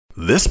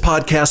This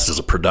podcast is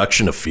a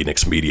production of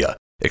Phoenix Media.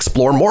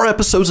 Explore more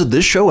episodes of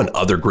this show and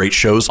other great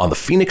shows on the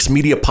Phoenix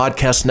Media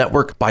Podcast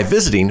Network by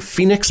visiting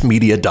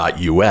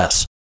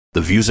phoenixmedia.us.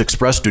 The views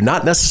expressed do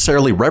not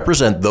necessarily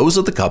represent those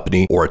of the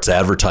company or its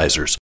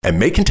advertisers and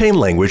may contain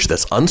language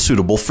that's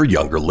unsuitable for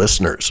younger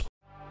listeners.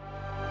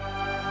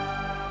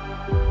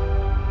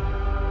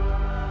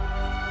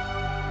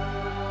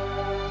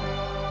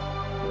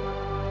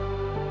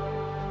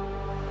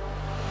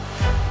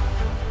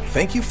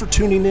 Thank you for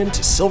tuning in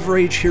to Silver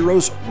Age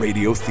Heroes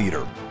Radio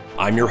Theater.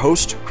 I'm your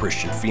host,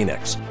 Christian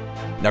Phoenix.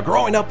 Now,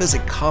 growing up as a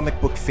comic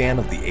book fan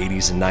of the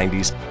 80s and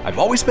 90s, I've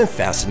always been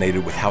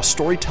fascinated with how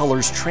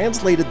storytellers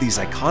translated these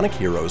iconic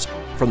heroes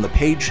from the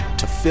page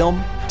to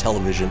film,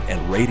 television,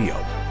 and radio.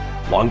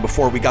 Long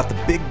before we got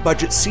the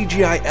big-budget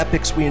CGI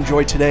epics we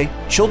enjoy today,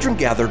 children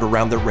gathered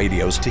around their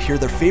radios to hear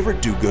their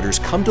favorite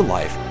do-gooders come to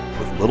life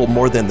with little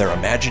more than their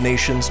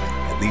imaginations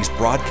and these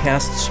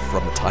broadcasts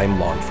from a time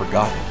long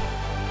forgotten.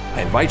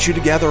 I invite you to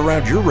gather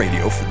around your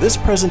radio for this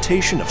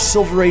presentation of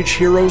Silver Age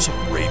Heroes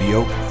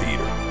Radio Theater.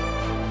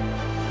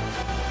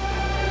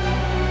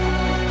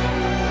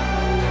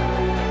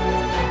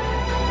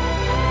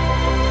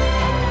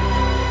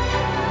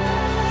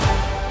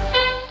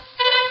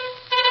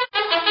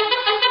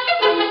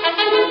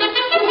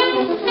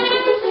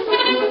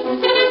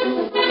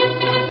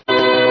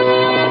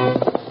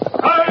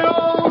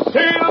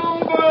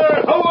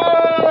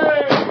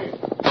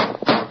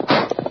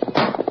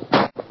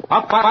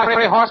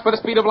 By a horse with the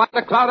speed of light,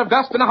 a cloud of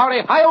dust, and a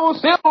hurry. Hi-O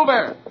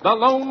Silver, the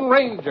Lone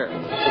Ranger.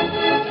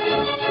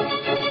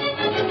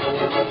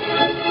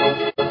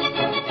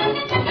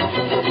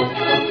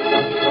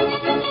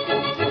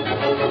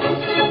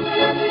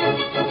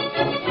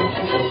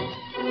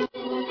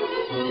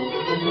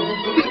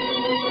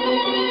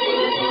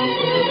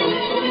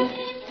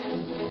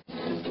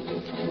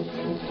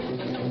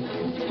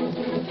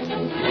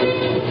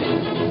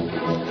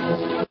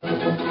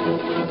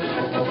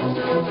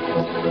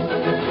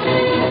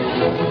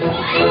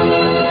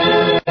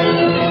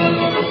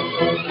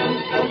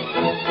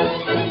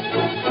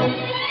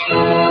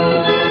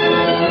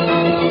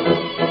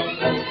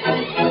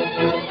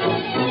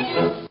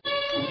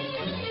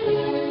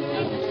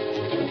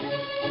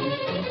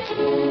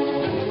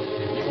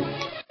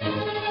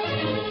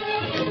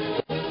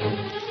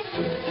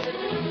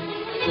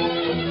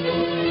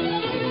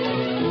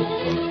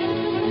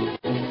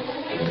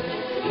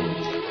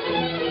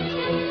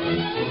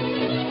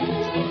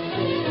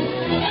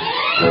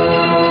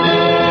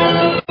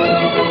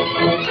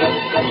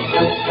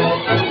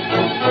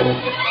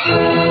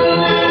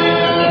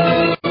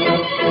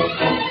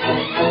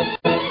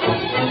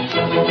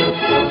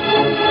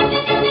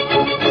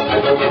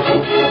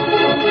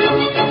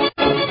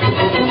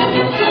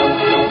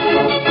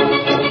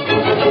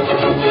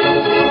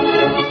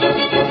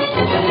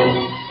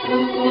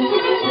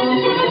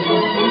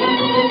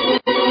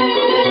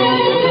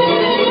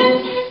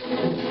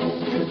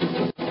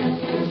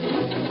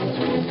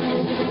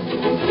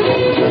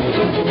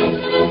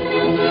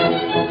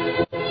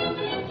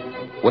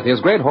 With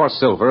his great horse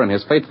Silver and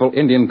his faithful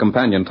Indian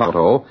companion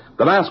Tonto,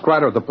 the masked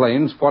rider of the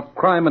plains fought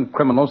crime and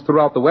criminals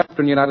throughout the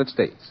western United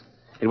States.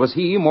 It was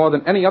he, more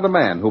than any other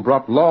man, who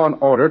brought law and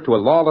order to a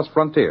lawless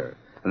frontier,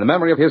 and the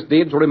memory of his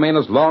deeds will remain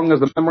as long as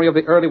the memory of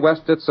the early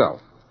West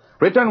itself.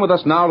 Return with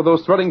us now to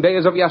those thrilling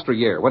days of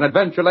yesteryear, when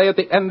adventure lay at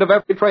the end of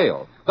every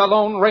trail. The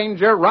Lone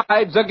Ranger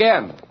rides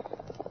again.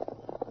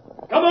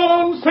 Come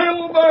on,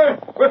 Silver!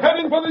 We're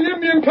heading for the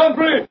Indian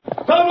country!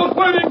 Tonto's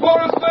waiting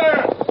for us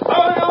there!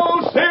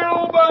 Hi-yo,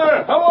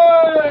 Silver! Away!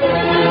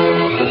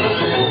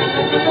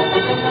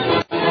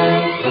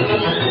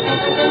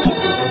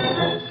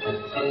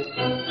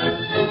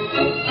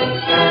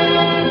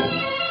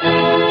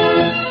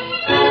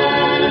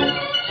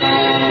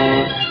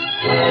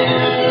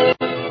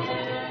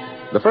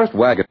 The first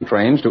wagon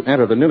trains to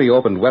enter the newly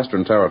opened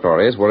western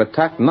territories were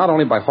attacked not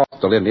only by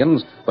hostile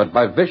Indians, but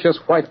by vicious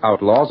white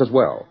outlaws as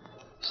well.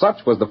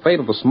 Such was the fate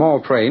of the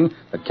small train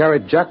that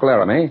carried Jack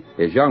Laramie,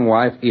 his young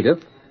wife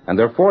Edith, and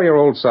their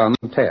 4-year-old son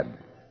Ted.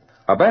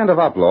 A band of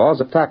outlaws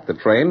attacked the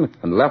train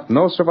and left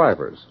no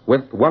survivors,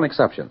 with one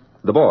exception,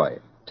 the boy,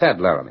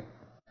 Ted Laramie.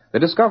 The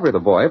discovery of the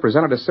boy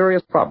presented a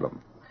serious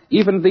problem.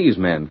 Even these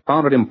men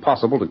found it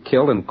impossible to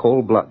kill in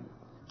cold blood.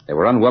 They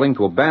were unwilling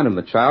to abandon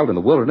the child in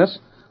the wilderness,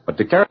 but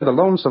to carry the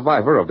lone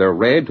survivor of their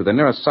raid to the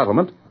nearest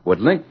settlement would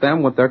link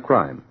them with their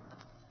crime.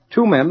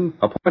 2 men,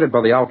 appointed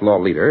by the outlaw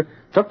leader,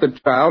 took the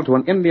child to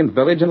an Indian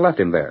village and left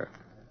him there.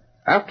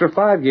 After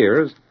 5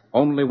 years,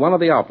 only one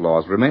of the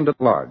outlaws remained at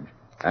large,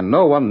 and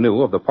no one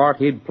knew of the part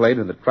he'd played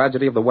in the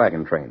tragedy of the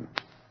wagon train.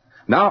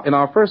 Now, in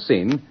our first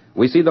scene,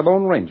 we see the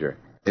Lone Ranger,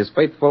 his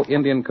faithful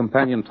Indian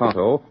companion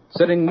Tonto,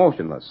 sitting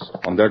motionless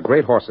on their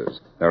great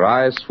horses, their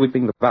eyes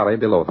sweeping the valley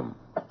below them.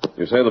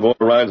 You say the boy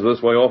rides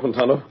this way often,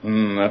 Tonto?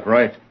 That's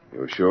right.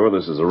 You're sure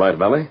this is the right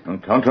valley?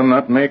 And Tonto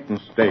not make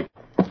mistake.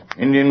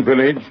 Indian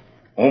village,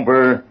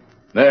 over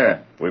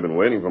there. We've been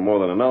waiting for more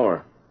than an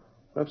hour.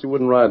 Perhaps he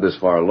wouldn't ride this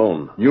far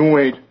alone. You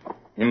wait.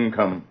 Him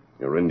come.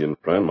 Your Indian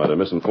friend might have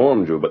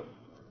misinformed you, but...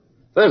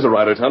 There's the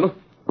rider, Tonto.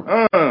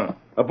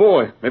 A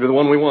boy. Maybe the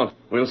one we want.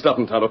 We'll stop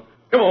him, Tonto.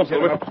 Come on,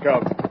 Silver. Up,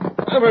 Scout.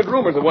 I've heard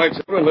rumors of white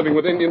children living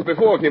with Indians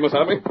before,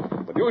 Kemosabe.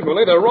 But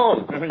usually they're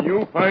wrong.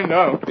 You find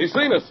out. He's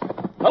seen us.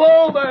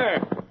 Hello there.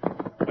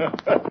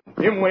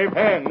 Him wave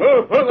hand.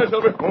 Oh, there,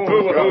 Silver.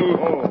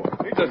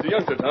 Scout. He's just a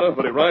youngster, Tonto,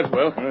 but he rides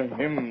well.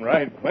 Him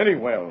ride plenty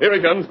well. Here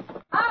he comes.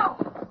 Ow!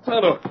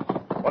 Tonto,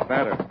 What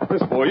matter?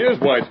 this boy is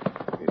white.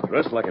 He's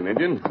dressed like an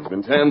Indian. He's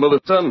been tanned by the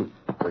sun.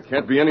 There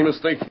can't be any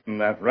mistake.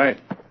 That's right.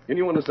 Can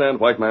you understand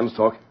white man's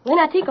talk?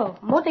 Wenatico,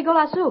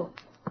 Motegolasu.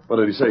 What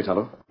did he say,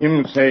 Tonto?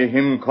 Him say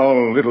him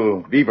call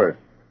Little Beaver.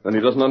 Then he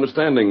doesn't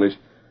understand English.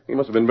 He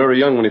must have been very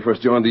young when he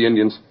first joined the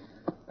Indians.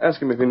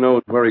 Ask him if he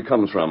knows where he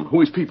comes from, who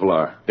his people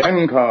are.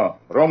 Danka,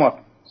 Romot,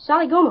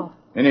 Saligomo,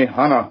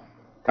 Hana,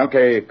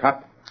 Kalke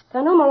Kat.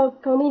 Tanomalo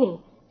Comini,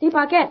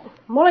 Dipaget,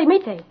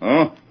 Molimite.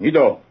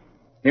 Ido.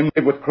 Him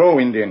live with Crow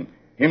Indian.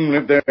 Him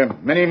live there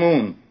many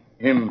moon.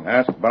 Him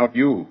ask about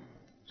you.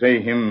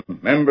 Say him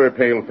member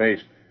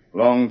Paleface.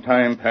 Long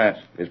time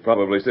past. He's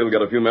probably still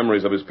got a few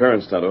memories of his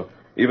parents, Tonto,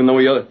 even though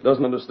he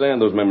doesn't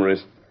understand those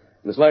memories.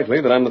 And it's likely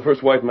that I'm the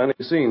first white man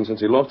he's seen since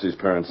he lost his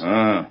parents.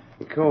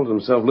 He calls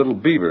himself Little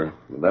Beaver,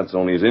 but that's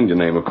only his Indian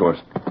name, of course.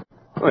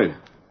 Wait,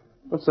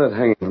 what's that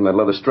hanging from that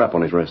leather strap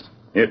on his wrist?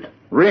 It.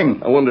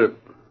 Ring. I wonder...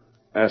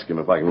 Ask him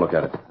if I can look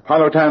at it.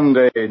 Palotan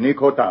de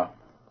Nikota.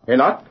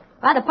 Henat?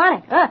 Bada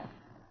panic,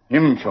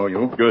 Him show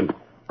you. Good.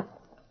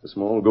 A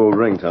small gold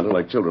ring, Tonto,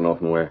 like children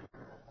often wear.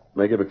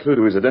 May give a clue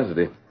to his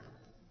identity.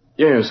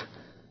 Yes.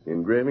 The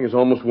engraving is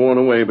almost worn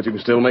away, but you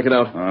can still make it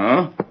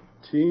out.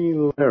 T.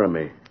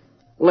 Laramie.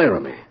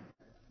 Laramie.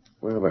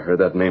 Where have I heard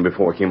that name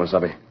before,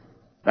 Kemosabe?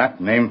 That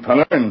name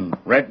feller in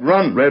Red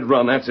Run. Red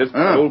Run, that's it.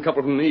 The old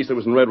couple from the east that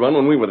was in Red Run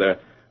when we were there.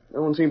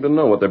 No one seemed to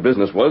know what their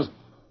business was.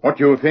 What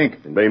you think?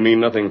 It may mean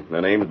nothing.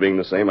 Their names being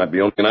the same might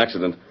be only an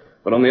accident.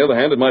 But on the other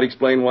hand, it might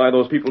explain why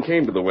those people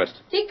came to the west.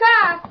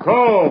 Tika!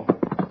 Crow!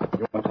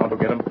 You want Tonto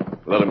get him?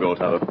 Let him go,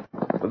 Tonto.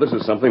 But this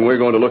is something we're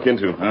going to look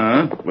into.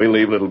 We'll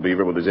leave Little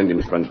Beaver with his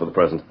Indian friends for the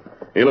present.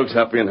 He looks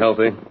happy and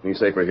healthy. He's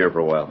safer here for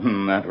a while.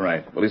 That's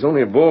right. But he's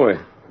only a boy.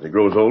 As he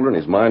grows older and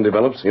his mind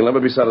develops, he'll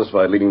never be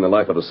satisfied leading the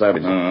life of a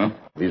savage.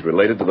 If he's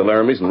related to the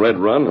Laramies and Red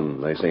Run,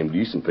 and they seem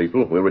decent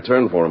people, we'll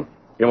return for him.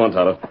 Come on,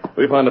 Tonto.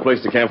 We'll find a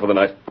place to camp for the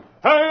night.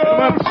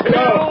 Hi-yo,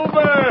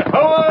 Silver!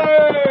 Away!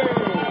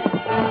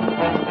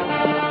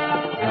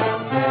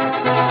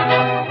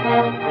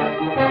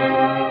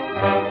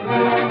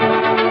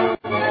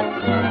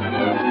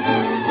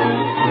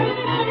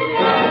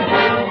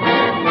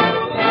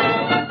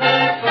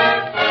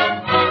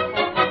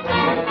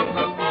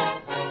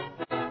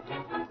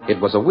 It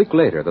was a week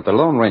later that the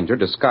Lone Ranger,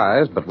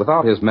 disguised but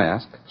without his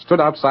mask,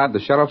 stood outside the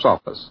sheriff's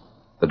office.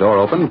 The door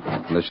opened,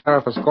 and the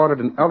sheriff escorted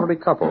an elderly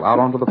couple out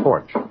onto the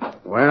porch.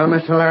 Well,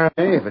 Mr.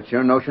 Laramie, if it's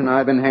your notion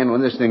I've been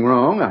handling this thing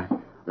wrong, I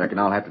reckon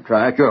I'll have to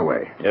try it your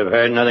way. You've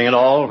heard nothing at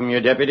all from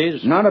your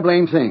deputies? Not a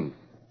blame thing.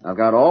 I've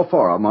got all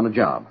four of them on the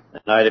job.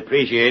 And I'd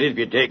appreciate it if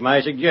you'd take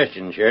my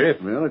suggestion,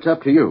 Sheriff. Well, it's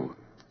up to you.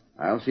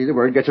 I'll see the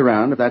word gets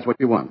around if that's what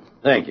you want.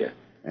 Thank you.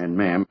 And,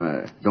 ma'am,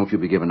 don't you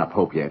be giving up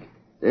hope yet.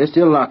 There's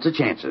still lots of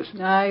chances.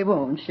 I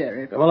won't,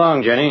 Sheriff. Come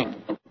along, Jenny.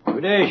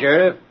 Good day,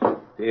 Sheriff.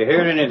 If you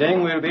hear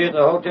anything, we'll be at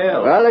the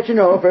hotel. I'll let you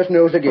know first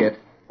news I get.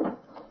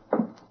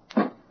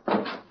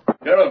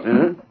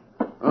 Sheriff.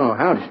 Oh,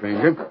 howdy,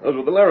 stranger. Those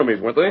were the Laramies,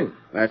 weren't they?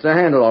 That's the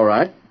handle, all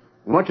right.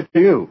 What's it to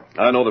you?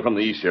 I know they're from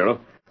the east, Sheriff.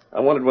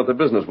 I wondered what their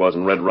business was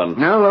in Red Run.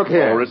 Now, look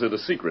here. Or is it a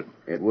secret?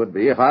 It would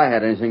be if I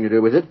had anything to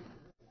do with it.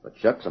 But,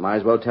 shucks, I might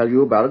as well tell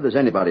you about it as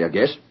anybody, I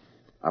guess.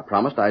 I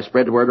promised I'd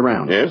spread the word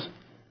around. Yes?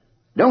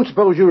 Don't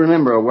suppose you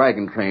remember a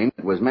wagon train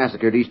that was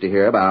massacred east of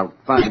here about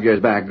 5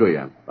 years back, do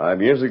you?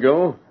 5 years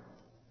ago?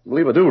 I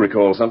believe I do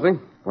recall something.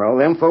 Well,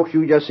 them folks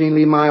you just seen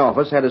leave my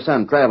office had a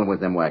son traveling with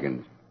them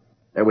wagons.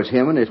 There was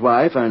him and his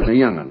wife and a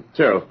young'un.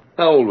 Sheriff,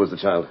 how old was the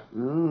child?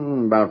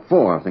 About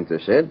 4, I think they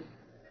said.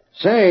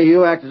 Say,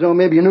 you act as though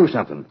maybe you knew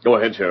something. Go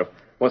ahead, Sheriff.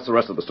 What's the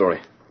rest of the story?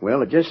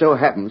 Well, it just so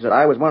happens that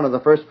I was one of the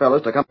first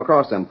fellows to come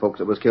across them folks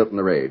that was killed in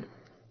the raid.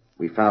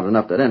 We found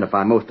enough to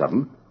identify most of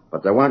them,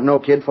 but there weren't no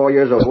kid 4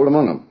 years old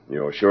among them.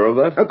 You're sure of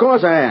that? Of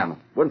course I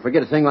am. Wouldn't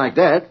forget a thing like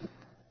that.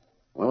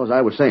 Well, as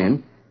I was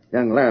saying,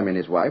 young Laramie and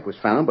his wife was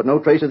found, but no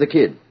trace of the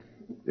kid.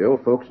 The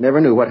old folks never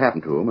knew what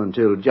happened to him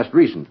until just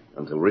recent.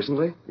 Until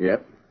recently?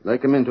 Yep. They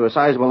come into a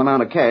sizable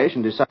amount of cash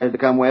and decided to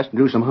come west and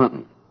do some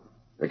hunting.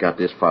 They got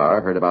this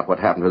far, heard about what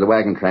happened to the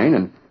wagon train,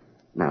 and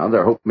now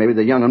they're hoping maybe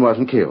the young'un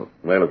wasn't killed.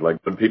 They look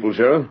like good people,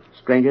 Sheriff.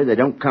 Stranger, they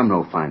don't come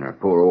no finer,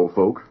 poor old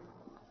folks.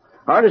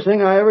 Hardest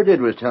thing I ever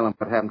did was tell them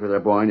what happened to their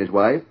boy and his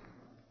wife.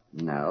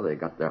 Now they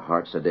got their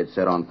hearts so dead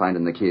set on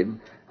finding the kid.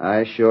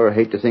 I sure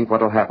hate to think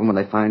what'll happen when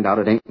they find out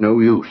it ain't no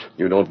use.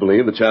 You don't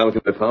believe the child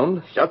can be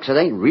found? Shucks, it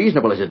ain't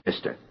reasonable, is it,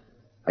 mister?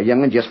 A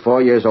young'un just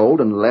 4 years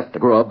old and left to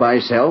grow up by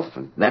himself,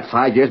 and that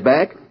 5 years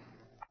back?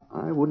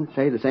 I wouldn't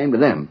say the same to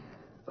them.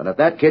 But if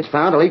that kid's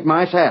found, I'll eat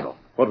my saddle.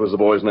 What was the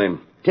boy's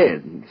name?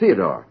 Ted,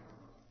 Theodore.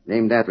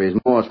 Named after his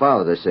Moore's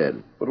father, they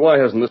said. But why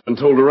hasn't this been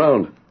told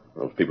around?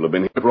 Those people have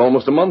been here for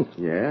almost a month.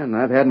 Yeah, and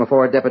I've had my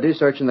 4 deputies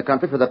searching the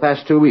country for the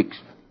past 2 weeks.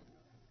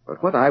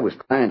 But what I was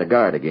trying to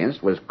guard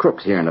against was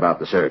crooks hearing about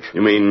the search.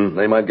 You mean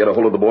they might get a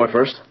hold of the boy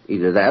first?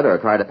 Either that or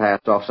try to pass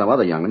off some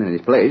other young'un in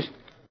his place.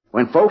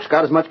 When folks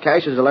got as much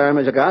cash as the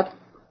Laramie's have got,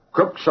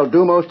 crooks will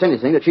do most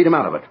anything to cheat 'em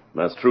out of it.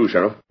 That's true,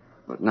 Sheriff.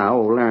 But now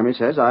old Laramie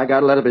says I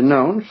gotta let it be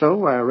known,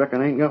 so I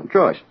reckon I ain't got no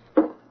choice.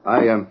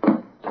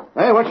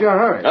 Hey, what's your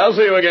hurry? I'll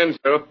see you again,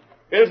 Sheriff.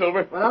 Here's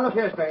Silver. Well, now look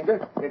here,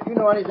 stranger. If you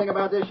know anything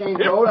about this Shane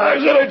Gold, I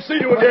said I'd see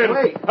you again.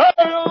 Wait.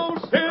 Hail,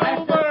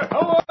 Silver!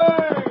 Away!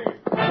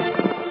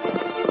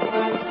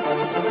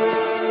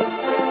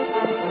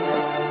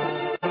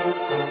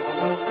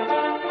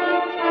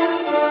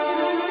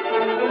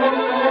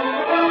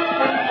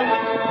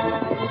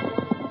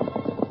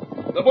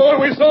 The boy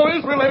we saw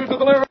is related to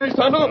the Laramie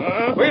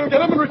Tonto. We'll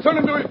get him and return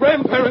him to his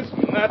grandparents.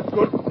 That's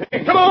good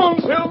thing. Come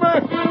on,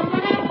 Silver!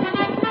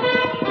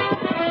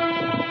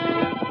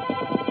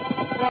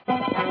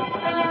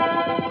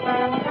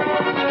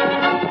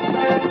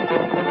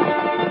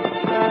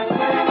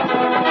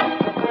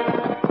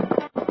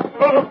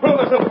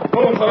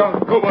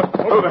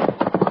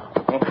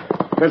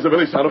 There's the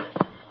village, Tonto.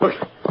 Look,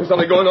 there's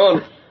something going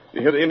on.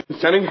 You hear the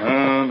Indians chanting?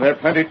 There's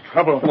plenty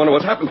trouble. I wonder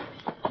what's happened.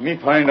 Me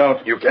find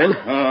out. You can?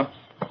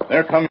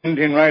 There come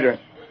Indian rider.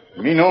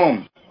 Me know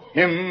him.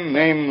 Him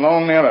name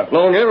Long Arrow.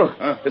 Long Arrow?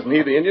 Isn't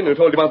he the Indian who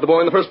told you about the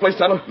boy in the first place,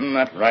 Tonto?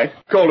 That's right.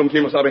 Call him,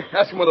 Kemosabe.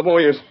 Ask him where the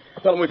boy is.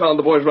 Tell him we found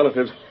the boy's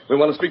relatives. We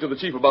want to speak to the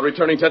chief about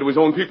returning Ted to his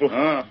own people.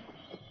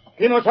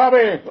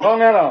 Kemosabe,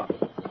 Long Arrow.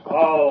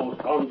 Oh,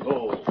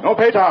 Tonto. No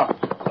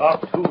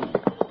Peta.Atu.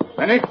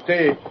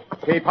 Anixte,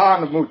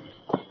 Kepanamut.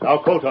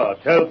 Lakota,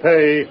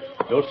 Telpe,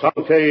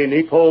 Dosante,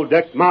 Nipo,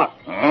 Dekmat.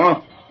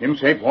 Him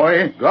say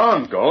boy,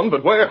 gone. Gone?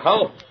 But where?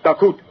 How?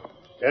 Dakut.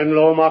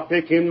 Tenlo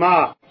Mapikin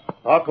Ma.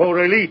 Ako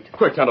Relit.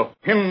 Quick, Tonto.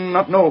 Him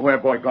not know where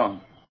boy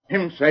gone.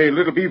 Him say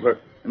Little Beaver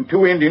and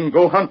 2 Indian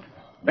go hunt.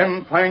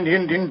 Them find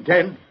Indian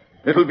dead.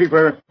 Little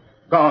Beaver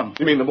gone.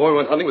 You mean the boy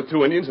went hunting with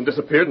 2 Indians and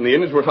disappeared and the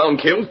Indians were found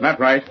killed? That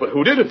right. But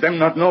who did it? Them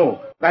not know.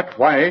 That's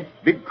why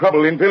big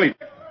trouble in village.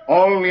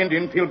 All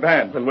Indian feel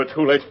bad. And we're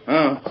too late.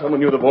 Someone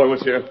knew the boy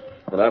was here.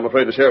 And I'm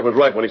afraid the sheriff was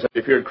right when he said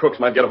he feared crooks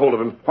might get a hold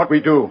of him. What we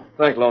do?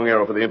 Thank Long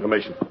Arrow for the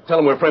information. Tell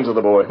him we're friends of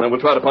the boy, and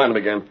we'll try to find him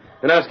again.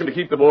 And ask him to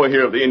keep the boy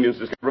here if the Indians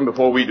discover him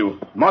before we do.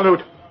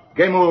 Malut,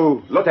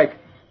 Gemu, Lotek.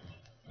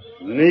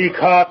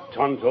 Nikat,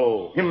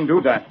 Tonto. Him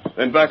do that.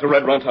 Then back to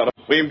Red Run, Tonto.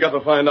 We've got to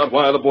find out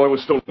why the boy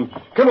was stolen.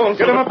 Come on,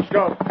 Get him up,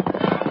 Scout.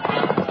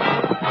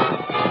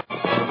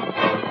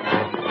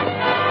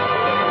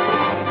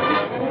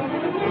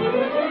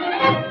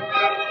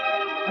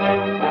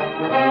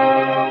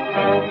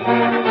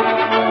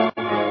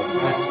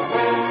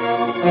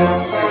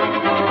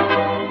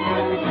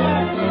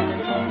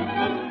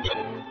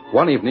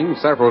 One evening,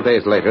 several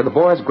days later, the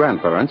boy's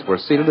grandparents were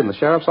seated in the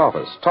sheriff's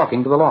office,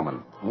 talking to the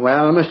lawman.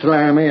 Well, Mr.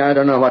 Laramie, I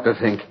don't know what to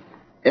think.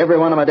 Every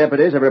one of my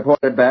deputies have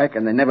reported back,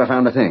 and they never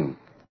found a thing.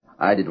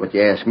 I did what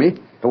you asked me,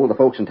 told the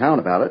folks in town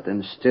about it,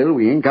 and still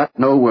we ain't got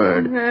no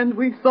word. And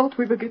we thought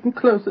we were getting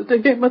closer to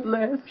him at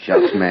last.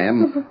 Shucks,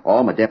 ma'am.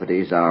 All my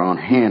deputies are on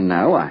hand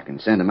now. I can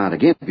send them out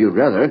again if you'd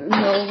rather.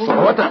 No.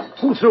 What the?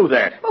 Who threw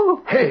that?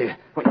 Oh. Hey,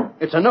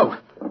 it's a note.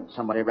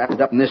 Somebody wrapped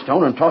it up in this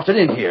stone and tossed it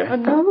in here. A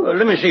note?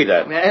 Let me see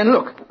that. And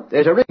look,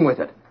 there's a ring with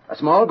it. A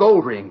small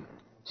gold ring.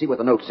 See what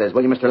the note says,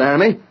 will you, Mr.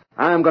 Laramie?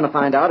 I'm going to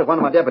find out if one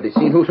of my deputies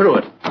seen who threw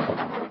it.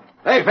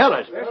 Hey,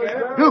 fellas.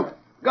 Duke,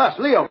 Gus,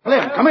 Leo,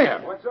 Clem, come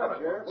here. What's up,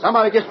 Sheriff?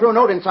 Somebody just threw a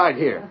note inside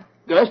here.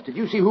 Gus, did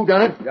you see who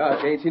done it?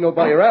 Gosh, ain't seen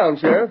nobody around,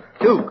 Sheriff.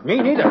 Duke. Me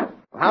neither.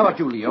 How about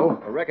you,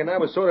 Leo? I reckon I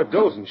was sort of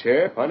dozing,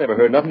 Sheriff. I never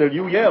heard nothing till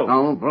you yelled.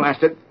 Oh,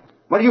 blast it.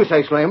 What do you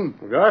say, Slim?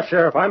 Gosh,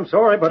 Sheriff, I'm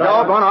sorry, but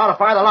Doggone ought to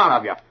fire the lot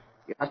of you.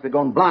 You must be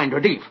going blind or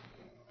deaf.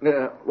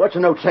 What's the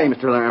note say,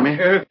 Mr. Laramie?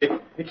 Sheriff,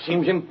 it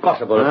seems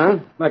impossible. Huh?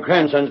 My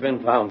grandson's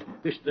been found.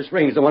 This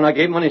ring's the one I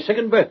gave him on his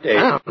 2nd birthday.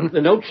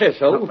 The note says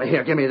so.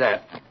 Here, give me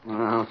that.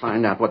 I'll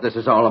find out what this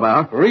is all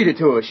about. Read it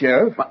to us,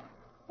 Sheriff.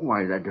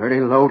 Why, the dirty,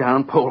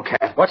 low-down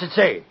polecat. What's it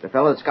say? The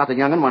fellow that's got the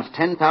young'un wants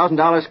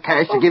 $10,000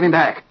 cash to give him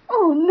back.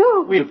 Oh,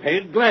 no. We'll pay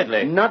it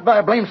gladly. Not by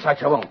a blame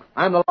sight, I won't.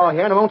 I'm the law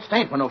here, and I won't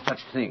stand for no such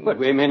thing. But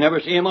we may never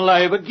see him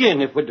alive again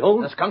if we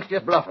don't. The skunk's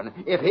just bluffing.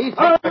 If he's...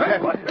 Look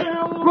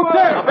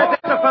there! I bet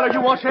that's the fellow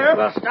you want, Sheriff.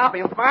 Well, stop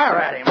him. Fire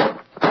at him.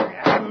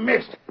 I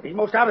missed. He's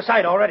most out of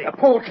sight already. A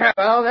polecat.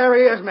 Well, there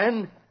he is,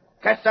 men.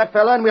 Catch that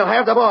fella, and we'll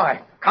have the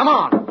boy. Come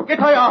on. Get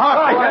to your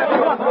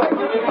horse.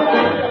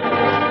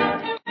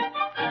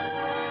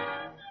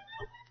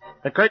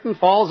 The curtain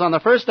falls on the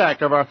first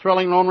act of our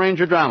thrilling Lone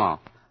Ranger drama.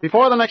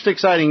 Before the next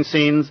exciting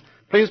scenes,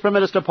 please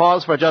permit us to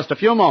pause for just a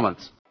few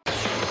moments.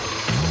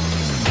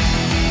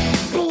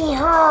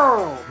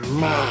 Behold,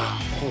 my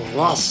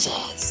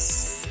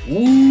precious.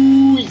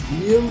 Ooh,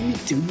 yeah, let me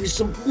tell you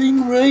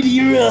something right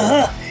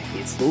here.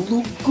 It's the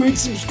Loot Crate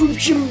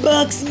subscription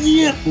box,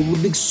 yeah, full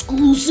of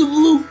exclusive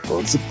loot,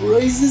 fun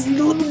surprises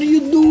delivered to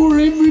your door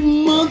every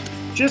month.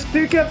 Just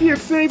pick up your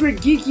favorite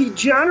geeky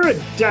genre,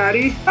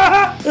 Daddy.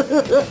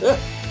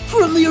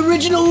 From the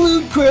original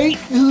Loot Crate,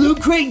 the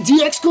Loot Crate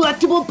DX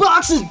collectible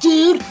boxes,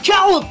 dude!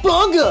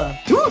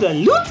 Cowabunga! To the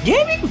Loot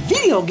Gaming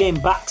video game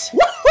box.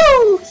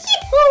 Woohoo!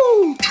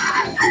 Woo!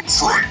 Good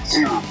Frank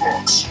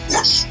Box.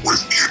 What's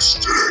with kids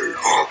today,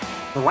 huh?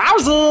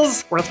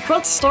 Wowzers! With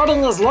crits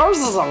starting as low as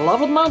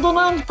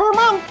 $11.99 per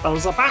month,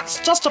 there's a box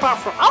just about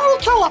for all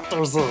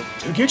collectors. To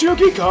get your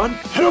geek on,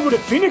 head over to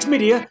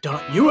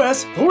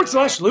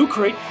phoenixmedia.us/Loot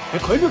Crate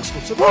and claim your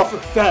exclusive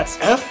offer. That's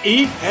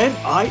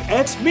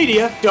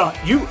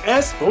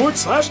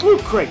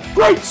FENIXmedia.us/Loot Crate.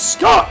 Great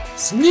Scott!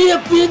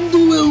 Snap into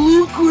a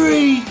Loot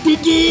Crate,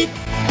 dig it?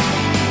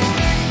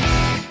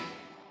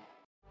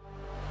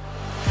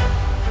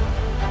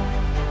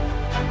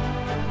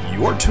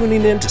 You're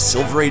tuning in to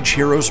Silver Age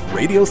Heroes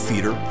Radio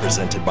Theater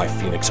presented by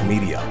Phoenix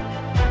Media.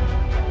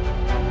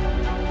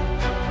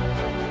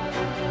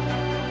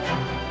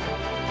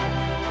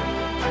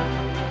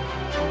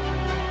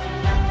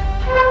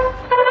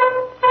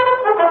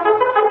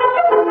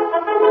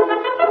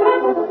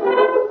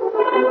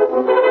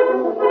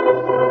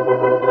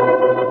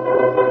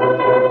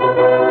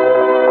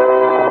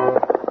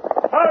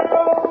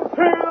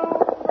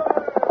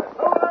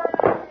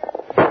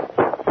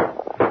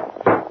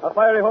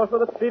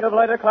 With a speed of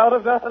light, a cloud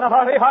of dust, and a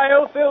hearty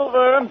Hi-Yo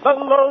Silver, the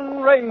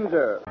Lone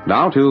Ranger.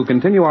 Now to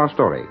continue our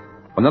story.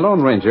 When the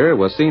Lone Ranger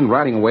was seen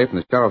riding away from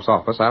the sheriff's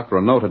office after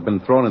a note had been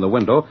thrown in the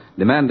window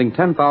demanding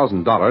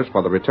 $10,000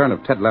 for the return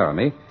of Ted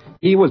Laramie,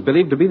 he was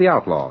believed to be the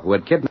outlaw who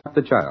had kidnapped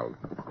the child.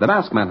 The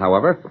masked man,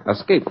 however,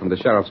 escaped from the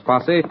sheriff's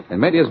posse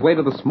and made his way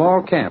to the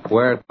small camp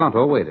where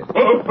Tonto waited.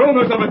 Oh,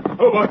 there's something.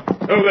 Oh, boy.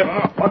 Oh, there.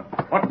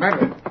 What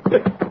matter?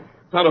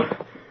 Tonto,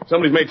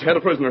 somebody's made Ted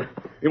a prisoner.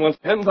 He wants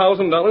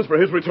 $10,000 for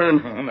his return.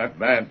 Oh, not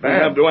bad. We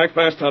have to act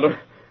fast, Tonto. I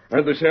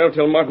heard the sheriff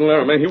tell Martin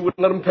Laramie he wouldn't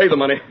let him pay the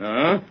money.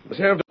 Huh? The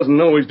sheriff doesn't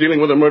know he's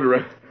dealing with a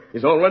murderer.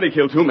 He's already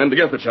killed 2 men to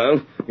get the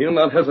child. He'll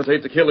not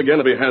hesitate to kill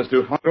again if he has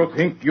to. I don't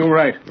think you're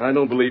right. I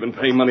don't believe in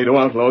paying money to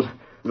outlaws.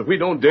 But if we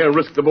don't dare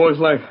risk the boy's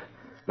life,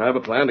 I have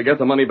a plan to get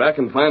the money back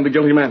and find the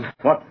guilty man.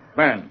 What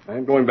plan?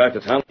 I'm going back to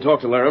town to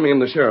talk to Laramie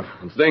and the sheriff.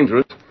 It's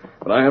dangerous,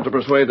 but I have to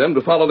persuade them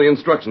to follow the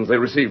instructions they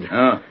received.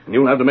 And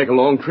you'll have to make a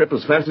long trip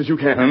as fast as you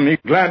can. I'm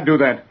glad to do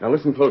that. Now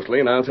listen closely,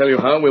 and I'll tell you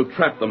how we'll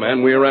trap the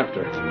man we're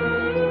after.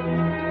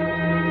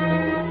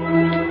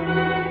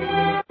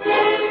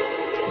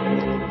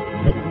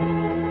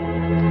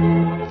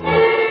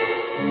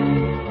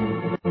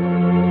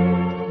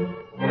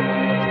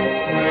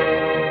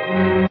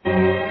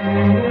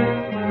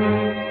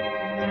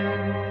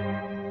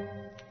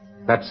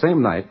 That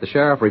same night, the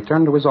sheriff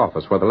returned to his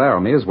office where the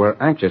Laramies were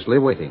anxiously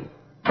waiting.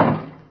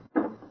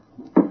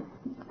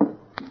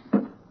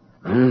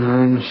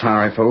 I'm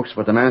sorry, folks,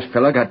 but the masked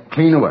fella got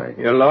clean away.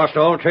 You lost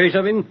all trace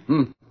of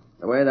him?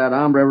 The way that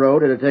hombre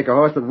rode, it'd take a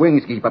horse with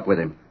wings to keep up with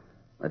him.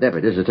 The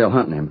deputies are still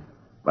hunting him.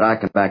 But I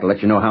come back and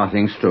let you know how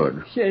things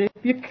stood. Sheriff,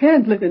 you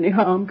can't let any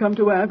harm come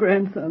to our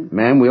grandson.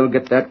 Ma'am, we'll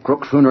get that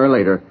crook sooner or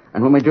later.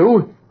 And when we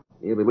do,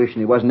 he'll be wishing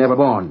he wasn't ever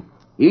born.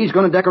 He's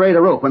going to decorate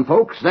a rope, and,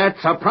 folks,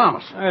 that's a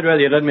promise. I'd rather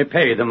you let me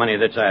pay the money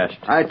that's asked.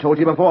 I told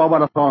you before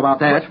what I thought about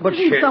that. But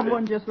Didn't Sheriff,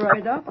 someone just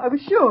ride up? I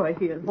was sure I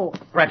heard a horse.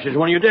 perhaps it's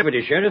one of your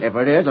deputies, Sheriff. If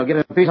it is, I'll get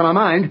a piece of my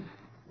mind.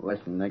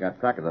 Listen, they got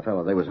track of the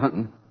fellow they was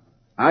hunting.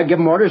 I'd give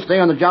them orders to stay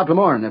on the job till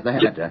morning if they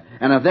had to.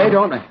 And if they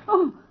don't...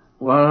 Oh.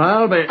 Well,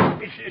 I'll be...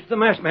 It's the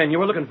masked man you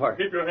were looking for.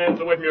 Keep your hands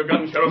away from your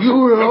gun, Sheriff.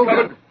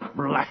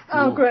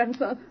 Our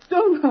grandson,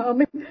 don't harm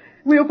me.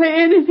 We'll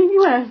pay anything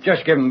you ask.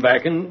 Just give him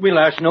back, and we'll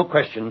ask no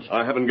questions.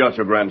 I haven't got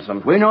your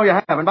grandson. We know you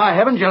haven't. By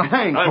heavens, you'll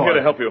hang I'm for here it.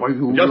 to help you.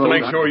 Well, Just to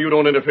make sure you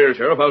don't interfere,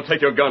 Sheriff, I'll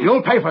take your gun.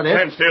 You'll pay for this.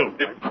 Stand still.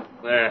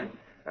 There.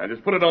 Now,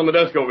 just put it on the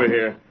desk over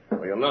here.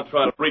 Or you'll not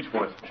try to reach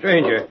for it.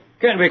 Stranger,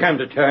 can't we come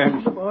to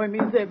terms? The boy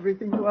means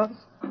everything to us.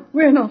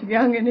 We're not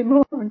young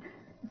anymore, and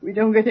if we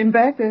don't get him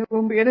back, there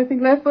won't be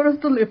anything left for us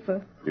to live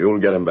for. You'll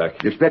get him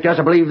back. You expect us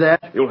to believe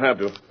that? You'll have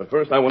to. But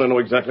first, I want to know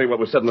exactly what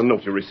was said in the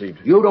note you received.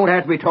 You don't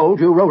have to be told.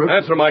 You wrote it.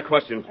 Answer my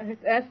question.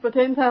 It's asked for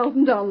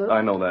 $10,000.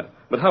 I know that.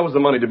 But how was the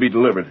money to be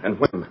delivered, and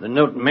when? The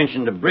note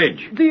mentioned a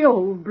bridge. The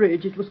old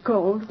bridge, it was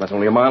called. That's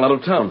only a mile out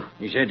of town.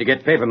 He said to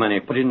get paper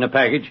money, put it in a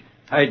package,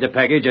 hide the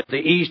package at the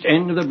east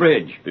end of the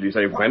bridge. Did he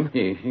say when?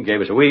 He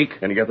gave us a week.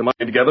 Can you get the money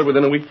together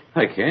within a week?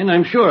 I can.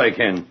 I'm sure I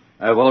can.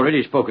 I've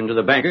already spoken to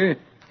the banker.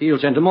 He'll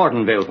send to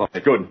Mortonville for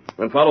it. Good.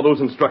 Then follow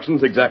those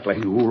instructions exactly.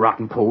 You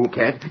rotten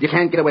polecat. You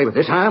can't get away with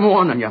this. I'm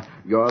warning you.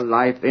 Your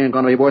life ain't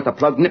going to be worth a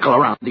plug nickel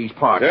around these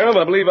parts. Sheriff,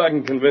 I believe I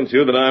can convince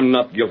you that I'm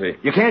not guilty.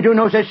 You can't do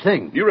no such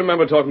thing. You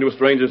remember talking to a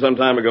stranger some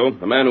time ago,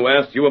 a man who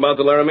asked you about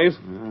the Laramies?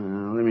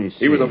 Let me see.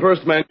 He was the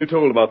first man you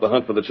told about the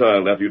hunt for the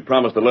child after you'd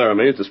promised the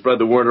Laramies to spread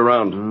the word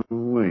around.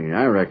 Wait,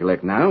 I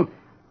recollect now.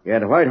 He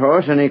had a white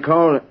horse, and he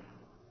called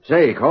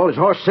his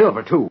horse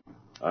Silver, too.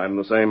 I'm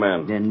the same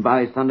man. Then,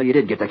 by thunder, you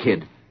did get the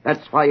kid. That's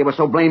why you were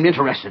so blamed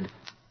interested.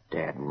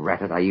 Dad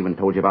ratted, I even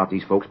told you about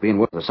these folks being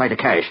worth a sight of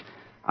cash.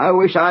 I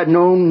wish I'd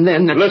known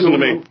then that Listen to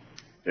me.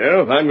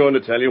 Sheriff, I'm going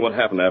to tell you what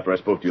happened after I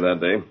spoke to you that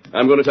day.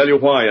 I'm going to tell you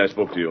why I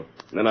spoke to you.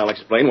 And then I'll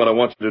explain what I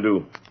want you to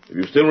do. If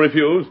you still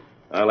refuse,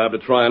 I'll have to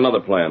try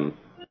another plan.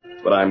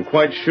 But I'm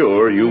quite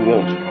sure you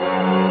won't.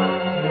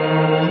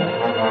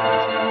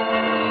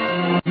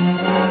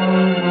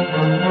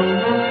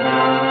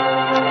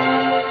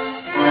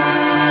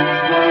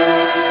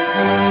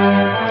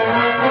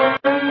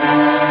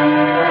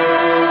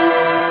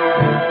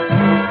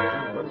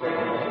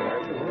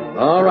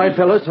 right,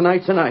 fellas.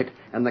 Tonight's the night.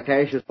 And the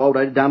cash is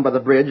forwarded down by the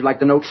bridge like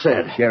the note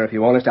said. Sheriff,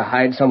 you want us to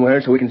hide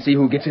somewhere so we can see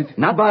who gets it?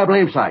 Not by a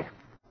blame sight.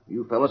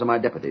 You fellas are my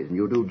deputies, and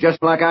you do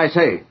just like I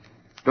say.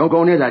 Don't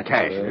go near that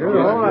cash.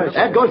 All right.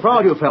 That goes for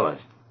all you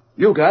fellas.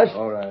 You, Gus.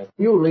 All right.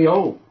 You,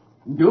 Leo.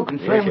 Duke and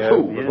Slim,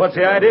 too. But what's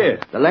the idea?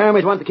 The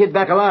Laramies want the kid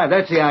back alive.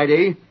 That's the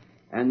idea.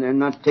 And they're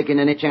not taking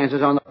any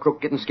chances on the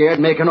crook getting scared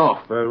and making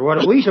off. But what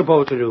are we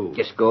supposed to do?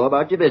 Just go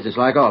about your business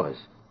like always.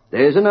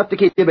 There's enough to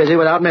keep you busy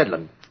without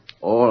meddling.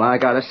 All I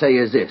gotta say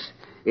is this.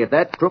 If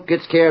that crook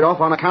gets scared off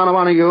on account of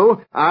one of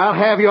you, I'll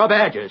have your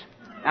badges.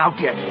 Now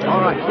get it.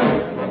 All right.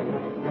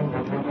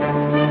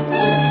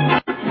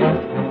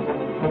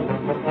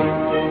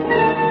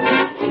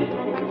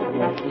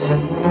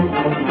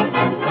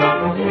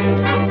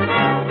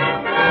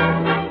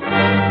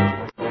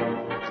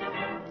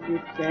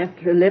 It's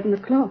after 11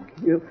 o'clock.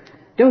 You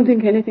don't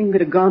think anything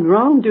could have gone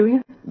wrong, do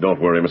you? Don't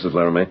worry, Mrs.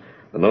 Laramie.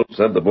 The note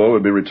said the boy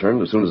would be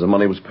returned as soon as the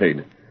money was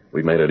paid.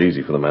 We made it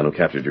easy for the man who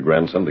captured your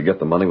grandson to get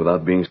the money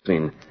without being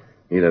seen.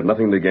 He'd have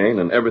nothing to gain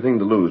and everything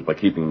to lose by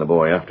keeping the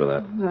boy after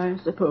that. I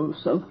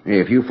suppose so.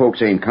 If you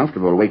folks ain't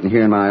comfortable waiting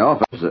here in my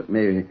office,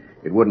 maybe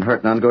it wouldn't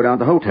hurt none to go down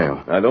to the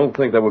hotel. I don't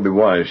think that would be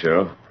wise,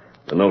 Sheriff.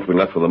 The note we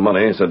left for the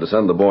money said to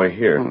send the boy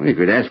here. Well, he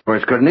could ask for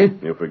us, couldn't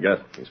he? You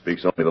forget. He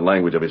speaks only the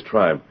language of his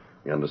tribe.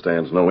 He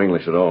understands no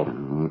English at all.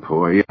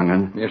 Poor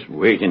young'un. Just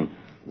waiting,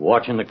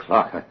 watching the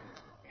clock. I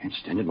can't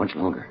stand it much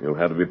longer. You'll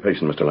have to be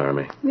patient, Mr.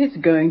 Laramie. It's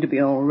going to be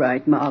all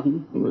right,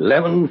 Martin.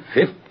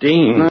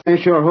 11:15. I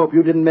sure hope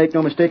you didn't make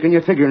no mistake in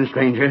your figuring,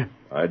 stranger.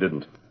 I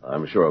didn't.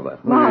 I'm sure of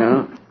that.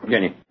 Martin.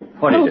 Jenny,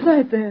 what is it?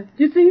 Outside there.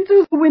 You see him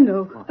through the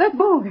window. That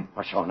boy.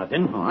 I saw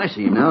nothing. Oh, I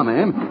see now,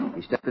 ma'am.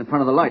 He stepped in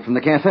front of the light from the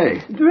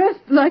cafe.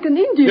 Dressed like an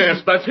Indian.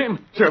 Yes, that's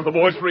him. Sheriff, the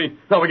boy's free.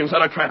 Now we can set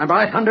our trap. And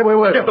by thunder, we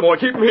will. Get the boy.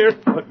 Keep him here.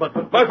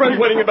 But my friend's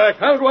waiting you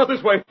back. I'll go out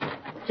this way.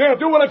 Sheriff,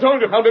 do what I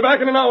told you. I'll be back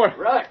in an hour.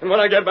 Right. And when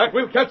I get back,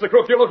 we'll catch the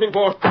crook you're looking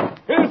for.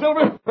 Here,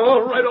 Silver.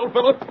 All right, old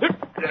fellow.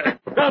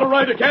 Now to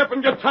ride to camp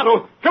and get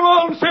Tonto. Come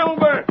on,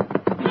 Silver.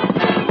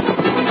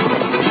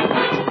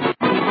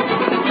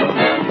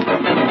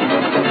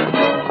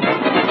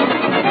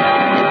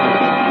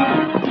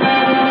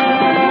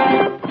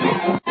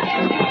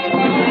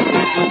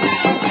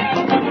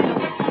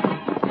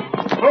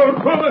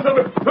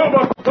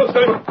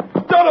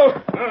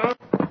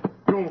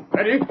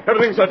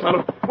 Everything's set,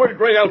 Tonto. Where's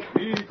Gray Elk?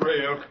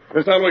 Gray Elk.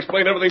 It's time to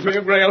explain everything to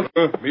you, Gray Elk.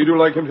 Me do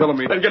like him telling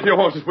me. Then get your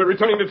horses. We're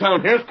returning to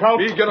town. Yes,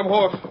 Count. Me get 'em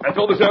horse. I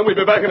told the Sam we'd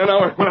be back in an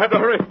hour. We'll have to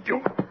hurry.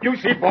 You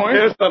see, boy?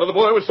 Yes, Tonto. The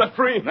boy was set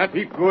free. That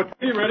be good.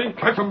 Be ready.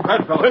 Catch him,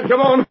 bad fella. Then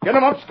come on. Get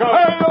him up, Scout.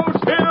 Hail,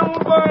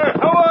 Silver!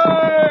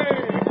 Away!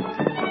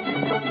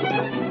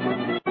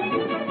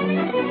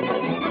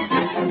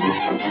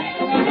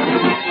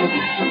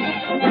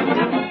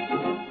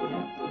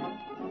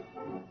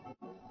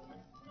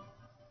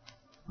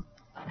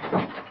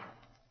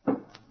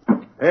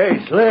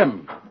 Hey,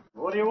 Slim.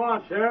 What do you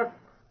want, Sheriff?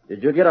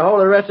 Did you get a hold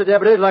of the rest of the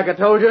deputies like I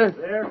told you?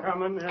 They're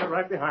coming. They're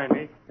right behind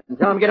me. And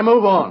tell them to get a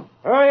move on.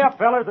 Hurry up,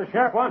 fellas. The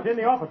sheriff wants you in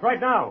the office right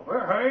now. We're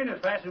hurrying as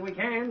fast as we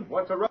can.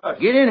 What's the rush?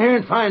 Get in here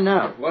and find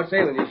out. What's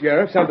ailing you,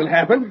 Sheriff? Something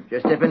happened?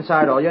 Just step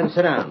inside, all you, and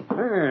sit down.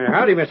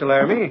 Howdy, Mr.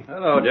 Laramie.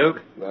 Hello,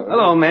 Duke.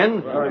 Hello,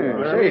 men.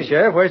 Say,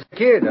 Sheriff, where's the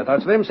kid? I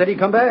thought Slim said he'd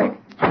come back.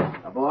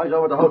 The boy's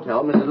over at the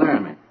hotel, Mrs.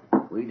 Laramie.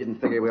 We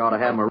didn't figure we ought to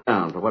have him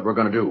around for what we're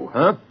going to do.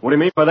 Huh? What do you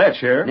mean by that,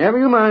 Sheriff? Never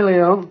you mind,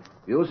 Leo.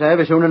 You'll have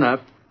it soon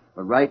enough.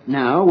 But right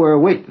now, we're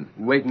waiting.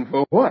 Waiting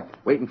for what?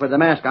 Waiting for the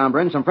masked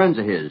hombre and some friends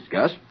of his,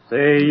 Gus.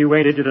 Say, you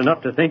ain't idiot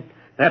enough to think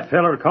that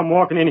feller would come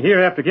walking in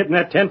here after getting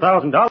that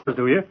 $10,000,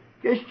 do you?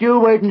 Just you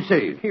wait and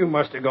see. You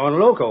must have gone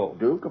loco.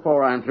 Duke,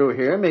 before I'm through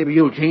here, maybe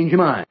you'll change your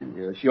mind.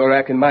 You're sure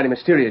acting mighty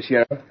mysterious,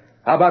 Sheriff.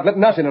 How about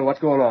letting us in on what's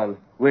going on?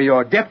 We're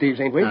your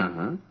deputies, ain't we?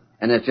 Uh-huh.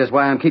 And that's just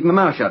why I'm keeping my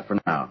mouth shut for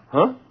now.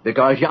 Huh?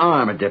 Because you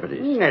armored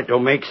deputies. That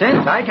don't make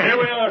sense. I can't. Here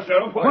we are,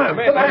 Sheriff.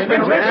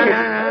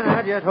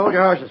 Just hold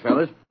your horses,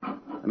 fellas.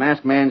 The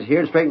masked man's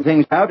here to straighten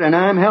things out, and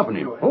I'm helping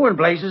him. Who in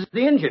blazes is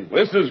the Injun?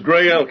 This is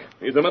Gray Elk.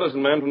 He's a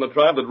medicine man from the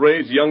tribe that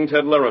raised young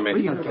Ted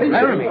Laramie.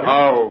 Laramie?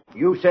 How?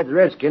 You said the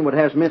Redskin would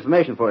have some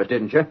information for us,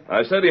 didn't you?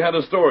 I said he had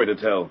a story to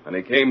tell, and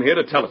he came here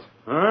to tell it.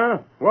 Huh?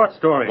 What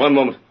story? One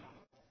moment.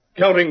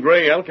 Counting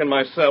Gray Elk and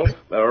myself,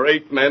 there are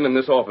 8 men in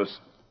this office.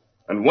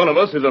 And one of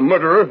us is a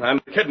murderer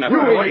and a kidnapper.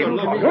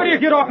 Where do you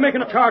get off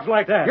making a charge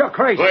like that? You're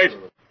crazy. Wait.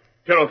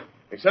 Sheriff,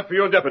 except for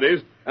your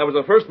deputies, I was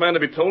the first man to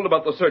be told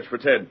about the search for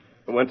Ted.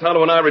 But when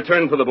Tonto and I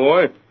returned for the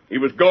boy, he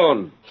was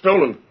gone,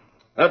 stolen.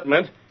 That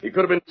meant he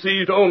could have been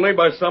seized only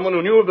by someone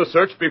who knew of the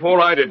search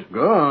before I did.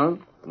 Go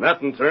on. And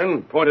that, in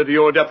turn, pointed to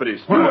your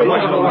deputies. Shut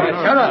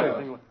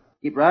up.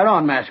 Keep right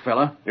on, masked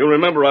fella. You'll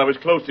remember I was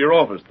close to your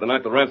office the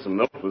night the ransom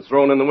note was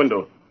thrown in the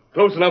window.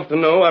 Close enough to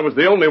know I was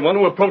the only one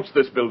who approached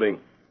this building.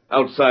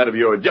 Outside of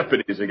your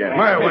deputies again.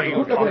 What are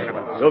you talking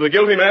about? So the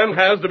guilty man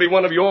has to be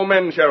one of your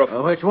men, Sheriff.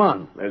 Which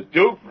one? There's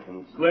Duke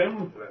and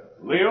Slim,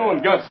 Leo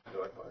and Gus.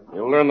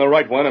 You'll learn the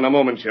right one in a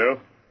moment, Sheriff.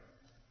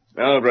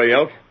 Now, Gray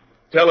Elk,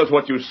 tell us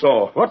what you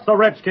saw. What's the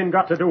Redskin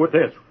got to do with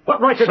this?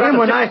 What right did Slim,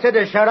 when I said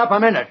to shut up, I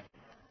meant it.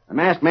 The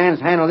masked man's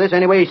handle this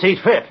any way he sees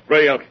fit.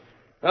 Gray Elk,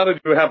 how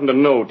did you happen to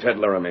know Ted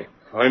Laramie?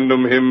 Find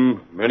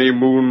him many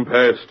moon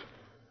past.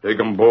 Take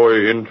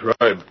boy in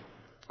tribe.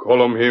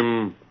 Call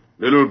him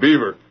Little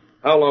Beaver.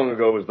 How long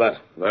ago was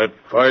that? That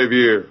 5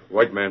 year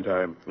white man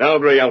time. Now,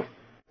 Gray Elk,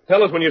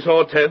 tell us when you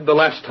saw Ted the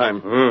last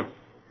time.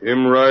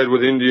 Him ride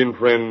with Indian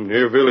friend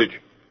near village.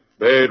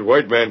 Bad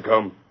white man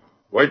come.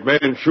 White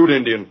man shoot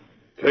Indian.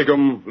 Take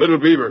Little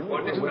Beaver.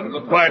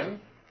 Quiet.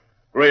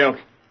 Gray Elk,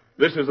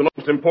 this is the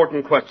most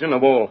important question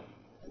of all.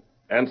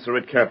 Answer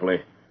it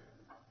carefully.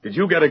 Did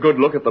you get a good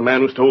look at the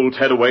man who stole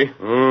Ted away?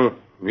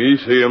 Me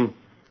see him.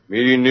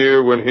 Me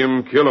near when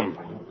him kill him.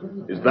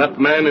 Is that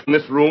man in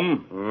this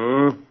room?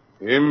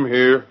 Him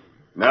here.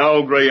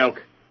 Now, Gray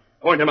Elk,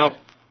 point him out.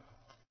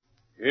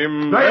 No,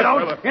 you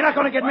don't. You're not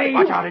going to get me.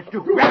 Watch out, it's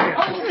Duke. Grab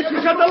it. You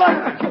shut the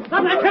light.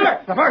 I'm not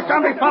killer. The first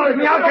time he follows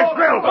me, I'll get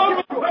drilled.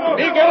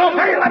 Me get off.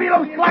 Hey, let me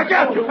loose. Watch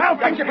out. I'll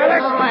thank you for this.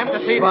 I have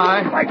to see.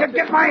 Why? If I could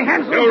get my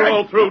hands on You're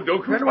all through,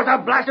 Duke. Then with a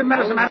blasted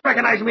medicine man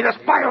recognizing me, the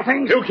spinal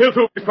things. You killed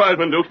 2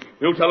 tribesmen, Duke.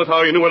 You tell us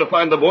how you knew where to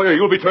find the boy, or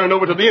you'll be turned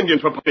over to the Indians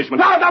for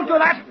punishment. No, don't do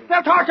that.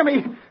 They'll torture me.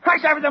 I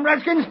saved them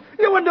Redskins.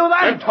 You wouldn't do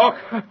that. And talk.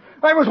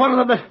 I was one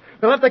of them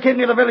that left the kid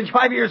near the village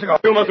 5 years ago.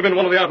 You must have been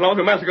one of the outlaws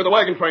who massacred the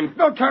wagon train.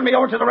 Don't turn me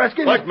over to the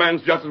Redskins. White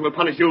man's justice will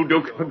punish you,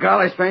 Duke.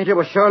 Golly, stranger,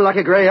 was sure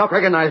lucky Gray Elk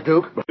recognized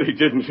Duke. But he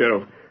didn't,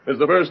 Sheriff. It's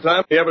the first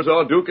time he ever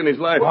saw Duke in his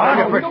life.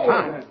 First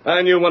time.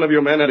 I knew one of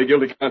your men had a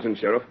guilty conscience,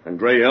 Sheriff, and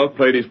Gray Elk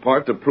played his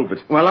part to prove it.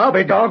 Well, I'll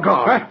be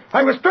doggone.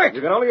 I was tricked.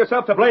 You got only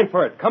yourself to blame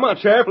for it. Come on,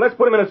 Sheriff. Let's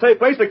put him in a safe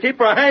place to keep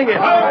for a hanging.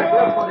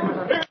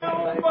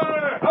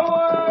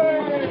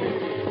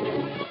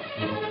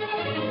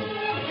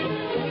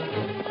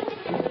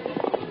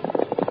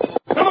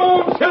 Come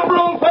on, Silver,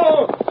 old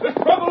fellow! There's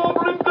trouble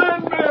over in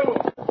Danville!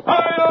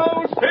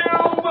 Hi-yo,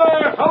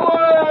 Silver!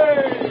 Away!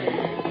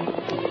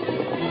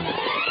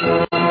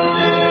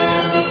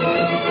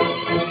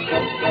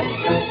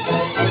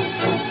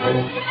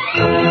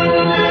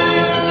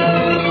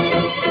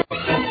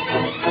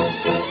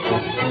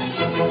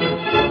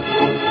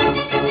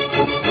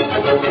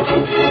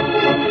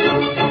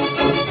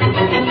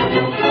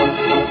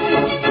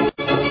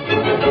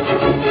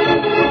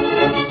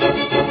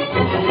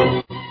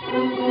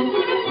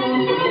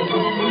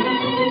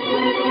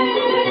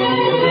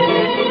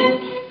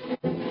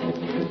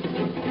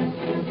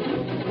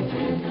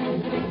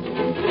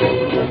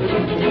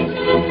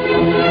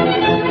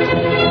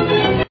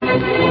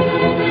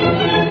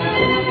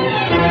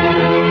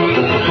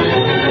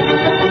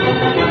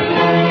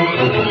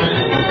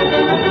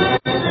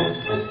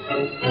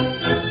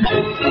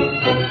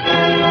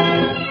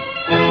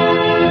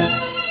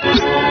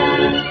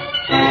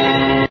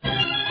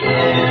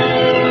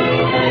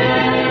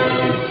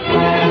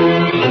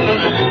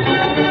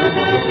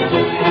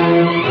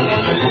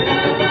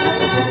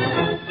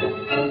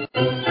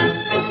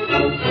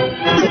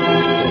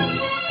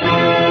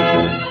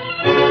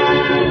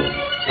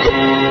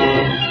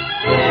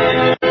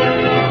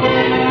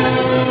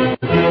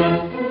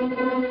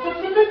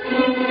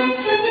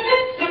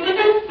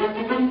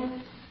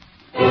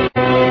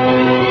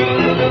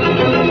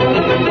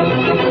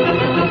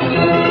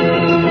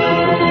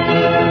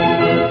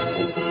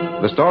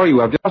 The story you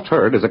have just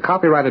heard is a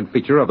copyrighted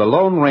feature of the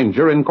Lone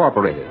Ranger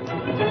Incorporated.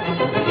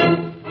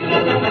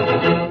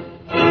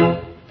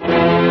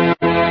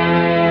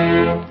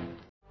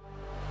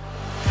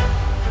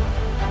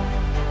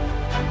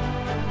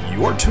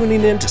 You're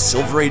tuning in to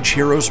Silver Age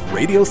Heroes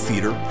Radio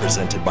Theater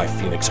presented by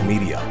Phoenix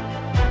Media.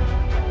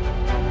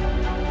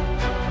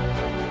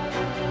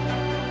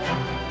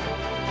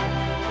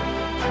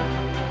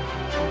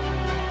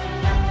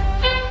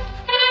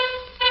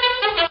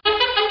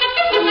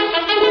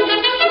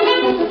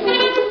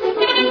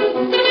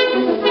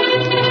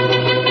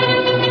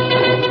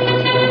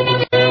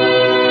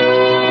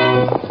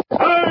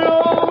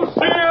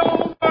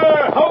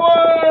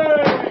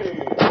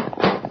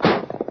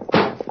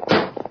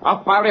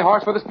 A fiery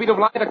horse with the speed of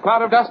light, a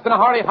cloud of dust, and a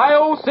hearty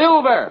hi-yo,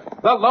 Silver,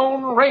 the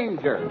Lone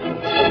Ranger.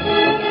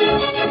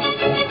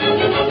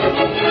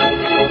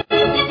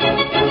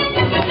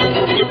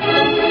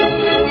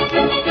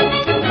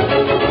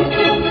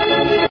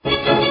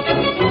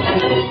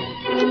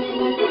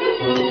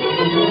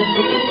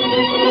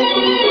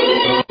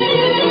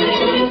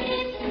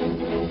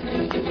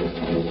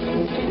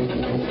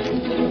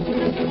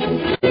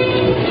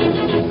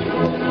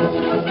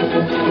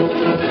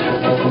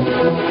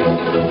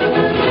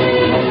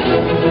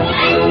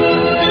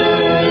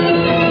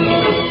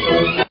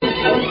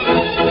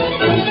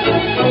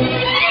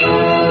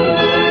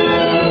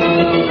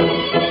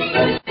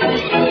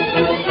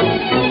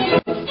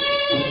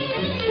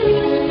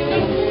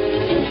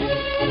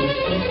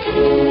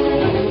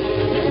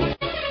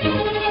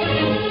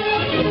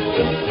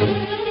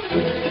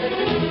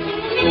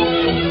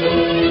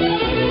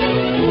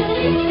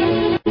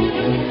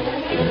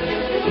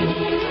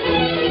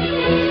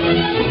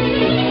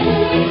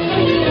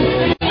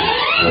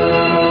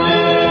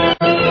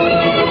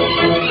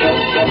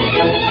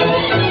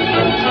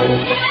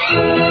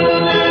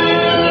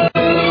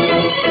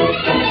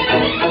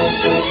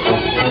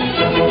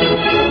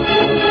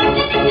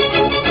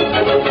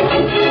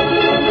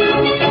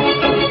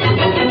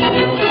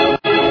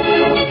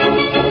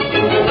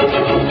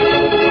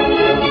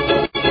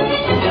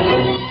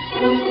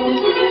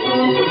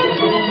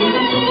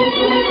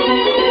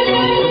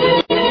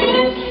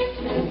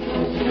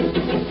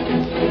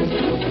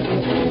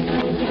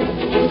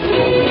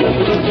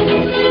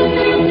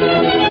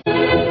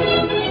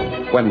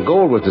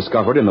 was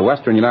discovered in the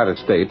western United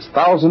States,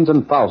 thousands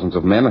and thousands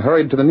of men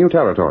hurried to the new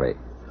territory.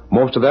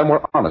 Most of them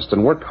were honest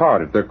and worked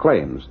hard at their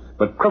claims,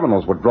 but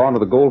criminals were drawn to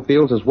the gold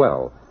fields as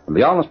well, and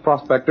the honest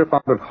prospector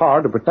found it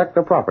hard to protect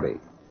their property.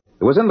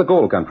 It was in the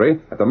gold country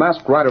that the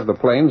masked rider of the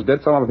plains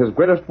did some of his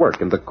greatest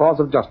work in the cause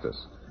of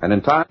justice, and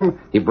in time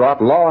he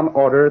brought law and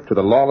order to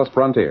the lawless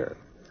frontier.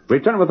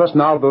 Return with us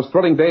now to those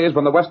thrilling days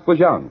when the West was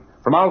young.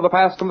 From out of the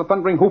past come the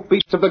thundering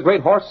hoofbeats of the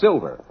great horse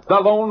Silver. The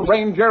Lone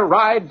Ranger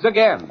rides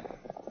again.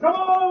 Come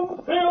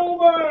on,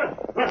 Silver!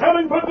 We're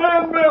heading for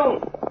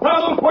Danville!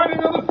 Saddle's waiting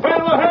on the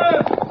trail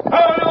ahead!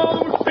 Hi-yo,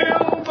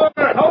 Silver!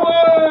 Away!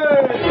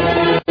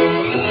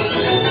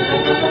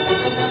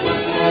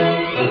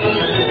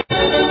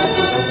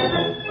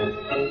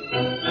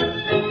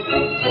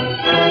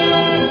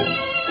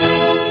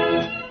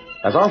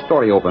 As our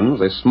story opens,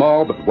 a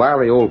small but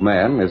wiry old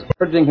man is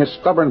urging his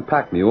stubborn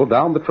pack mule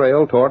down the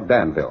trail toward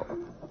Danville.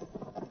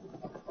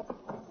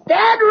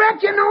 Dad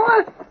wrecked you,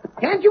 Noah.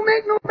 Can't you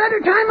make no better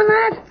time than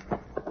that?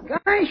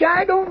 Gosh,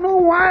 I don't know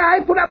why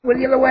I put up with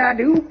you the way I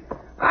do.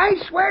 I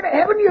swear to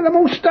heaven you're the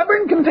most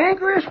stubborn,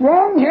 cantankerous,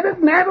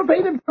 wrong-headed,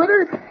 navel-pated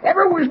brother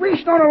ever was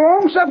wished on a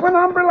long-suffering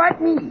hombre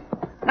like me.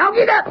 Now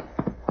get up.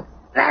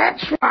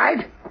 That's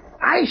right.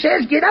 I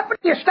says get up and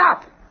you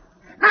stop.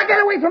 Now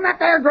get away from that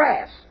there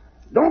grass.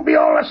 Don't be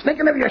always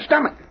thinking of your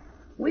stomach.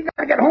 We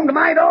gotta get home to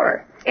my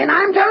daughter. And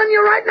I'm telling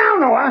you right now,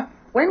 Noah,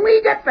 when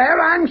we get there,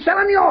 I'm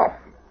selling you off.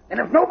 And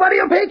if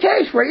nobody'll pay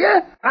cash for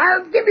you,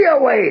 I'll give you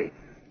away.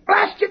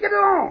 Blast you, get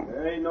along.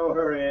 There ain't no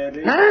hurry,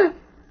 Andy. Huh?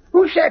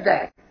 Who said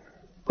that?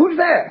 Who's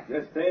there?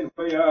 Just stay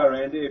where you are,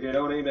 Andy, if you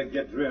don't aim to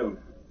get drilled.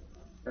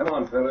 Come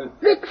on, fellas.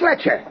 Vic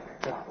Fletcher.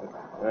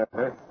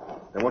 Uh-huh.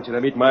 I want you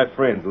to meet my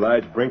friends,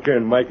 Lige Brinker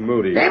and Mike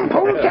Moody. Them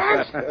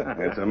polecats?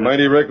 It's a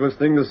mighty reckless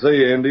thing to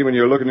say, Andy, when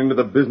you're looking into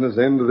the business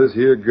end of this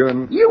here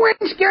gun. You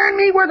ain't scaring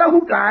me with a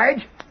hoot,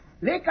 Lige.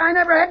 Vic, I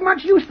never had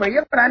much use for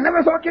you, but I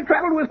never thought you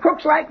traveled with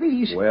crooks like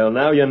these. Well,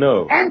 now you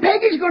know. And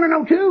Peggy's gonna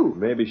know, too.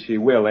 Maybe she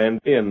will,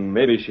 Andy, and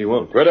maybe she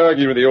won't. Quit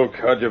arguing with the old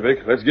codger, Vic.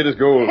 Let's get his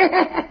gold.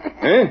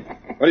 Eh?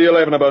 What are you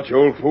laughing about, you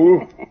old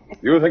fool?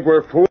 You think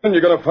we're fooling?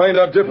 You're gonna find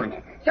out different.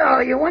 So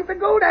you want the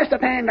gold dust to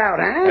pan out,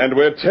 huh? And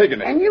we're taking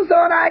it. And you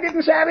thought I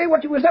didn't savvy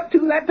what you was up to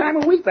that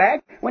time a week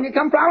back when you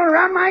come prowling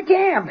around my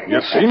camp.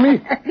 You seen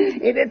me?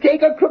 It'd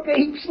take a crook a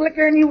heap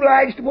slicker than you,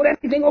 Lige, to put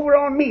anything over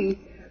on me.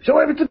 So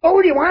if it's the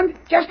gold you want,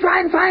 just try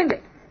and find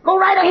it. Go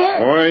right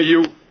ahead. Why,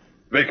 you...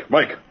 Vic,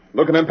 Mike,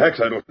 look in them pack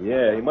saddles.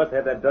 Yeah, he must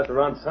have that dust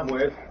around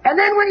somewhere. And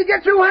then when you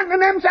get through hunting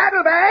them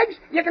saddlebags,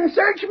 you can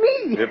search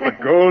me. If the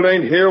gold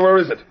ain't here, where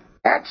is it?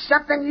 That's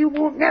something you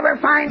won't never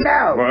find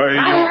out. Why,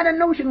 I had a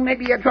notion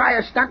maybe you'd try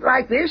a stunt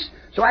like this,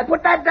 so I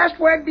put that dust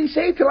where it'd be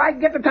safe till I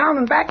could get to town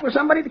and back with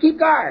somebody to keep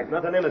guard.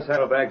 Nothing in the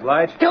saddlebags,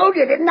 Lige. Told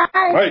you, didn't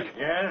I? Mike.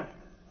 Yeah?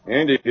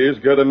 Andy here's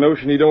got a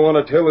notion he don't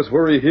want to tell us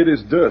where he hid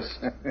his dust.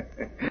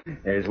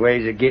 There's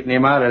ways of getting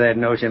him out of that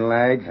notion,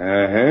 Lige.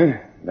 Uh-huh.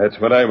 That's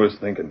what I was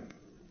thinking.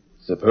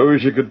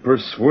 Suppose you could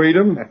persuade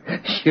him?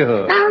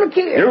 Sure. Now look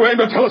here. You ain't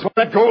gonna tell us what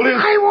that gold is?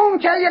 I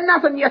won't tell you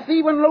nothing, you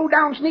thieving,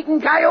 low-down, sneaking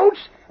coyotes.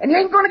 And you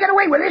ain't gonna get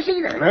away with this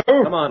either.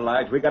 No? Come on,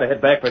 Lige. We gotta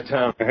head back for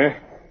town. Uh-huh.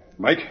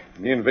 Mike,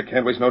 me and Vic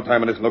can't waste no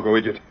time on this loco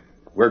idiot.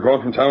 We're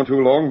gone from town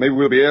too long. Maybe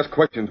we'll be asked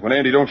questions when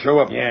Andy don't show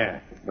up. Yeah.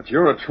 But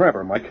you're a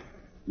trapper, Mike.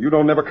 You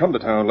don't never come to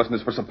town unless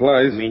it's for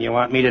supplies. You mean you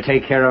want me to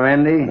take care of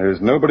Andy? There's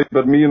nobody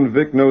but me and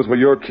Vic knows where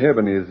your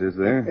cabin is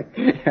there?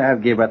 I'll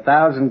give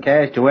 1,000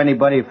 cash to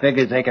anybody who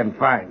figures they can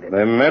find it.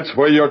 Then that's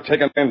where you're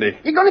taking Andy.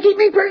 You gonna keep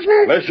me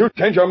prisoner? Unless you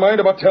change your mind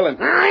about telling.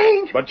 I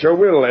ain't. But you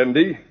will,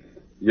 Andy.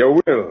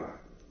 You will.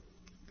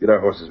 Get our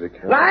horses, Vic.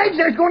 Lige,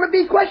 there's going to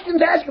be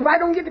questions asked if I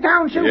don't get to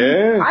town soon.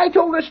 Yeah? I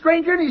told a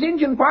stranger and his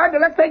engine pard to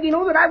let Peggy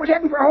know that I was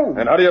heading for home.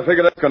 And how do you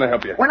figure that's going to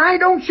help you? When I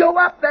don't show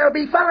up, there'll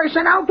be fellers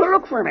sent out to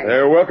look for me.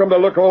 They're welcome to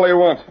look all they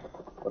want.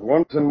 But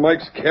once in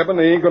Mike's cabin,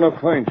 they ain't going to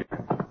find you.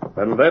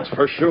 And that's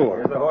for sure.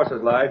 Here's the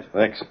horses, Lige.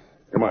 Thanks.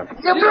 Come on.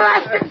 You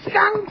blasted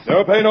skunks!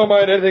 Don't pay no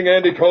mind anything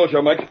Andy calls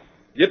you, Mike.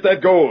 Get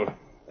that gold.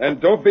 And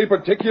don't be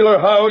particular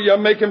how you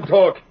make him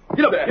talk.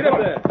 Get up there. Get up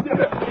there.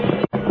 Get up there.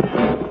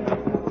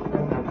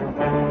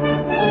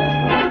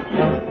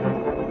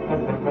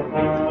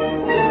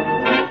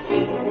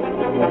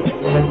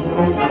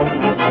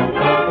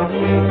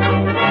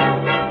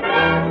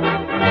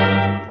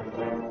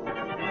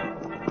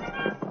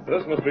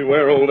 This must be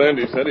where old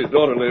Andy said his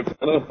daughter lived.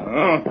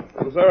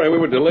 I'm sorry we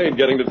were delayed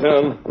getting to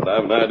town, but I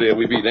have an idea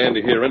we beat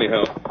Andy here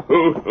anyhow.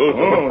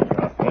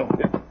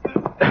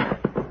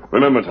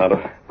 Remember,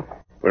 Tonto,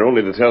 we're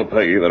only to tell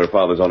Peggy that her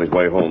father's on his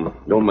way home.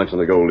 Don't mention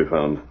the gold he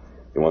found.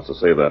 He wants to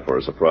save that for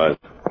a surprise.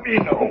 Me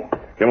know.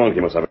 Come on,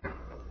 Kimosabe.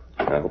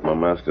 I hope my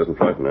mask doesn't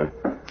frighten her.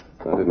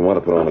 I didn't want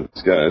to put on a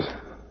disguise.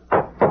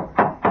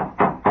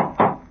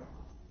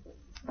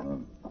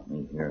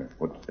 Me hear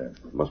footsteps.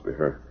 Must be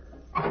her.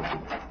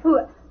 Who?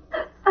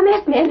 A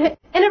masked man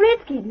and a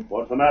redskin.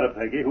 What's the matter,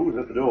 Peggy? Who's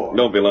at the door?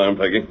 Don't be alarmed,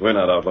 Peggy. We're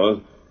not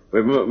outlaws.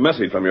 We've a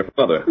message from your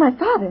father. My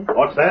father?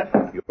 What's that?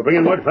 You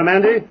bringing word from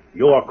Andy?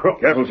 You're a crook.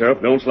 Careful,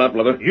 Sheriff. Don't slap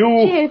leather.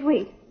 You... Sheriff,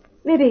 wait.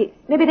 Maybe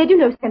they do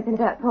know something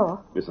about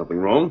Paul. Is something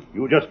wrong?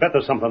 You just bet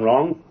there's something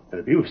wrong. And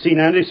if you've seen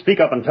Andy, speak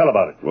up and tell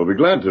about it. We'll be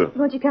glad to.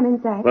 Won't you come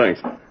inside?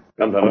 Thanks.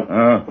 Come,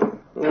 Tonto.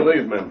 Who are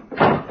these men?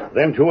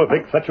 Them two are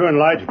Vic Fletcher and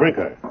Lige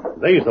Brinker.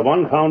 They's the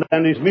one found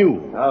Andy's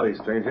mule. Howdy,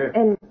 stranger.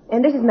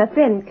 And this is my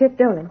friend, Cliff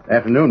Dolan.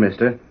 Afternoon,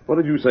 mister. What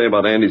did you say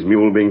about Andy's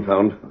mule being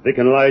found? Vic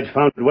and Lige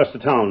found it west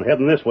of town,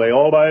 heading this way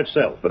all by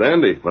itself. But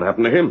Andy, what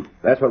happened to him?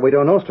 That's what we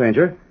don't know,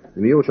 stranger.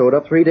 The mule showed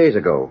up 3 days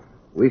ago.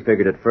 We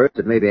figured at first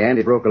that maybe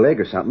Andy broke a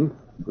leg or something.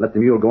 Let the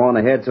mule go on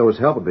ahead so his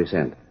help would be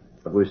sent.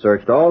 But we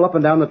searched all up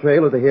and down the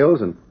trail of the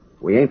hills, and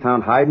we ain't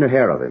found hide nor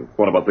hair of him.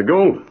 What about the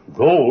gold?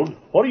 Gold?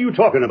 What are you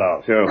talking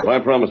about? Sheriff, I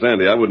promised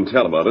Andy I wouldn't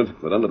tell about it,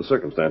 but under the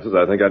circumstances,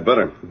 I think I'd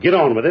better. Get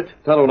on with it.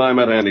 Tonto and I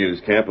met Andy at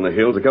his camp in the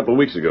hills a couple of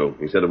weeks ago.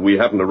 He said if we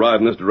happened to ride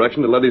in this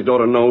direction to let his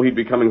daughter know he'd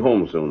be coming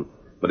home soon.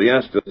 But he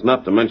asked us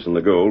not to mention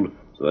the gold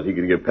so that he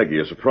could give Peggy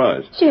a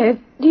surprise. Sheriff,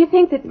 do you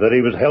think that... That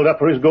he was held up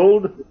for his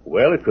gold?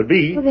 Well, it could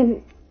be.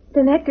 Well,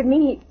 then that could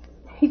mean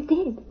he's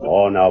dead.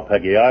 Oh, now,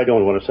 Peggy, I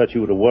don't want to set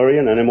you to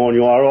worrying any more than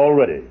you are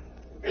already.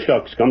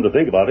 Shucks, come to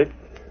think about it.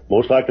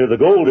 Most likely the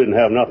gold didn't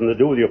have nothing to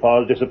do with your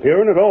father's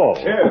disappearing at all.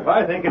 Sheriff,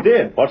 I think it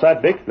did. What's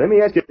that, Vic? Let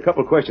me ask you a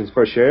couple of questions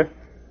first, Sheriff.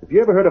 Have you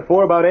ever heard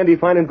afore about Andy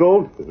finding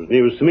gold? It was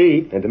news to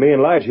me. And to me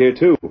and Lige here,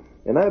 too.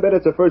 And I bet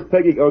it's the first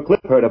Peggy or Cliff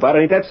heard about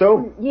it. Ain't that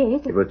so?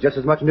 Yes. It was just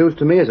as much news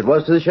to me as it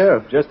was to the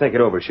sheriff. Just think it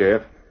over,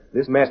 Sheriff.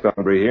 This masked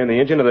hombre here and the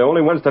Injun are the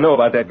only ones to know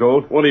about that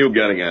gold. What are you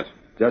getting at?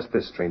 Just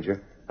this,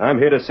 stranger. I'm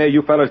here to say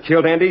you fellas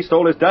killed Andy,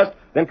 stole his dust,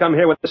 then come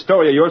here with the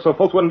story of yours so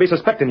folks wouldn't be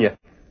suspecting you.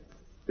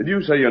 Did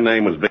you say your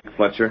name was Vic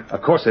Fletcher?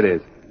 Of course it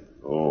is.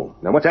 Oh.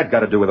 Now, what's that got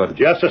to do with it?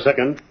 Just a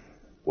second.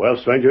 Well,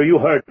 stranger, you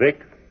heard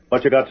Vic.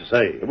 What you got to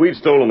say? If we'd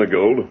stolen the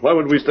gold, why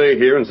would we stay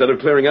here instead of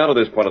clearing out of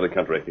this part of the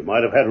country? You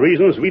might have had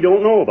reasons we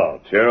don't know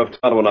about. Sheriff,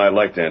 Tonto and I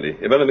liked Andy.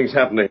 If anything's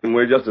happened to him,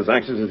 we're just as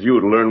anxious as you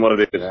to learn what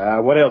it is.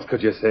 What else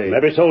could you say?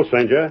 Maybe so,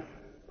 stranger.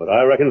 But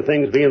I reckon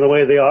things being the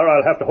way they are,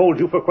 I'll have to hold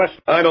you for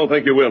questions. I don't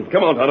think you will.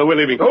 Come on, Tonto, we're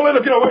leaving. Don't let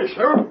him get away,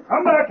 Sheriff.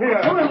 Come back here.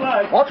 Come in,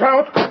 Lige. Watch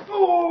out.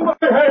 Oh, my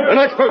head. The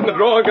next person to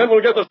draw again will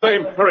get the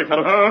same. Hurry,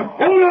 Tonto.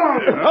 Hold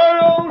on.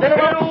 Hi-yo, get him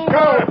up,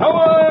 Scout.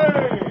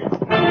 Away.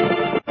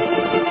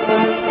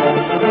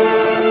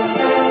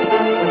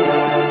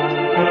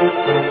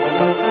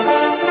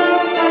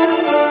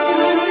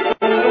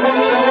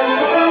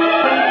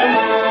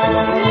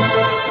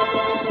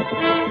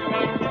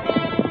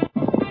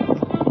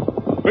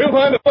 We'll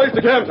find a place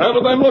to camp,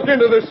 Tonto, then look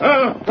into this.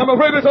 I'm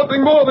afraid it's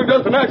something more than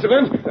just an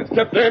accident that's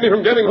kept Andy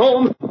from getting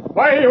home.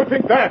 Why do you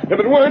think that? If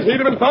it weren't,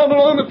 he'd have been found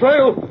along the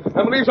trail.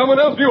 I believe someone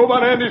else knew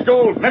about Andy's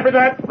gold. Remember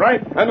that,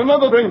 right? And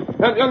another thing,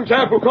 that young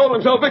chap who called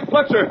himself Vic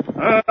Fletcher.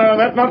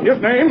 That's not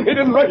his name. He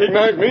didn't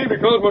recognize me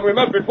because when we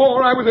met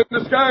before, I was in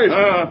disguise.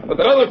 But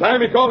that other time,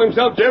 he called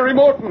himself Jerry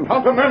Morton.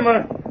 How come,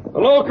 The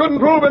law couldn't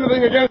prove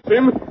anything against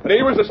him, and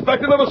he was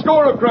suspected of a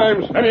score of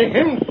crimes. And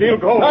him steal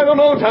gold? I don't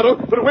know,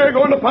 Tonto, but we're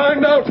going to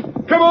find out.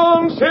 Come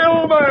on,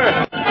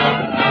 Silver!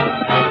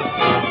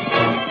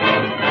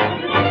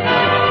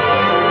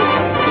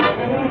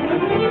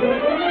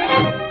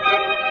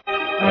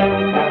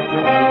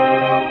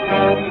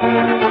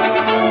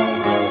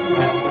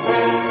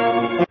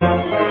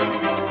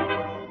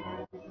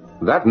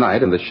 That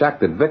night, in the shack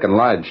that Vic and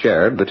Lige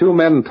shared, the two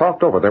men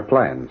talked over their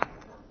plans.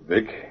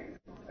 Vic,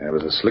 that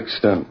was a slick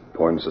stunt,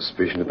 pointing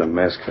suspicion at the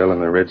masked fella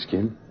and the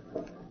redskin.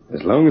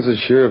 As long as the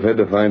sheriff had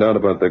to find out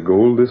about the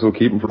gold, this'll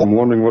keep him from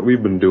wondering what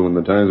we've been doing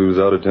the times we was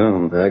out of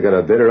town. I got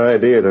a better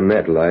idea than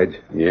that, Lige.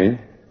 Yeah?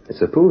 I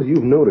suppose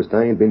you've noticed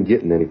I ain't been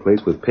getting any place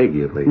with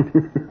Peggy of late.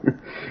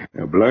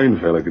 A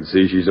blind fella could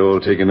see she's all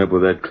taken up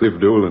with that Cliff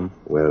Dolan.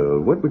 Well,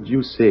 what would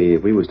you say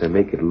if we was to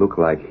make it look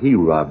like he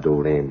robbed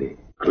old Andy?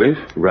 Cliff?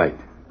 Right.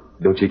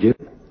 Don't you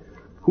get it?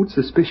 Who'd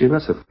suspicion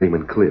us of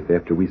blaming Cliff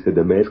after we said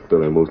the masked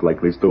fella most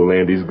likely stole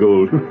Andy's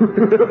gold?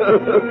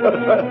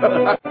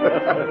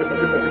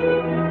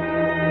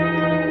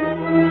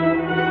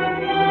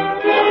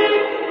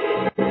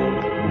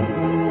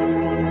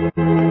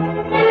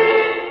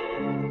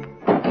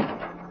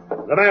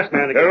 The masked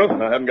man again. Sheriff,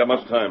 I haven't got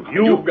much time.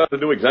 You've got to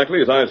do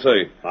exactly as I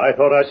say. I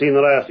thought I seen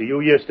the last of you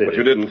yesterday. But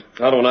you didn't.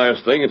 Tonto and I are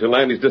staying until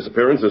Andy's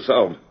disappearance is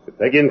solved. If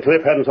Peggy and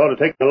Cliff hadn't sort of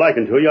taken a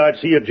liking to you,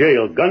 I'd see you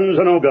jailed, guns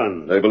or no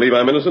guns. They believe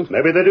I'm innocent?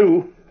 Maybe they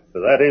do.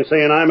 But that ain't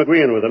saying I'm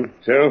agreeing with them.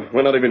 Sheriff,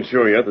 we're not even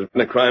sure yet there's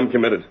been a crime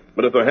committed.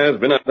 But if there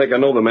has been, I think I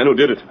know the men who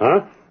did it.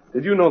 Huh?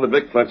 Did you know that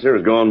Vic Fletcher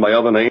has gone by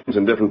other names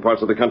in different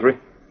parts of the country?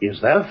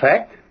 Is that a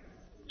fact?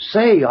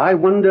 Say, I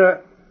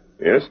wonder...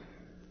 Yes?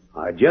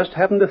 I just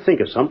happened to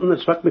think of something that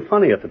struck me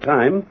funny at the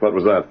time. What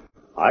was that?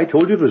 I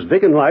told you it was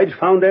Vic and Lige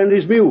found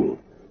Andy's mule.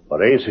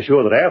 But I ain't so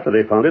sure that after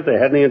they found it, they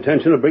had any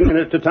intention of bringing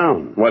it to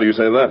town. Why do you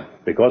say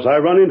that? Because I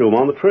run into them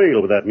on the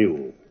trail with that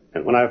mule.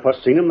 And when I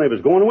first seen them, they was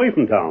going away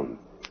from town.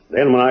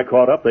 Then when I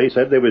caught up, they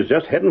said they was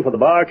just heading for the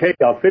Bar K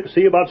outfit to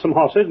see about some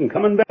horses and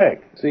coming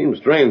back. Seems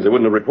strange they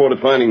wouldn't have reported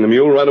finding the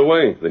mule right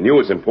away. They knew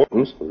its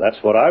importance. Well,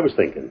 that's what I was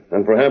thinking.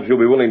 And perhaps you'll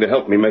be willing to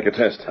help me make a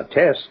test. A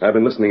test? I've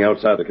been listening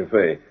outside the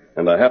cafe,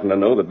 and I happen to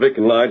know that Vic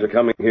and Lige are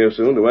coming here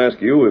soon to ask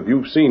you if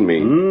you've seen me.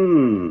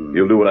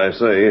 You'll do what I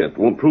say. It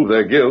won't prove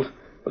their guilt,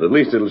 but at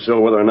least it'll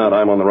show whether or not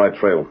I'm on the right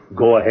trail.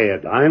 Go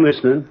ahead. I'm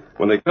listening.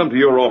 When they come to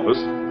your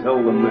office,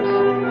 tell them this.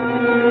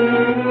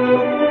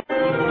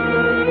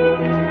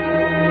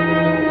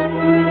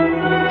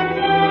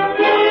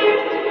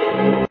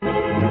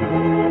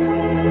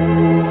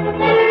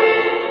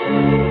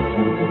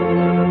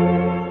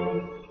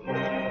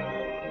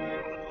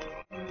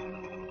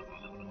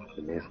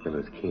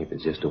 Fellow's camp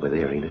is just over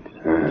there, ain't it?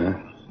 Uh-huh.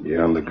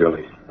 Beyond the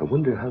gully. I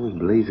wonder how in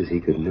blazes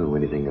he could know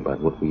anything about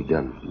what we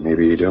done.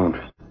 Maybe he don't.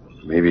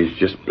 Maybe he's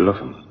just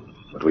bluffing.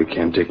 But we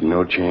can't take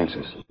no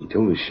chances. He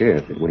told the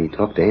sheriff that when he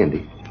talked to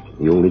Andy,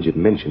 the old midget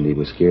mentioned he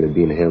was scared of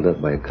being held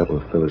up by a couple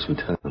of fellas from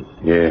town.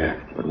 Yeah.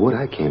 But what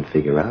I can't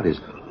figure out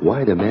is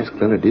why the masked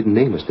fella didn't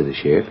name us to the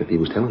sheriff if he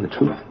was telling the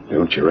truth.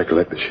 Don't you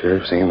recollect the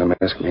sheriff saying the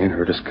masked man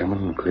heard us coming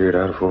and cleared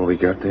out before we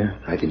got there?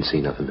 I didn't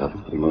see nothing of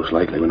him. He most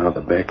likely went out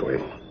the back way.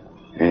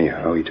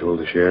 Anyhow, he told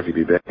the sheriff he'd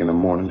be back in the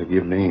morning to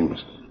give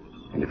names.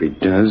 And if he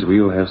does,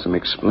 we'll have some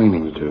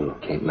explaining to do.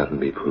 Can't nothing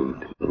be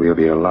proved. But we'll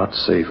be a lot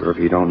safer if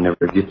he don't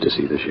never get to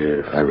see the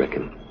sheriff. I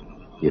reckon.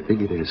 You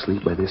figure they're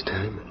asleep by this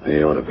time?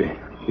 They ought to be.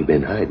 We've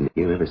been hiding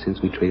here ever since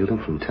we trailed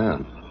them from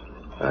town.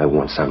 I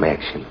want some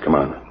action. Come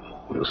on.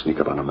 We'll sneak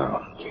up on them now.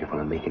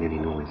 Careful of making any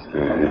noise.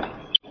 There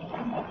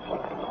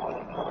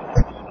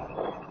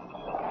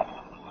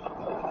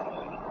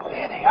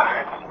they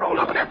are. Rolled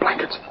up in their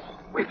blankets.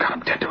 We've got them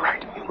dead to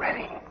right. You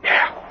ready?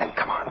 Yeah. Then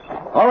come on.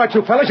 All right,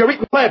 you fellas, you're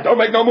eating lead. Don't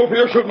make no move for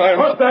your shooting iron.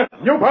 What's that?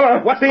 You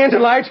fella. What's the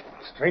engine, Lige?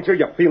 Stranger,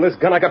 you feel this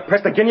gun I got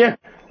pressed against you?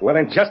 Well,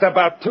 in just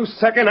about 2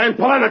 seconds, I'm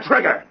pulling the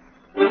trigger.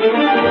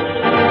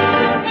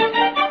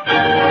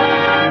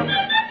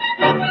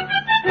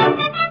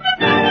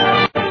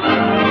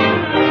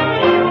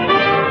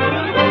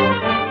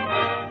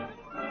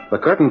 The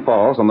curtain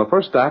falls on the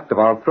first act of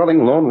our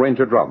thrilling Lone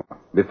Ranger drama.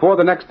 Before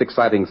the next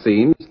exciting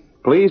scenes,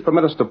 please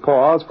permit us to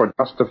pause for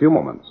just a few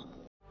moments.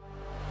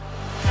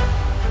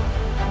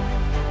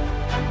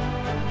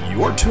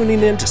 You're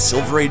tuning in to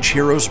Silver Age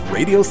Heroes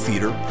Radio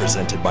Theater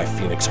presented by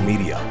Phoenix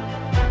Media.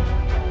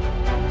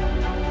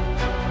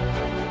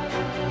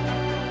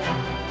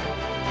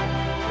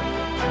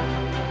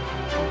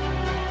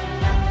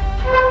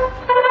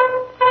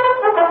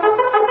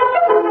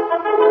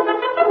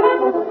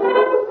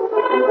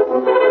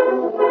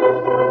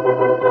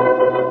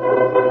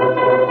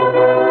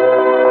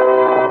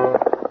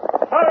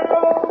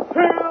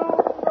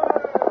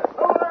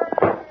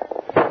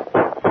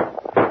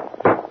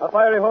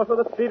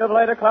 With the speed of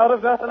light, a cloud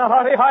of dust, and a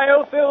hearty high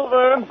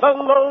silver, the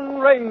Lone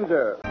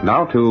Ranger.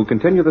 Now to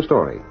continue the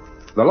story.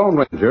 The Lone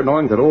Ranger,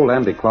 knowing that old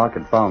Andy Clark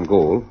had found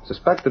gold,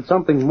 suspected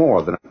something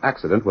more than an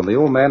accident when the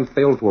old man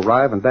failed to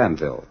arrive in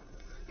Danville.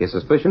 His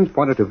suspicions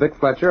pointed to Vic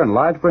Fletcher and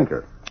Lige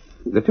Brinker.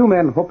 The two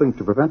men, hoping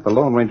to prevent the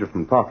Lone Ranger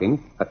from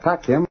talking,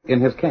 attacked him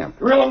in his camp.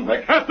 Drill him,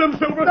 Vic. Have them,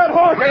 Silver. That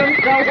horse. Get him,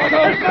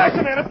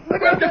 flashing at us.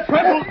 Let him get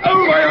trampled.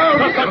 Oh, my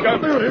arms. That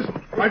gun. There it is.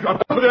 I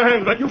dropped with your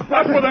hands. Let you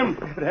fight for them.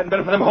 If it hadn't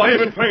been for them horses.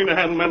 I've been trained to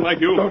handle men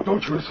like you.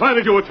 Don't you... Why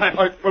did you attack?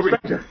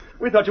 Inspector,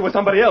 we thought you were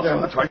somebody else.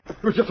 Yeah, that's right.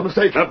 It was just a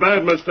mistake. A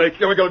bad mistake.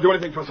 You ain't going to do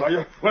anything to us, are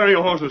you? Where are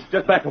your horses?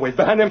 Just back a ways,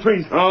 behind them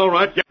trees. All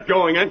right, get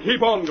going and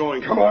keep on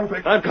going. Come on,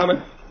 Vic. I'm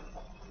coming.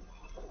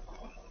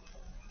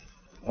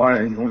 Why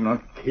are you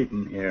not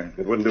keeping here?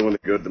 It wouldn't do any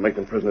good to make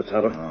them prisoners,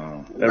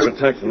 Tonto. Their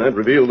attacks tonight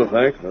revealed the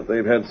fact that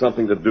they've had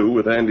something to do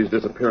with Andy's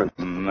disappearance.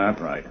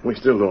 That's right. We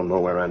still don't know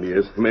where Andy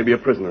is. He may be a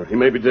prisoner. He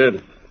may be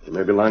dead. He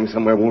may be lying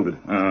somewhere wounded.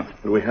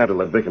 But we had to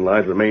let Vic and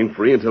Lige remain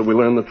free until we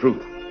learn the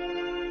truth.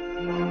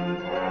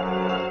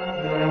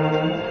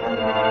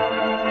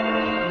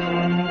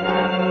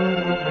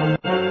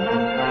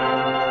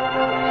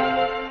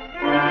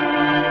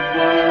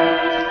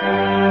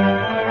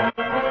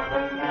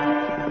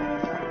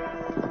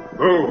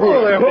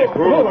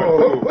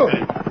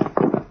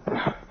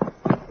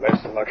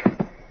 That's the luck.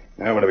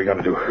 Now what are we going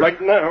to do? Right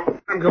now,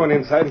 I'm going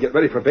inside and get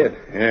ready for bed.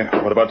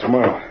 Yeah, what about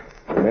tomorrow?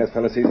 The masked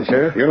fella sees the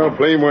sheriff? You know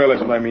flame well,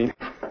 that's what I mean.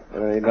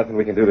 There ain't nothing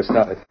we can do to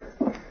stop it.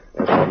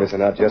 If we're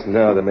missing out just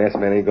now, the masked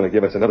man ain't going to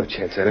give us another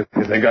chance at it.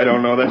 You think I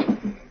don't know that?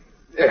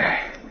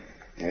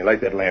 Yeah,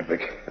 light that lamp,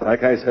 Vic.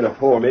 Like I said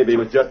before, maybe he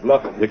was just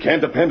bluffing. You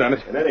can't depend on it.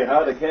 And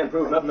anyhow, they can't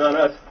prove nothing on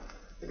us.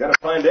 They got to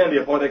find Andy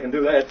before they can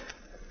do that.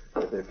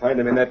 If they find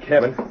him in that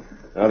cabin,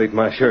 I'll eat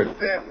my shirt.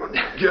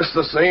 Just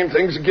the same,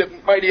 things are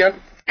getting mighty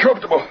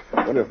uncomfortable.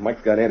 I wonder if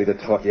Mike's got Andy to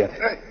talk yet.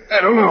 I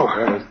don't know.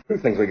 Well, there's two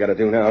things we got to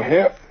do now.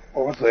 Yeah?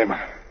 Well, what's them?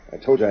 I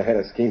told you I had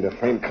a scheme to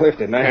frame Cliff,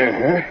 didn't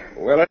I?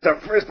 Well, that's the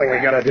first thing we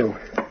got to do.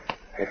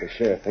 If the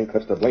sheriff think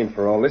Cliff's to blame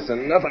for all this,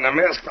 and nothing a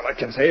masked fella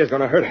can say is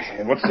going to hurt us.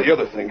 And what's the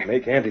other thing?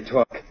 Make Andy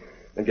talk,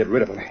 and get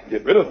rid of him.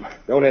 Get rid of him?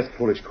 Don't ask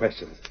foolish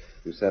questions.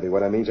 You savvy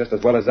what I mean just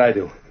as well as I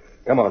do.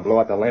 Come on, blow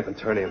out the lamp and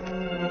turn in.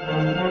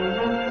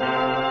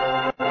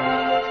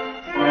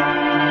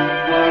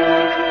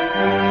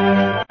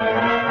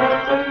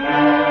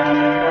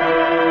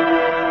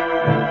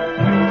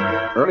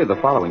 Early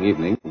the following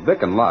evening,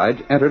 Vic and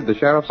Lige entered the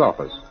sheriff's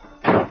office.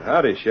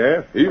 Howdy,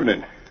 Sheriff.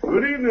 Evening.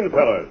 Good evening,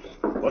 fellas.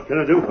 What can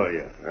I do for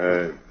you?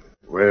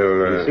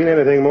 You seen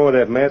anything more of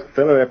that masked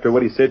fellow after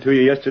what he said to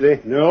you yesterday?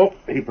 No.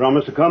 He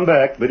promised to come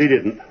back, but he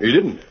didn't. He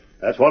didn't?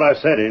 That's what I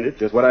said, ain't it?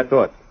 Just what I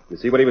thought. You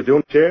see what he was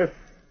doing, Sheriff?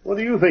 What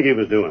do you think he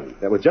was doing?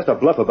 That was just a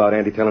bluff about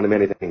Andy telling him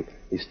anything.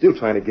 He's still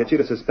trying to get you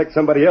to suspect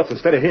somebody else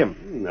instead of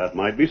him. That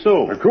might be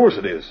so. Of course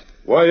it is.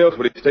 Why else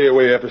would he stay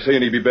away after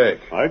saying he'd be back?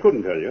 I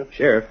couldn't tell you.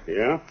 Sheriff?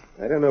 Yeah?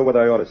 I don't know whether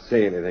I ought to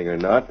say anything or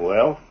not.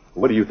 Well?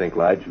 What do you think,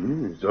 Lige?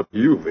 It's up to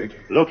you, Vic.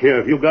 Look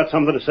here, if you've got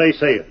something to say,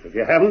 say it. If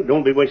you haven't,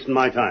 don't be wasting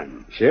my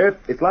time. Sheriff,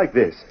 it's like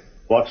this.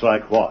 What's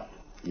like what?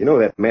 You know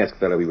that masked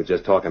fellow we were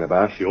just talking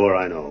about? Sure,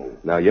 I know.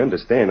 Now, you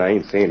understand I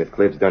ain't saying that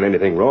Cliff's done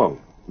anything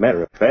wrong.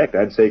 Matter of fact,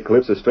 I'd say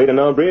Cliff's as straight an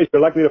hombre as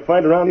you're likely to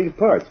find around these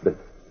parts, but,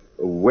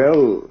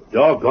 well...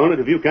 Doggone it,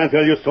 if you can't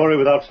tell your story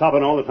without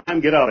stopping all the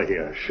time, get out of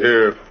here.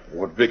 Sheriff,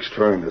 what Vic's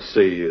trying to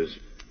say is,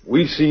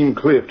 we seen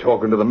Cliff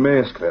talking to the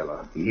masked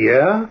fella.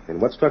 Yeah?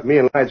 And what struck me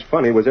and Lige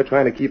funny was they're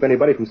trying to keep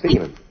anybody from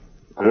seeing him.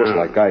 Of course,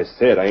 like I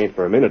said, I ain't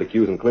for a minute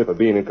accusing Cliff of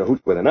being in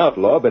cahoots with an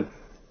outlaw, but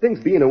things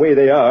being the way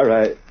they are,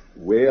 I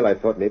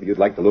thought maybe you'd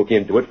like to look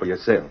into it for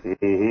yourself.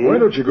 Mm-hmm. Why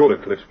don't you go to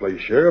Cliff's place,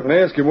 Sheriff, and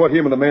ask him what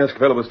him and the masked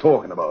fella was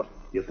talking about?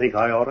 You think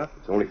I oughta?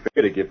 It's only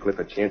fair to give Cliff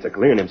a chance of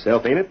clearing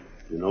himself, ain't it?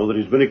 You know that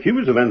he's been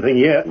accused of anything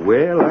yet.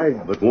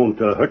 Well, But won't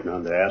hurt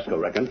none to ask, I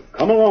reckon.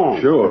 Come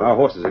along. Sure. Our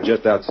horses are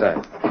just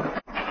outside.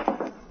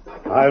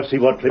 I'll see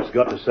what Cliff's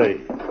got to say.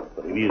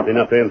 But if he's been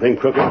up to anything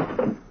crooked,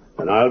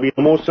 then I'll be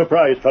the most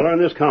surprised fella in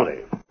this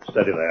county.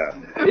 Steady there.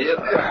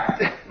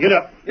 Get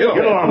up.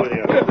 Get along with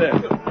you. Get up there.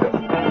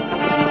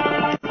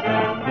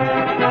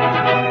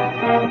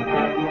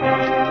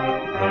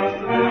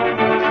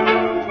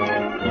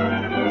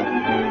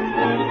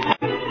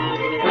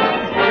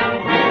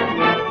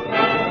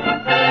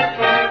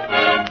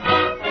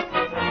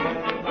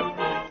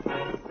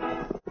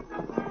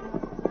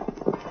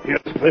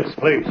 Here's Cliff's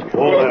place.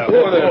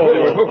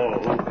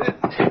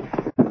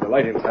 The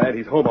light inside.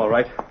 He's home all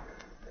right.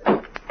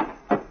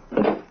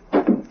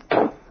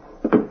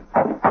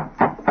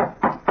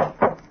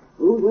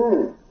 Who's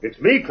there? It's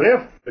me,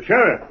 Cliff. The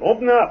sheriff.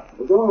 Open up.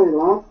 The door ain't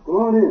locked.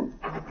 Go on in.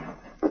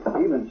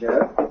 Evening,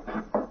 Sheriff.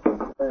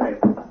 Hey,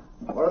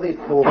 what are these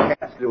poor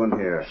cats doing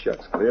here?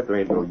 Shucks, Cliff. There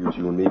ain't no use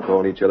you and me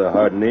calling each other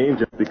hard names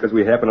just because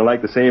we happen to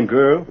like the same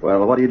girl.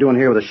 Well, what are you doing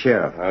here with the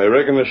sheriff? I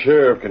reckon the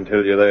sheriff can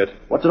tell you that.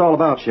 What's it all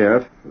about,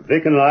 Sheriff?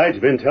 Vic and Lige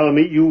been telling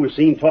me you were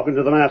seen talking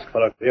to the masked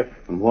fella, Cliff.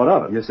 And what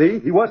of it? You see?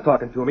 He was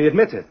talking to him. He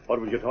admits it. What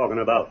was you talking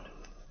about?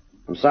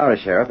 I'm sorry,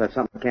 Sheriff. That's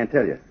something I can't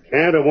tell you.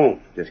 Can't or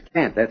won't? Just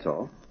can't, that's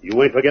all.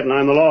 You ain't forgetting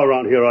I'm the law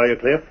around here, are you,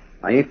 Cliff?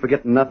 I ain't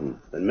forgetting nothing.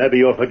 Then maybe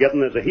you're forgetting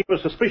there's a heap of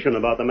suspicion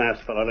about the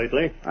masked fella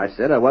lately. I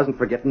said I wasn't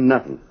forgetting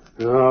nothing.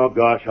 Oh,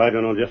 gosh, I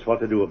don't know just what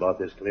to do about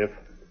this, Cliff.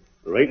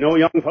 There ain't no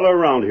young fella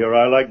around here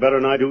I like better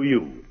than I do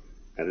you.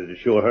 And it'd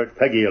sure hurt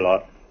Peggy a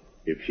lot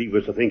if she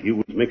was to think you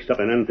was mixed up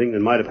in anything that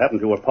might have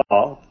happened to her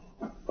pa.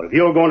 But if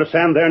you're going to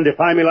stand there and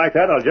defy me like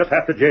that, I'll just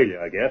have to jail you,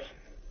 I guess.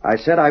 I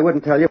said I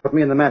wouldn't tell you what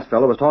me and the masked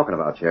fellow was talking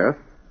about, Sheriff.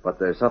 But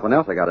there's something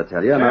else I got to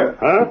tell you.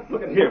 Huh?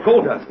 Look at here,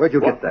 gold dust. Where'd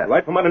you get that?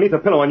 Right from underneath the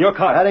pillow on your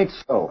cot. That ain't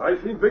so.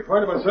 I seen Vic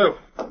find it myself.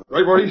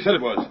 Right where he said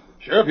it was.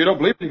 Sheriff, you don't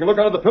believe it, you can look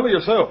out of the pillow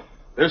yourself.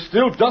 There's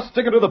still dust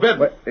sticking to the bed.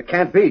 But it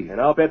can't be.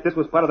 And I'll bet this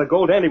was part of the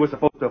gold Andy was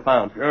supposed to have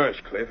found.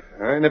 Gosh, Cliff,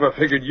 I never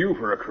figured you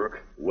for a crook.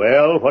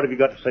 Well, what have you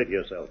got to say to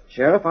yourself?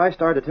 Sheriff, I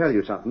started to tell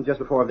you something just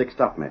before Vic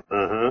stopped me.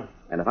 Uh-huh.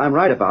 And if I'm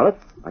right about it,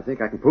 I think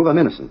I can prove I'm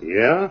innocent.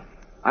 Yeah?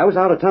 I was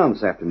out of town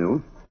this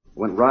afternoon.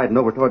 Went riding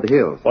over toward the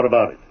hills. What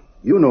about it?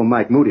 You know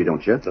Mike Moody,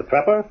 don't you? The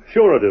trapper?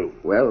 Sure I do.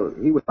 Well,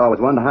 he was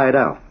always one to hide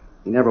out.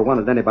 He never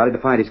wanted anybody to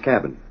find his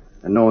cabin.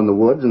 And knowing the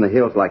woods and the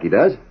hills like he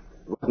does, it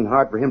wasn't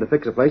hard for him to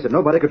fix a place that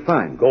nobody could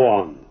find. Go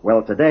on.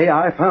 Well, today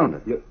I found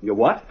it. You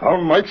what?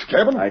 Found Mike's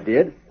cabin? I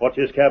did. What's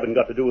his cabin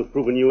got to do with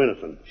proving you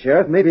innocent?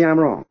 Sheriff, maybe I'm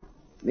wrong.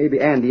 Maybe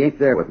Andy ain't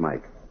there with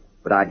Mike.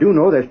 But I do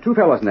know there's two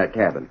fellows in that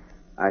cabin.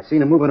 I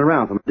seen him moving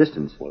around from a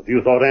distance. Well, if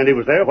you thought Andy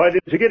was there, why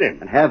didn't you get him?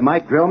 And have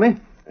Mike drill me?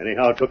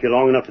 Anyhow, it took you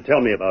long enough to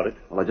tell me about it.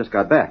 Well, I just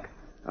got back.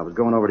 I was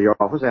going over to your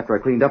office after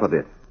I cleaned up a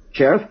bit.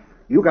 Sheriff,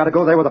 you got to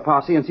go there with a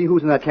posse and see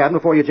who's in that cabin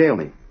before you jail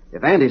me.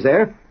 If Andy's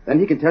there, then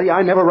he can tell you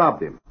I never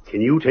robbed him.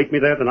 Can you take me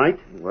there tonight?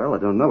 Well, I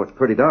don't know. It's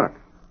pretty dark.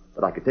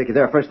 But I could take you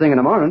there first thing in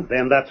the morning.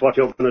 Then that's what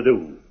you're going to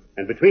do.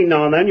 And between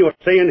now and then, you're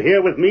staying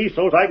here with me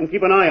so I can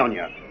keep an eye on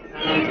you.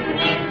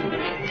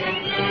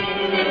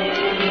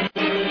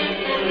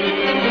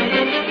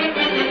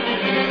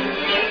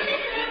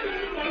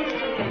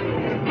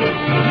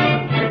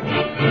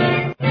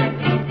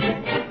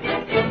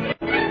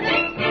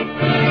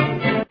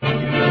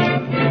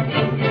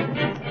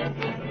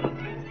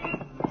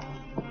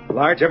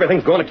 Large,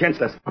 everything's going against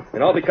us.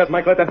 And all because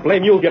Mike let that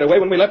blame mule get away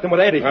when we left him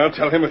with Andy. I'll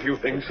tell him a few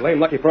things. Blame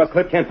lucky for us,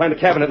 Cliff can't find the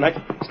cabin at night.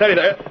 Steady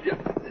there.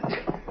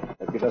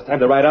 That gives us time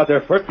to ride out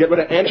there first, get rid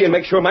of Andy, and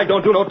make sure Mike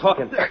don't do no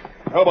talking.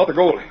 How about the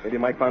gold? Maybe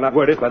Mike found out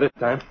where it is by this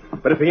time.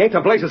 But if he ain't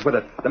to blazes with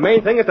it, the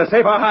main thing is to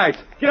save our hides.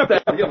 Get up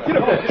there. Get up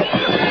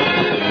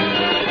there.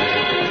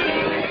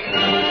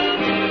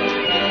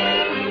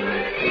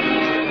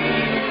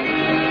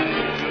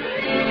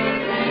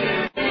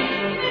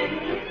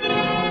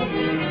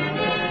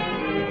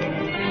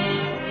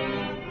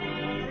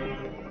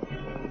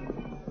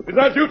 Is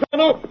that you,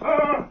 Tonto?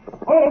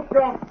 Hold,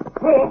 Scout.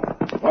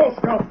 Hold,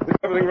 Scout. Is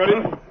everything ready?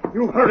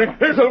 You hurry.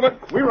 Here, Silver.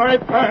 We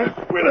ride fast.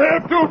 We'll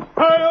have to.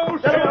 Hi-yo,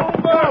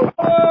 Silver!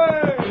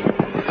 Away!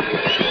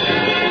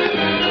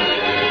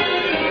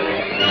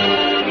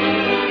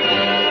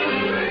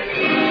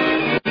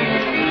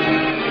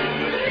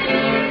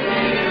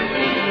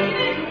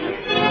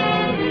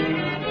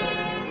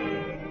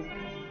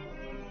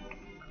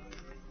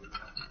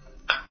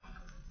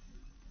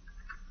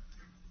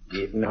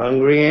 Getting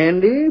hungry,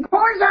 Andy? Of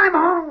course I'm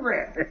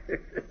hungry.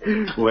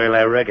 Well,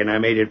 I reckon I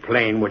made it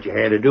plain what you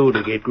had to do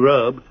to get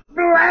grub.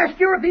 Blast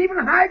your thieving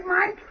hide,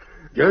 Mike.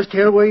 Just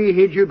tell where you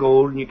hid your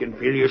gold and you can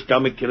fill your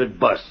stomach till it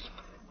busts.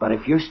 But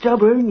if you're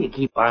stubborn, you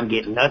keep on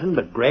getting nothing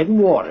but bread and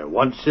water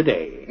once a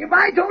day. If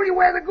I told you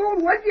where the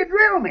gold was, you'd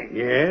drill me.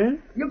 Yeah?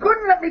 You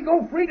couldn't let me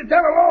go free to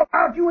tell her all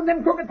about you and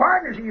them crooked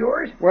partners of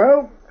yours.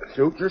 Well,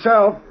 suit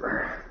yourself.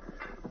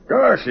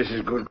 Gosh, this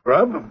is good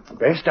grub.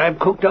 Best I've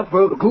cooked up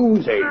for a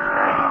coon's age.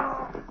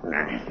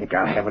 I think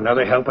I'll have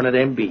another helping of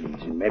them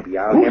beans, and maybe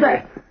I'll Who's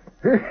have...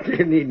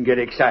 You needn't get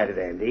excited,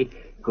 Andy.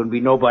 Couldn't be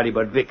nobody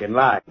but Vic and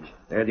Lige.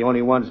 They're the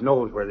only ones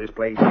knows where this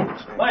place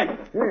is. Mike!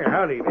 Yeah,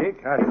 howdy,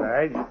 Vic. Howdy,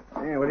 Lige.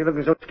 Yeah, what are you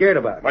looking so scared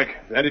about? Mike,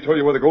 Andy told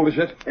you where the gold is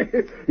yet?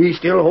 He's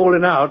still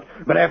holding out,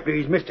 but after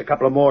he's missed a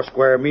couple of more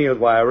square meals,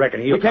 why, I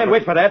reckon he'll... We can't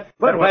wait for that.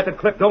 But we'll have to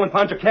Cliff Dolan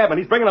found your cabin.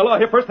 He's bringing a law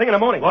here first thing in the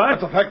morning. What?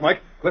 That's a fact,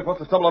 Mike. Cliff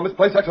wants to stumble on this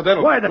place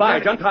accidentally. Why, the...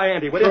 Lige, untie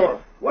Andy, will you?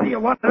 Sure. What do you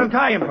want to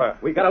untie him for?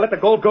 We gotta let the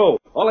gold go.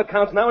 All that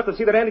counts now is to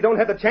see that Andy don't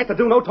have the chance to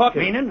do no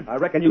talking. Meaning? I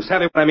reckon you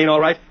savvy what I mean, all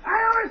right.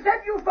 I always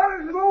said you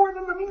fellas is lower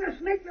than the meanest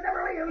snake that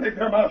ever lived. Keep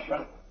your mouth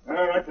shut.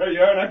 Right there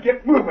you are. Now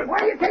get moving. Why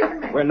are you taking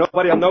me? Where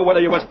nobody'll know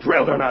whether you was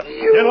drilled or not.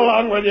 Get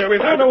along with you.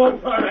 We've had no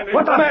one time, Andy.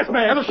 What's the masked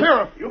man? The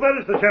sheriff. You bet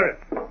it's the sheriff.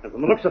 And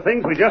from the looks of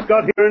things, we just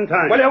got here in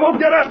time. Well, you won't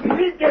get up.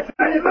 He gets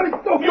out. Let me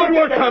go. Good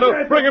work,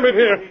 Tonto. Bring him in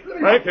here.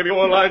 Frank, if you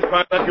want Lige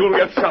find that, you'll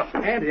get shot.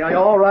 Andy, are you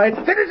all right?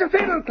 Fit as a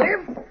fiddle,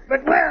 Cliff.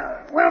 But,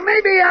 well,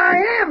 maybe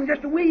I am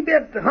just a wee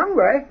bit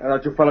hungry. I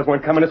thought you fellas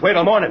weren't coming this way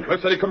till morning.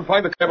 Cliff said he couldn't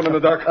find the cabin in the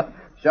dark.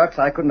 Shucks,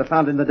 I couldn't have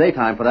found it in the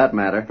daytime for that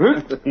matter.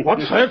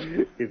 What's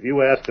that? If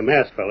you ask the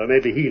masked fella,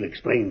 maybe he'll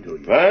explain to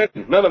you. Right?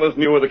 None of us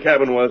knew where the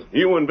cabin was.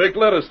 You and Vic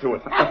led us to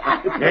it.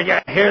 Did you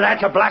hear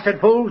that, you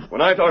blasted fools? When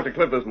I talked to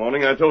Cliff this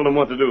morning, I told him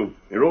what to do.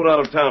 He rode out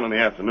of town in the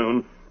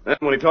afternoon. Then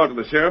when he talked to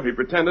the sheriff, he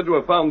pretended to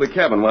have found the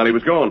cabin while he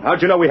was gone.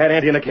 How'd you know we had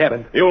Andy in the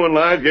cabin? You and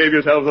Lige gave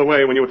yourselves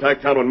away when you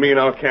attacked town with me in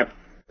our camp.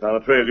 Tonto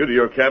trailed you to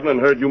your cabin and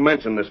heard you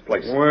mention this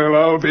place. Well,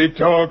 I'll be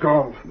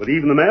doggone. But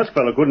even the masked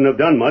fella couldn't have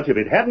done much if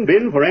it hadn't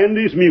been for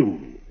Andy's mule.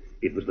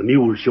 It was the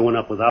mule showing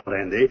up without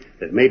Andy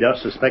that made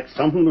us suspect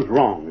something was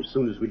wrong as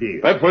soon as we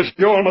did. That was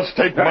your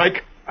mistake,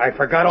 Mike. I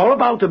forgot all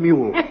about the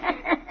mule.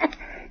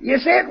 You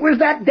say it was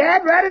that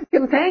dad-ratted,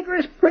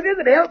 cantankerous critter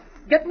that helped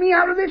get me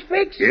out of this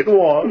fix? It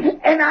was.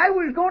 And I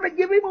was going to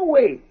give him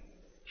away.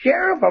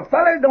 Sheriff, a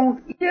feller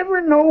don't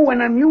ever know when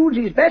a mule's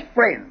his best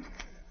friend.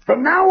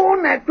 From now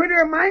on, that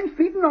critter of mine's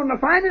feeding on the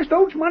finest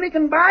oats money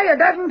can buy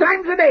 12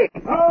 times a day.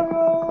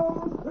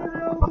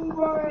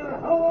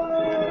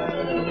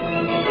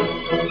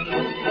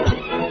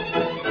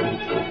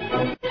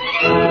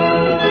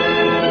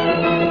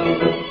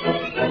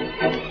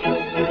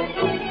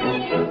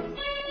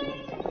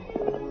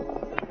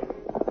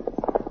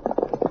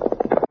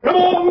 Come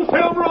on,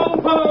 Silver,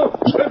 old fellow.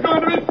 There's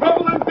going to be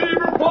trouble in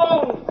Beaver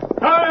Falls.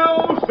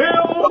 Hi-yo,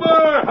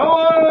 Silver!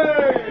 Away!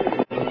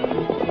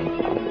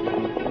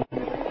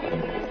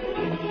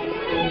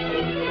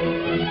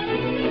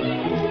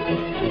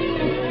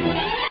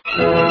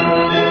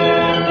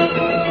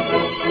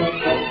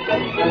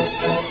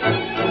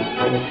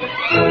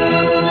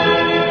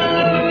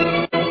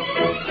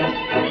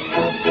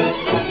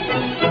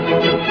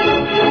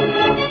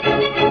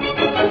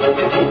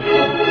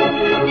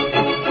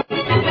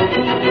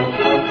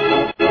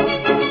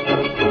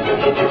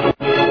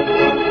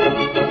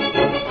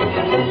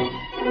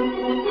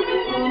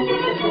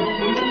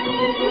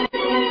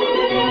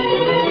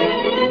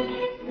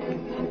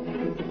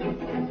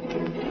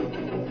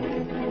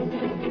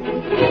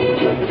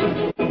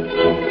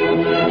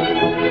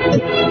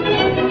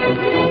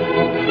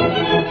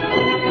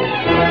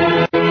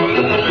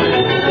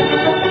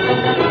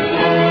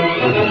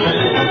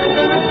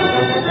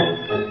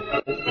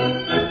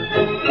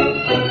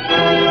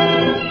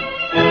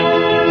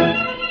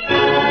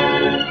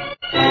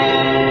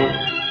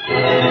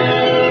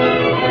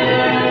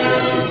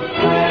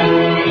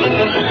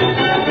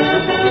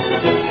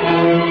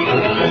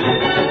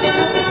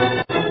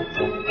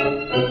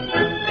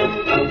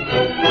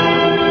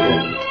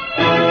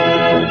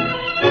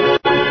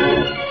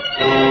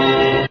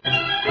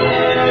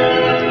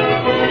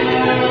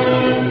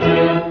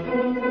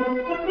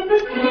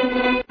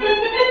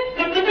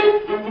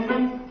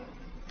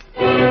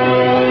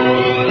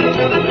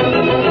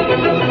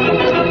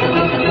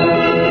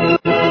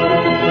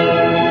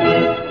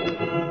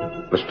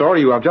 The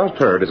story you have just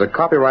heard is a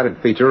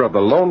copyrighted feature of the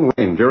Lone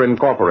Ranger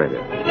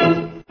Incorporated.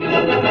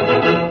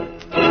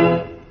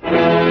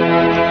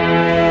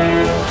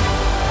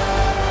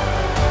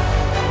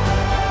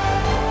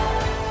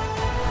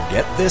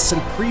 Get this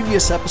and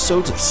previous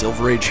episodes of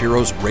Silver Age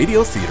Heroes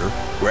Radio Theater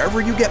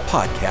wherever you get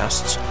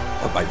podcasts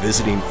or by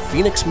visiting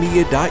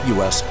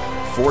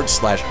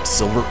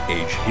phoenixmedia.us/Silver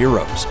Age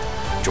Heroes.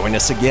 Join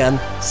us again,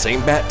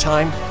 same bat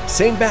time,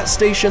 same bat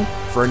station,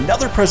 for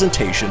another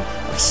presentation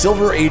of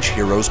Silver Age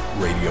Heroes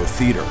Radio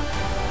Theater.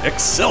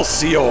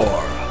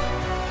 Excelsior!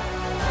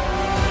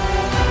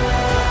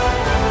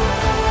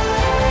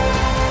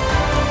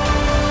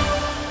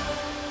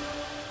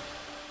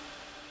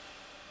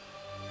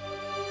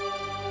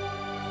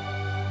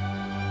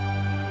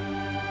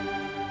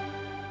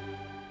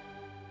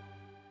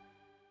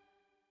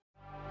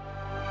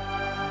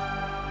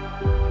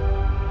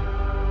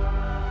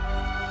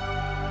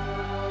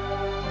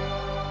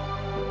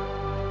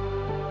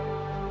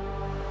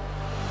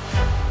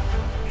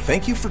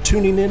 Thank you for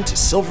tuning in to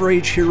Silver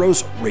Age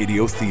Heroes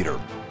Radio Theater.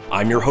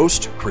 I'm your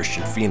host,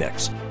 Christian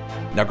Phoenix.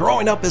 Now,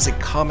 growing up as a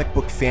comic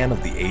book fan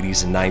of the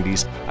 80s and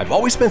 90s, I've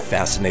always been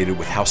fascinated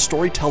with how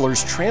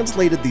storytellers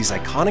translated these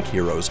iconic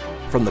heroes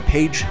from the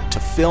page to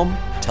film,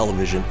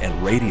 television,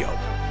 and radio.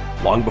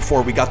 Long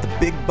before we got the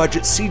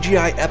big-budget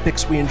CGI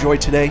epics we enjoy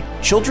today,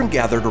 children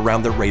gathered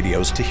around their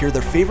radios to hear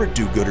their favorite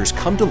do-gooders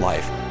come to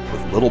life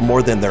with little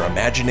more than their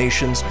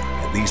imaginations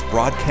and these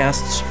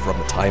broadcasts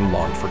from a time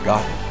long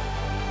forgotten.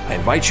 I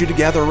invite you to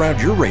gather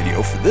around your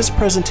radio for this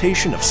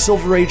presentation of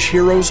Silver Age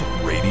Heroes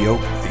Radio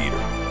Theater.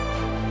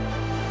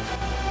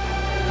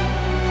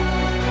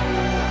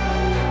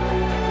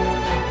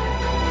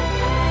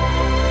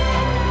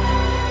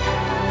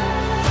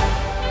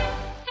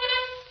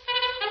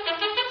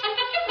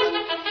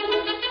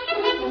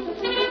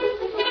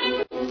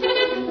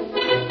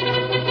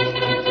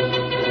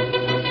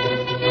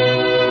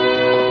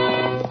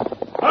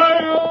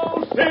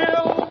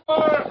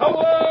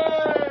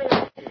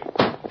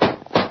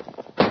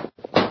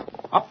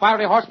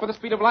 Fiery horse with the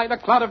speed of light, a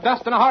cloud of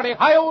dust, and a hearty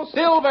Hi-Yo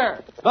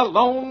Silver, the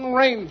Lone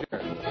Ranger.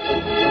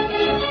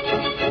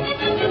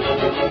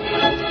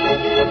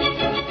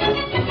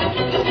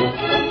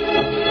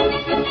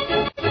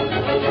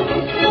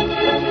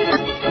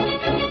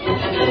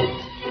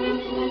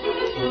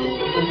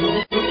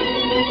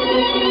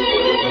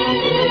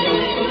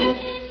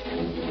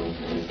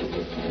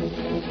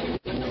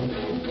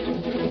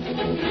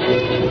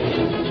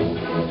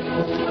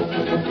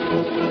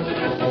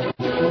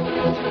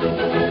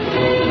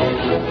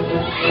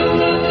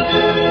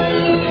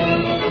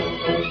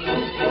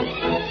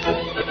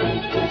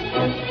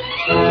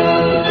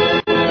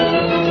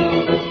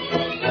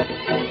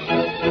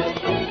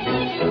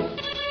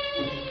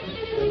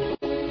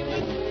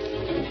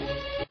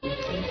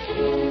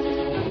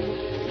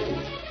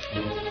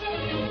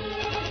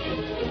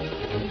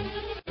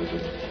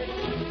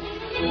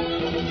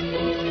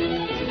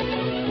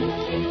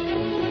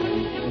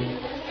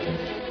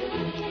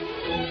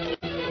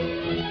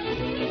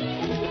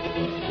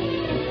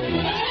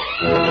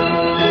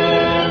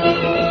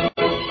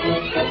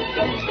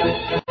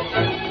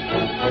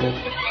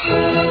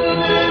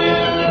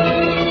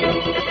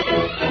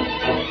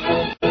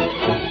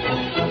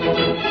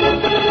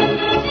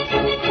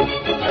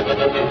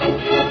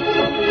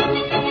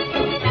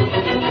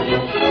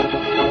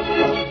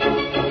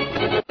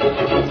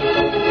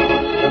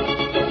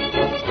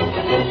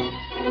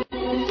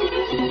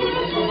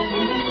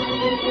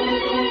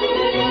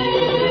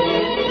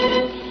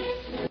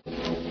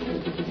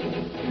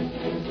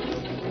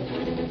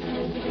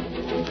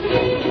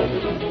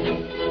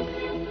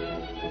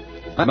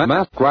 The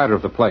masked rider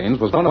of the plains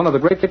was one of the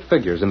great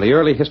figures in the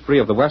early history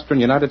of the western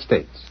United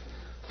States.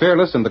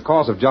 Fearless in the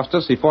cause of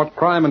justice, he fought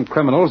crime and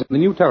criminals in the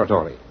new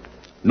territory.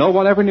 No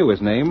one ever knew his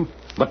name,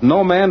 but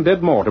no man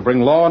did more to bring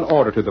law and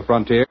order to the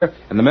frontier,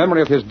 and the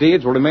memory of his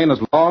deeds will remain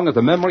as long as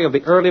the memory of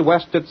the early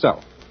West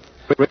itself.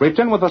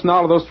 Return with us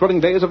now to those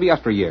thrilling days of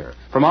yesteryear.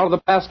 From out of the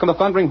past come the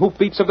thundering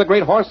hoofbeats of the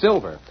great horse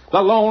Silver.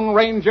 The Lone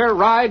Ranger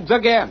rides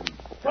again.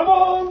 Come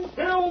on,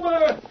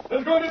 Silver!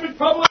 There's going to be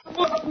trouble at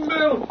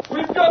Buttonville.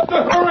 We've got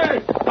to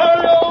hurry!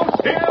 Hi-Yo,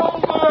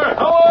 Silver!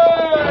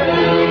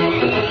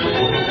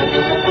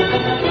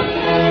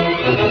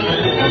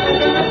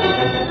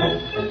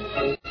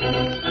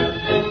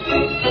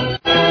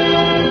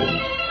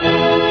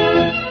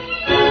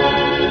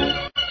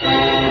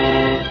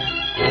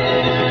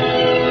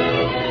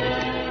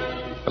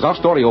 As our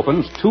story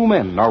opens, two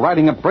men are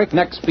riding at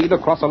breakneck speed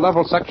across a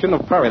level section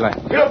of prairie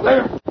land. Get up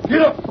there!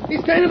 Get up!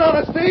 He's gaining on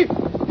us, Steve!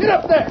 Get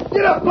up there!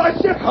 Get up,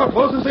 blast you! How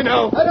close is he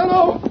now? I don't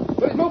know,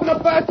 but he's moving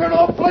up faster than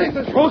all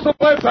blazes. Throw some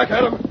lead back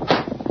at him.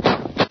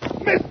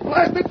 Miss,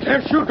 blast it!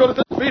 Can't shoot good at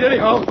this speed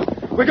anyhow.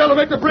 We gotta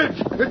make the bridge.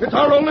 It's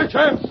our only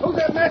chance. Who's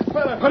that masked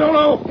fella? I don't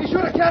know. He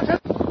should have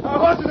captured. Our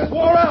horses is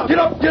wore out. Get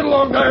up, get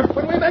along there.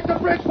 When we make the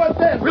bridge, what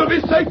then? We'll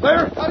be safe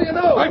there. How do you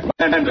know? I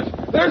planned it.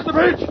 There's the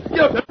bridge.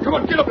 Get up there. Come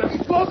on, get up there.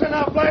 He's closer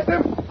now, blast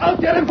him. I'll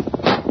get him.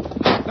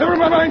 Never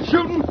mind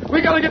shooting.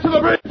 We gotta get to the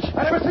bridge.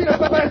 I never seen a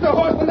faster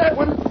horse than that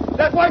one.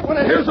 That white one.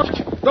 Here's the...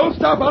 Don't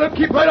stop on it.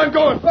 Keep right on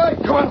going. Right.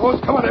 Come on, horse.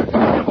 Come on there.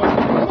 Come on, boy.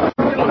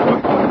 Come on,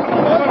 boy.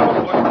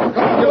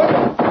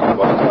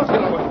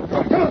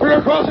 Come on, we're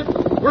across it.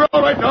 We're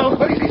all right now.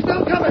 But is he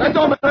still coming? That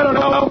don't matter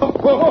now.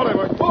 Hold on,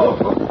 boy.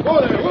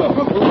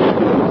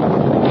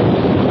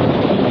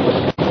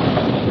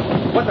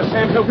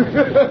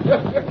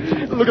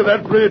 Look at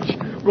that bridge.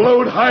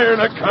 Blowed higher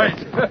than a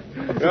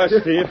kite. Gosh,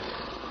 Steve.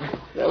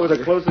 That was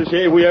the closest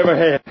shave we ever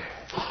had.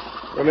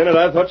 For a minute,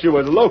 I thought you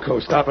was loco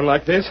stopping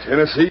like this.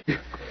 Tennessee,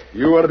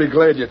 you ought to be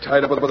glad you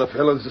tied up with a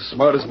fellas as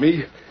smart as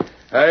me.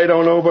 I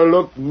don't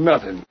overlook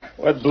nothing.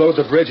 What blowed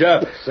the bridge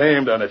up?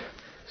 Sam done it.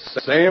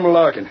 Sam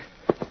Larkin.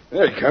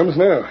 There he comes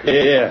now.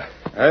 Yeah.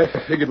 I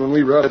figured when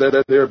we routed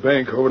that there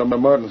bank over to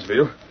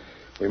Martinsville,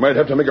 we might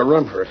have to make a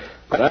run for it.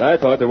 I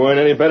thought there weren't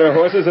any better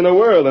horses in the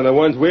world than the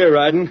ones we're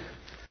riding.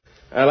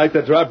 I like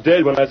to drop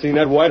dead when I seen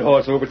that white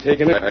horse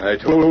overtaking it. I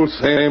told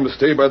Sam to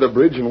stay by the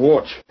bridge and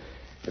watch.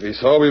 If he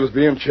saw we was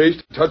being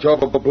chased, touch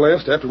off a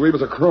blast after we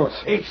was across.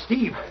 Hey,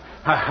 Steve,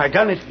 I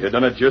done it. You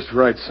done it just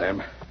right,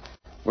 Sam.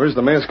 Where's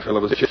the masked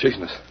fellow was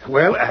chasing us?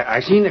 Well,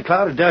 I seen the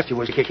cloud of dust you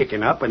was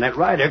kicking up, and that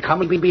rider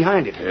coming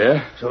behind it.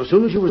 Yeah? So as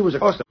soon as you was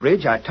across the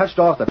bridge, I touched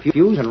off the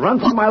fuse and run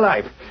for my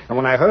life. And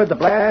when I heard the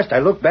blast, I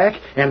looked back,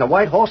 and the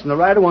white horse and the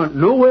rider weren't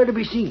nowhere to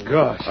be seen.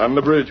 Gosh. On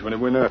the bridge when it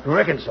went up.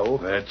 Reckon so.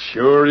 That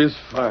sure is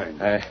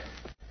fine. I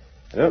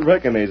don't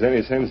reckon there's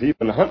any sense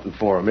even hunting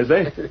for him, is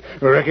there?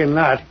 Reckon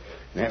not.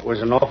 That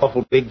was an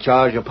awful big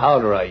charge of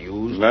powder I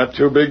used. Not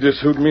too big to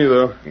suit me,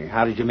 though.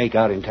 How did you make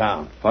out in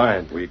town?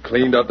 Fine. We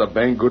cleaned out the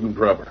bank good and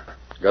proper.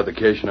 Got the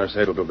cash in our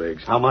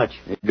saddlebags. How much?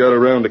 Ain't got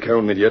around to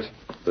counting it yet.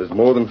 There's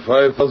more than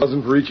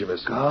 5,000 for each of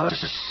us.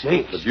 Gosh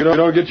sakes. But you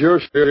don't get your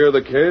share of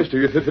the cash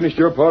till you finished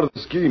your part of the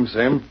scheme,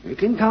 Sam. You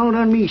can count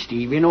on me,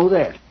 Steve. You know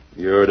that.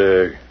 You're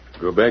to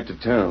go back to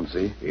town,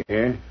 see?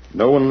 Yeah?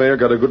 No one there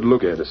got a good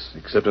look at us,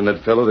 excepting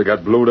that fellow that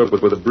got blowed up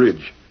with a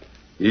bridge.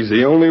 He's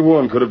the only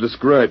one could have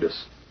described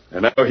us.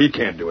 And now he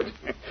can't do it.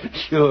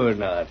 Sure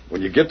not.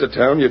 When you get to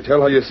town, you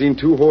tell how you seen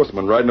two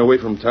horsemen riding away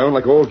from town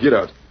like all get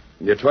out.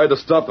 And you tried to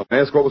stop them and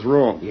ask what was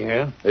wrong.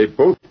 Yeah? They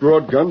both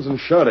brought guns and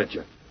shot at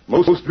you.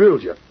 Most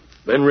drilled you.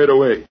 Then rid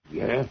away.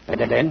 Yeah?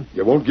 And then?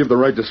 You won't give the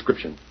right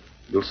description.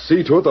 You'll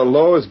see to it the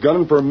law is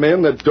gunning for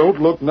men that don't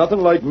look nothing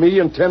like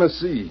me in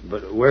Tennessee.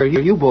 But where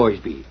you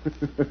boys be?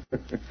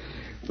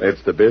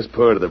 That's the best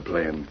part of the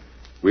plan.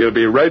 We'll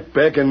be right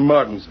back in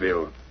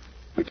Martinsville.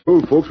 We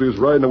told folks we was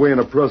riding away on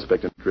a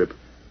prospecting trip.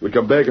 We'd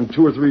come back in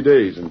 2 or 3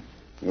 days, and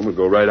then we'd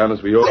go right on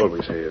as we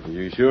always have.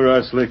 You sure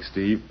are slick,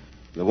 Steve.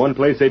 The one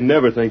place they'd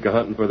never think of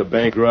hunting for the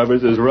bank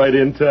robbers is right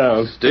in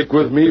town. Stick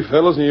with me,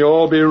 fellas, and you'll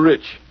all be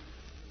rich.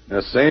 Now,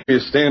 Sam, you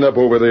stand up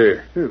over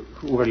there.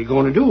 What are you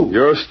going to do?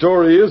 Your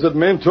story is that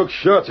men took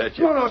shots at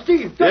you. No,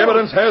 Steve. The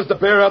evidence has to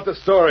bear out the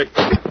story.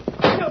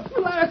 You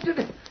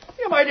blasted.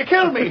 You might have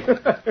killed me.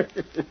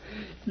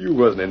 You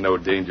wasn't in no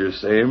danger,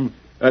 Sam.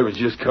 I was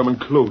just coming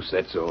close,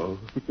 that's all.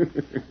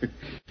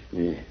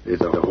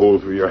 There's a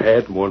hole through your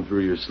hat and one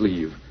through your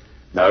sleeve.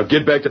 Now,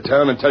 get back to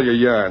town and tell your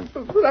yarn.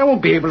 But I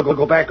won't be able to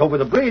go back over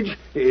the bridge.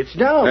 It's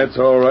down. That's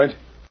all right.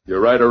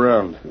 You're right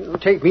around. It'll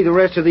take me the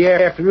rest of the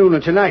afternoon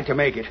and tonight to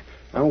make it.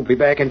 I won't be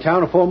back in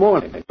town before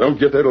morning. Don't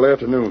get there till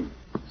afternoon.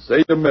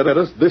 Say you met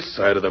us this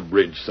side of the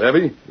bridge,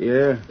 savvy?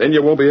 Yeah. Then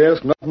you won't be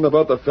asked nothing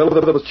about the fellow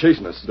that was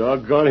chasing us.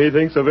 Doggone, he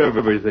thinks of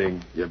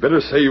everything. You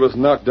better say you was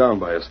knocked down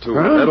by us, too.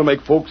 Huh? That'll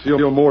make folks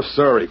feel more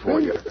sorry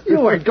for you.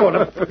 You ain't going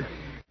to...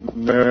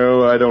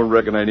 No, I don't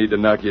reckon I need to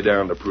knock you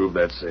down to prove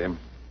that, Sam.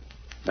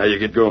 Now you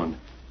get going.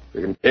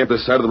 You can camp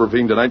this side of the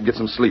ravine tonight and get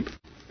some sleep.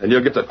 And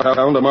you'll get to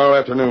town tomorrow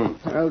afternoon.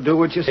 I'll do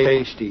what you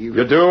say, Steve.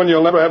 You do, and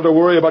you'll never have to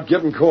worry about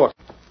getting caught.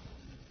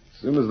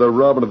 As soon as the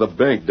robbing of the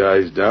bank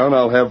dies down,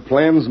 I'll have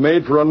plans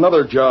made for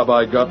another job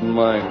I got in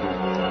mind.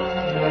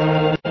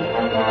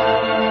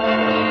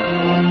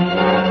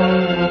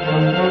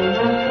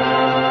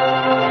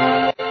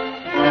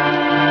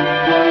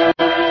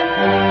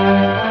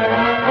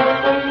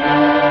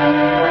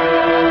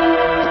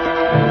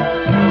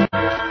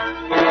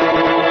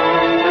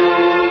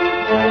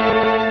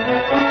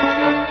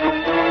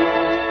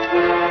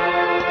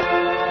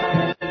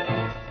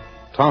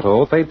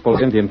 Tonto,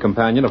 faithful Indian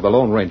companion of the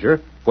Lone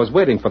Ranger, was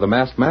waiting for the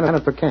masked man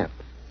at the camp.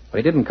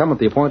 When he didn't come at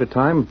the appointed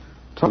time,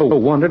 Tonto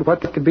wondered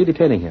what could be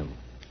detaining him.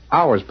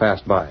 Hours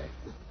passed by.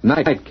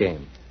 Night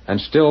came, and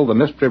still the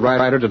mystery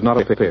rider did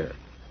not appear.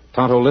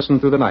 Tonto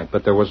listened through the night,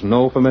 but there was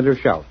no familiar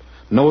shout,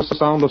 no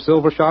sound of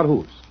silver-shod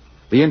hoofs.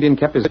 The Indian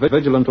kept his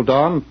vigil until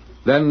dawn,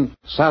 then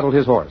saddled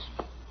his horse.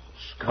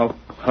 Scout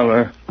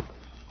feller,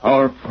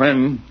 our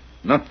friend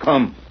not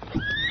come.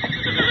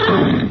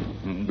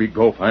 We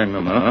go find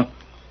him, huh?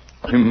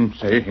 Him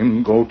say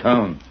him go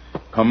town.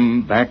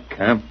 Come back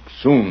camp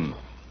soon.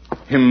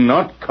 Him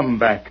not come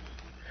back.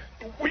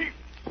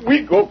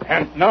 We go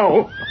camp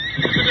now.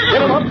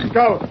 Get him up,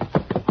 Scout.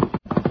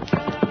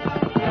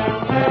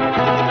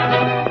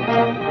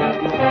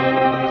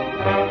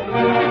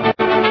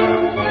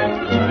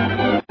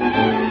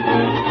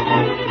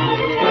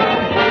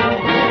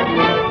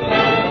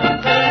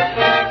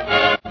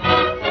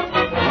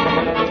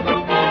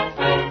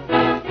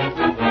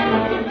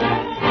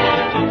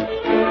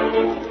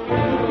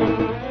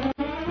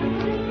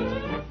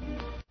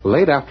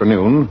 Late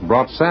afternoon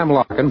brought Sam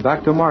Larkin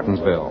back to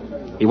Martinsville.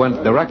 He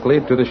went directly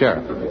to the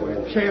sheriff.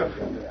 Sheriff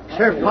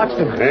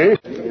Pottston.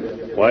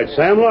 Hey? Why, it's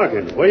Sam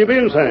Larkin. Where you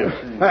been, Sam?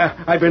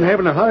 I've been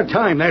having a hard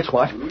time, that's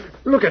what.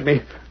 Look at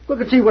me. Look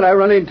and see what I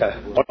run into.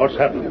 What's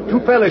happened? Two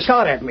fellas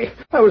shot at me.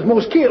 I was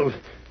most killed.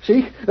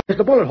 See? There's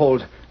the bullet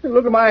holes. And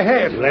look at my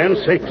head. Land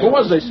sakes. Who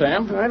was they,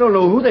 Sam? I don't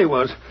know who they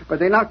was, but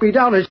they knocked me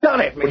down and shot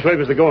at me. Which way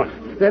was they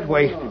going? That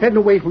way, heading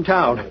away from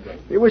town.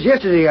 It was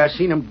yesterday I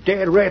seen them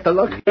dead right the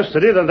luck.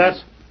 Yesterday, then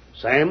that's...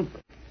 Sam,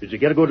 did you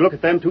get a good look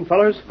at them two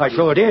fellers? I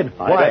sure did.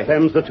 I Why? bet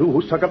them's the two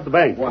who stuck up the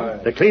bank. Why?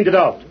 They cleaned it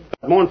out.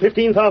 More than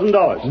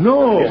 $15,000.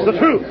 No. It's the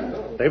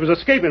truth. They was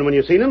escaping when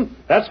you seen them.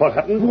 That's what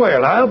happened.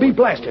 Well, I'll be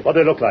blasted. What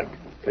they look like?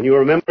 Can you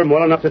remember them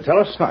well enough to tell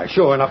us? I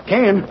sure enough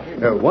can.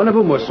 One of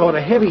them was sort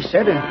of heavy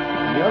set, and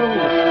the other one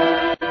was...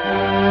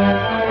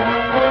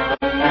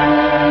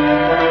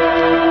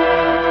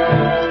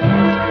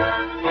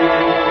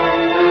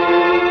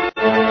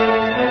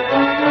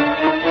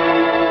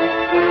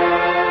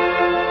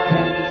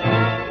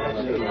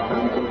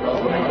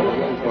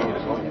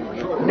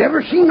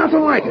 Never seen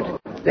nothing like it.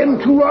 Them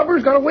two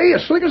robbers got away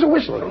as slick as a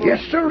whistle.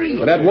 Yes, sirree.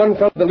 Well, that one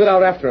fellow that lit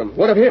out after him.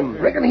 What of him?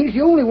 Reckon he's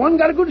the only one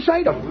got a good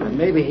sight of him.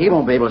 Maybe he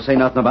won't be able to say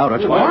nothing about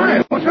it.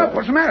 Why? What's up?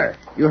 What's the matter?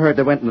 You heard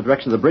they went in the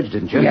direction of the bridge,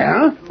 didn't you?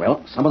 Yeah?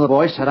 Well, some of the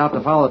boys set out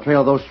to follow the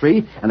trail of those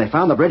three, and they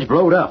found the bridge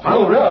blowed up.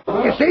 Blowed up?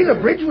 You say the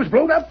bridge was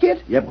blowed up,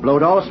 Kit? Yep,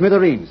 blowed all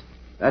smithereens.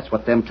 That's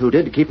what them two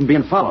did to keep them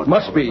being followed.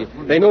 Must be.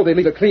 They know they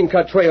leave a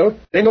clean-cut trail.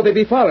 They know they'd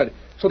be followed.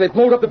 So they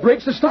blowed up the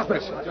bridge to stop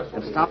us.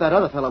 And stop that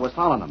other fellow was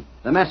following them.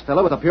 The masked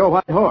fellow with a pure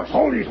white horse.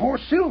 Holy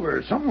horse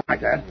silver, something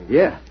like that.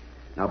 Yeah.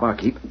 Now,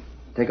 barkeep,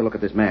 take a look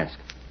at this mask.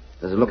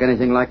 Does it look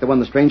anything like the one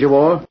the stranger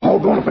wore? Oh,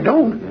 going if I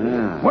don't.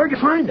 Yeah. Where'd you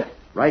find it?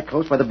 Right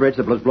close by the bridge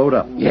that was blowed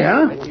up.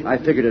 Yeah? I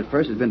figured at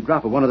first it'd been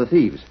dropped of one of the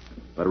thieves.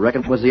 But I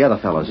reckon it was the other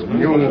fellows.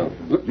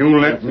 You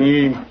let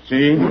me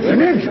see.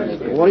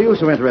 What are you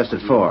so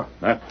interested for?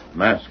 That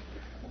mask.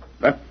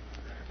 That.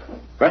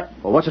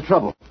 Well, what's the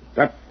trouble?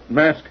 That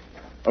mask.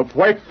 A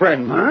white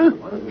friend. Huh?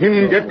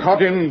 Him get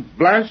caught in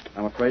blast?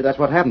 I'm afraid that's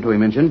what happened to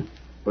him, Injun.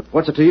 But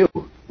what's it to you?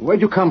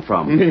 Where'd you come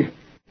from? Me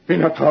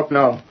not talk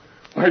now.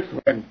 White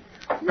friend.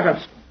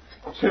 Mask.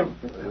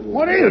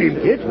 What ailed him,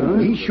 Kit?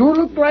 He sure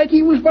looked like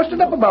he was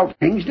busted up about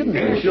things, didn't he?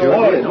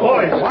 Boys,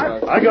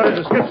 I got a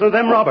description of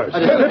them robbers.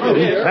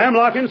 Sam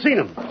Larkin seen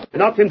him. They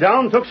knocked him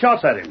down, took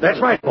shots at him. That's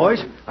right,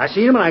 boys. I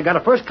seen him, and I got a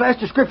first-class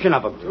description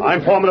of him.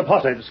 I'm forming a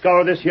posse to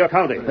scour this here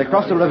county. They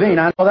crossed the ravine,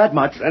 I know that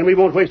much. Then we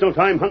won't waste no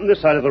time hunting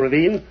this side of the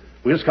ravine.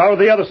 We'll scour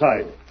the other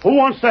side. Who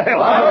wants to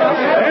help?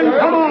 Then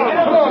come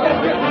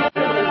on!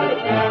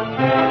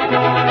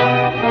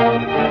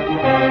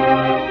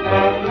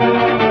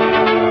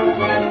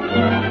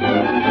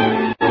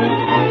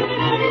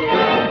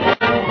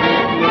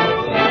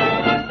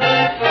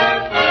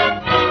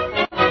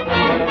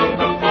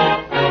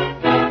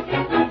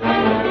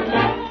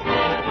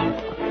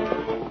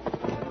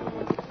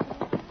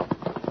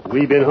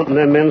 We've been hunting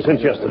them men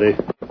since yesterday.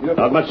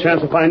 Not much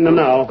chance of finding them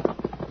now.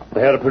 They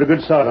had a pretty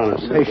good start on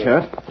us. Hey,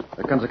 Sheriff.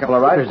 There comes a couple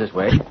of riders this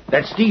way.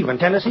 That's Steve in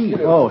Tennessee.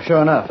 Oh,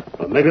 sure enough.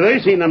 Well, maybe they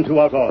seen them two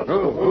outlaws.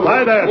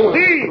 Hi there,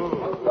 Steve!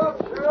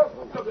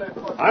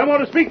 I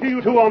want to speak to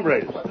you two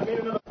hombres.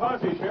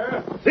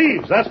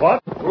 Thieves, that's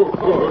what.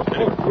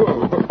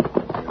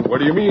 What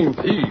do you mean,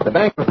 thieves? The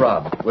bank was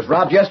robbed. It was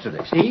robbed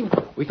yesterday. Steve,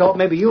 we thought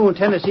maybe you in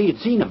Tennessee had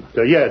seen him.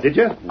 Yeah, did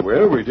you?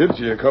 Well, we did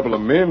see a couple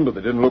of men, but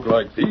they didn't look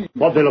like thieves.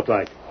 What'd they look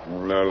like?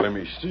 Well, now, let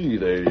me see.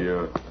 They,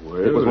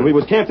 It was when we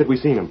was camped that we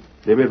seen them.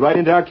 They rid right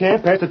into our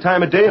camp, passed the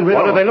time of day, and rid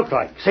What off. do they look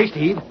like? Say,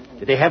 Steve,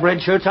 did they have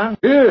red shirts on?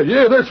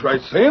 Yeah, that's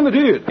right, Sam. They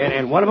did.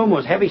 And one of them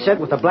was heavy set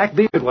with a black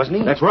beard, wasn't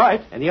he? That's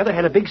right. And the other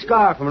had a big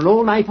scar from an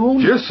old knife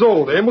wound? Just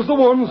so. Them was the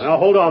ones. Now,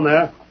 hold on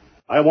there.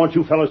 I want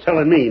you fellows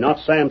telling me, not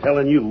Sam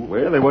telling you.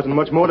 Well, there wasn't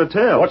much more to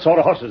tell. What sort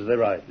of horses did they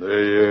ride?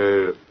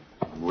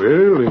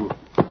 Well,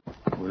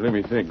 let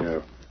me think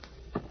now.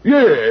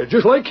 Yeah,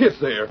 just like Kit's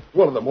there.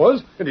 One of them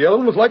was, and the other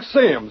one was like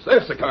Sam's.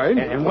 That's the kind.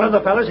 And one of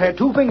the fellas had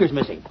 2 fingers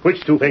missing.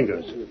 Which 2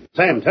 fingers?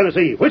 Sam,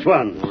 Tennessee, which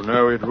one? Well,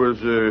 now, it was,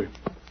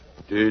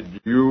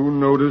 did you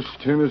notice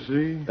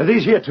Tennessee?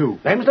 These here 2.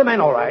 Them's the men,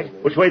 all right.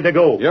 Which way'd they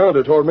go?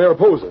 Yonder toward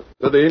Mariposa.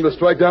 Said they aimed to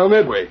strike down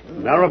that way.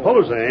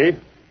 Mariposa, eh?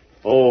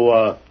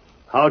 Oh,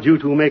 how'd you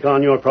two make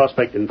on your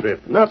prospecting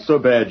trip? Not so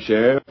bad,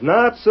 Sheriff.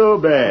 Not so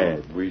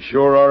bad. We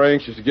sure are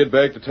anxious to get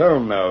back to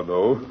town now,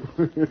 though.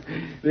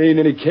 There ain't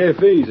any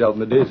cafes out in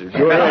the desert.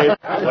 Sure ain't.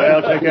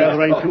 Well, take care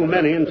there ain't too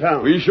many in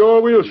town. We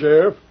sure will,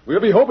 Sheriff.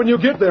 We'll be hoping you'll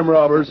get them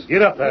robbers.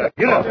 Get up there.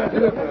 Get up.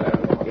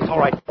 It's all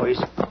right, boys.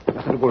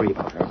 Nothing to worry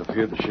about. I was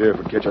afraid the sheriff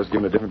would catch us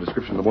giving a different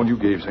description than the one you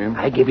gave, Sam.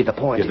 I give you the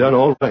point. You done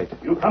all right.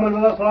 You coming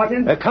with us,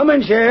 Larkin?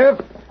 Coming, Sheriff.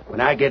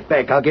 When I get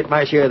back, I'll get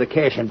my share of the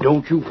cash, and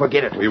don't you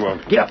forget it. We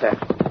won't. Get up there.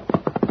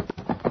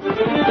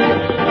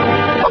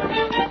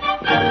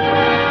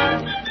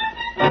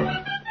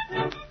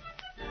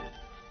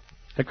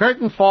 The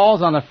curtain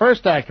falls on the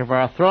first act of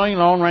our thrilling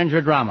Lone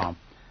Ranger drama.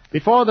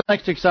 Before the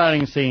next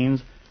exciting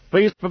scenes,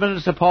 please permit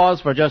us to pause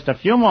for just a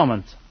few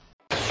moments.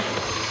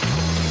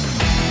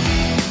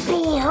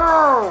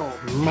 Behold,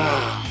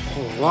 my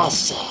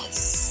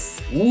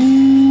precious.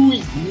 Ooh,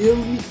 let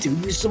me tell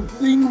you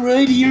something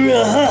right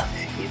here.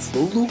 It's the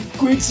Loot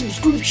Crate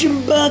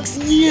subscription box,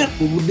 yeah,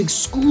 full of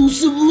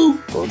exclusive loot,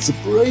 fun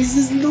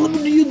surprises delivered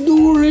to your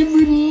door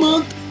every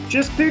month.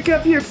 Just pick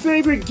up your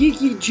favorite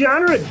geeky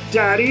genre,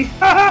 Daddy.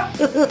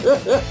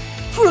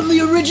 From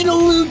the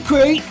original Loot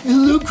Crate, the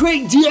Loot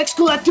Crate DX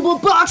collectible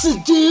boxes,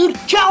 dude!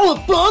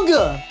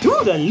 Cowabunga!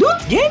 To the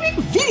Loot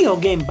Gaming video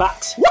game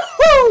box.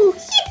 Woohoo!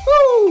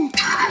 Yee-hoo! Loot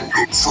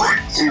Crate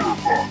horror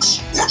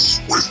box.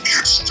 What's with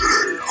kids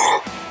today,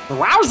 huh?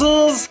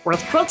 Wowzers!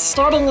 With crits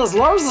starting as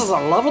low as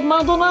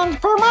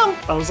 $11.99 per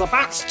month, there's a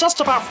box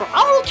just about for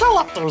all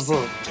collectors.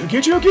 To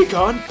get your geek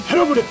on, head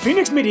over to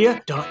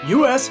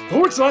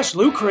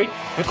phoenixmedia.us/Loot Crate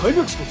and claim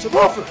your exclusive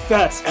offer.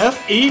 That's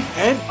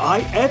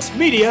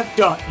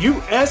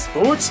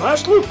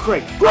FENIXmedia.us/Loot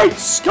Crate. Great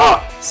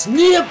Scott!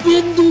 Snap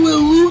into a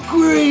Loot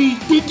Crate,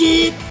 dig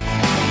it?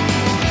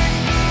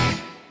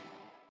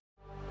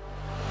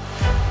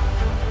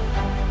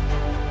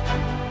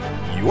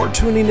 You're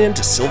tuning in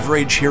to Silver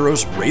Age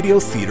Heroes Radio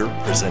Theater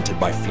presented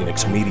by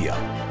Phoenix Media.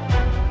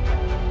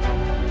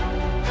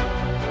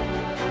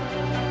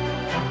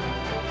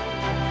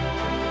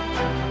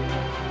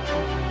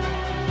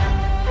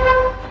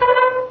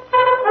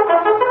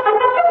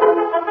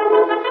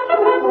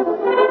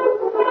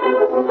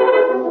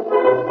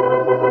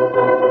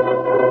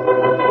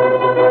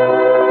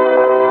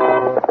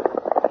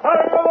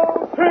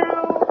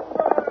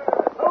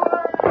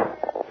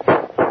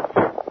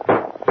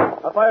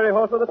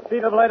 Horse with a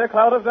speed of light, a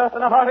cloud of dust,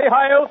 and a hearty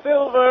high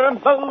silver,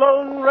 the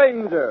Lone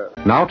Ranger.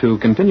 Now to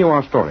continue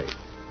our story.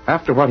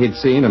 After what he'd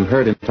seen and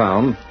heard in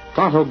town,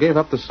 Tonto gave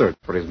up the search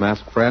for his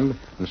masked friend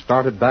and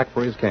started back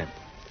for his camp.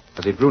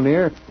 As he drew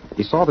near,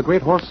 he saw the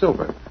great horse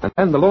Silver, and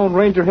then the Lone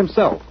Ranger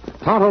himself.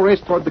 Tonto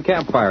raced toward the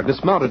campfire,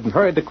 dismounted, and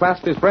hurried to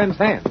clasp his friend's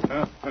hand.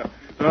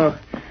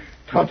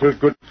 Tonto's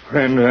good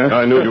friend, huh?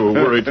 I knew you were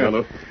worried,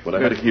 Tonto, but I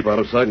had to keep out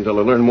of sight until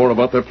I learned more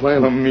about their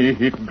plan.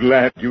 Me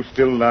glad you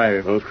still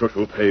alive. Those crooks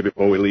will pay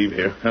before we leave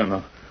here.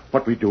 No.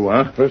 What we do,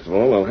 huh? First of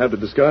all, I'll have to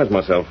disguise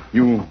myself.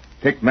 You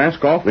take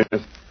mask off?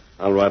 Yes.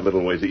 I'll ride a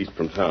little ways east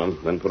from town,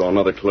 then put on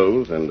other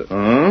clothes, and...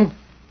 Huh?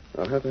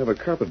 I'll have to have a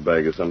carpet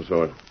bag of some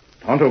sort.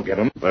 Tonto get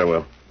 'em. Very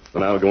well.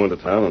 Then I'll go into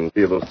town and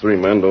see if those three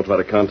men don't try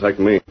to contact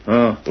me.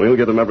 We'll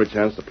give them every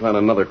chance to plan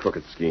another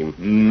crooked scheme.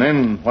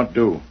 Then what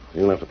do?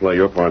 You'll have to play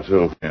your part,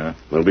 too. Yeah?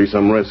 There'll be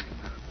some risk.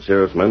 The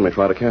sheriff's men may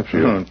try to capture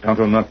you.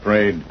 Tonto not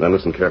afraid. Then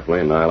listen carefully,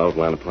 and I'll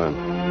outline a plan.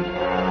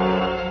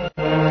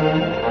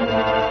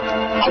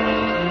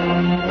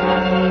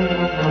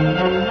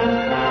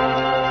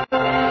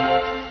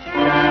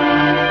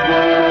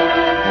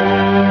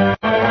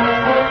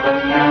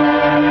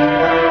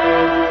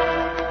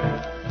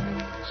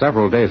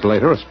 Several days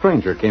later, a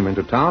stranger came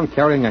into town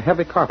carrying a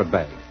heavy carpet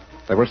bag.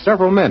 There were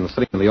several men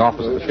sitting in the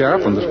office of the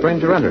sheriff when the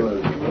stranger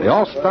entered. They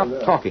all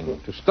stopped talking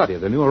to study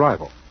the new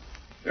arrival.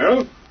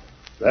 Sheriff?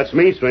 That's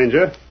me,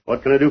 stranger.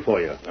 What can I do for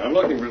you? I'm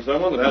looking for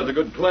someone that has a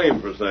good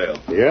claim for sale.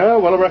 Yeah,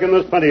 well, I reckon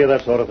there's plenty of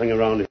that sort of thing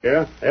around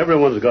here.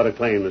 Everyone's got a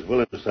claim that's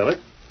willing to sell it.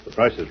 The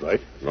price is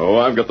right. Oh,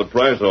 I've got the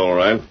price all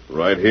right.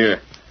 Right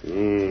here.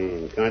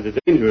 Kind of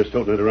dangerous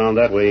toting it around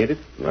that way, ain't it?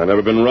 I've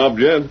never been robbed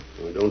yet.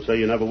 Well, don't say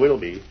you never will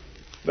be.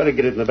 Better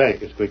get it in the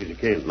bank as quick as you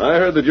can. I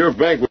heard that your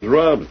bank was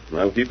robbed.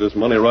 I'll keep this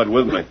money right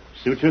with me.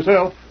 Suit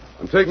yourself.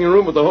 I'm taking a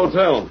room at the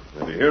hotel.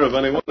 If you hear of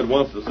anyone that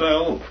wants to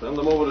sell, send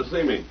them over to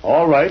see me.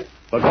 All right.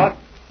 But what?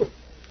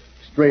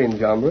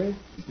 Strange hombre.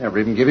 Never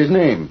even give his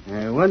name.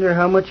 I wonder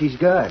how much he's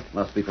got.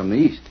 Must be from the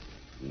east.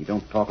 He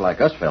don't talk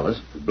like us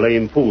fellas.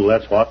 Blame fool,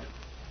 that's what.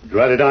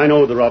 Drat it, I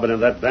know the robbing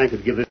of that bank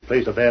would give this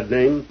place a bad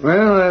name.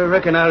 Well, I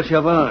reckon I'll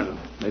shove on.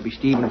 Maybe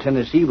Steve in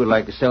Tennessee would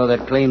like to sell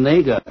that claim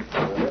they got.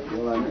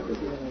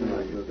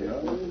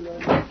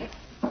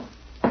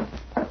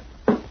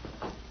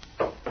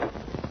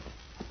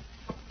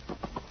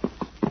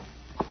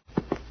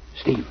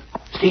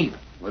 Steve.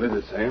 What is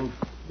it, Sam?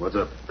 What's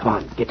up? Come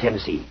on, get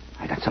Tennessee.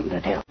 I got something to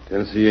tell.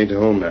 Tennessee ain't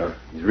home now.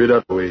 He's rid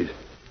up a ways.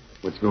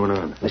 What's going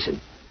on? Listen,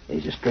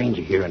 there's a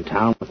stranger here in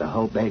town with a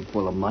whole bag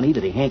full of money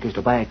that he hankers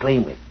to buy a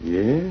claim with.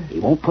 Yeah? He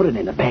won't put it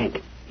in the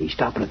bank. He's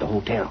stopping at the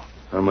hotel.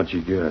 How much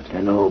you got?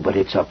 I know, but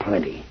it's a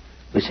plenty.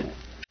 Listen,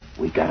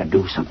 we gotta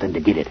do something to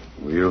get it.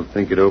 We'll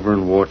think it over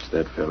and watch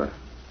that fella.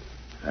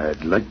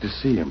 I'd like to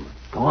see him.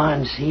 Go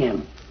on, see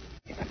him.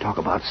 You can talk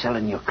about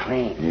selling your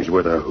claim. He's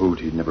worth a hoot.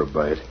 He'd never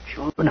buy it.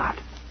 Sure not.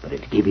 But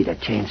it'd give you the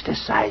chance to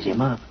size him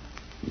up.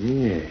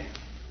 Yeah,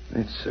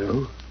 that's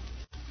so.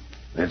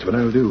 That's what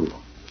I'll do.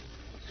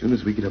 As soon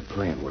as we get a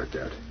plan worked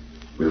out,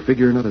 we'll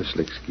figure another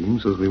slick scheme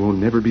so we won't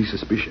never be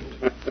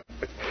suspicioned.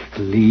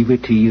 Leave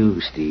it to you,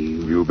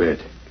 Steve. You bet.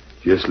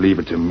 Just leave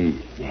it to me.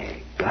 Yeah,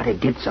 gotta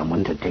get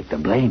someone to take the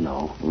blame,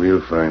 though.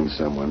 We'll find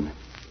someone.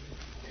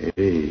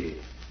 Hey,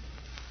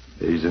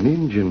 there's an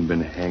Injun been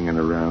hanging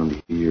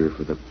around here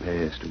for the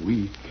past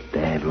week.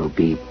 That'll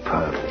be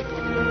perfect.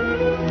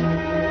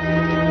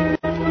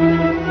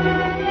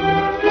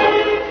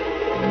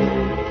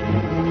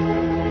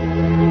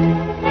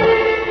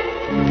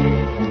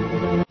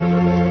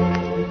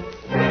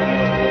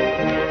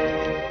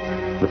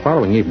 The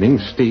following evening,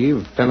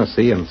 Steve,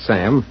 Tennessee, and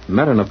Sam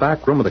met in a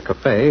back room of the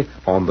cafe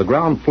on the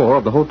ground floor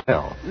of the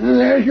hotel.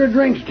 There's your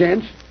drinks,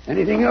 gents.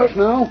 Anything else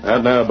now?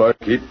 Not now,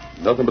 barkeep.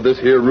 Nothing but this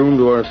here room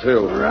to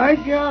ourselves. Right,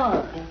 you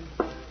are.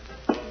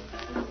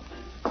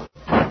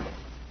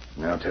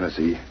 Now,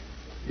 Tennessee,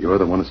 you're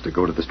the one that's to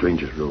go to the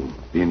stranger's room,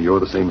 being you're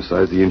the same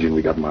size the engine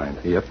we got mined.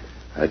 Yep.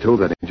 I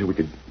told that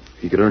engine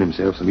he could earn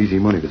himself some easy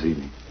money this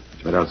evening.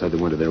 It's right outside the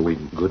window there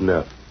waiting. Good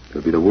enough.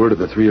 It'll be the word of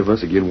the three of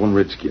us again one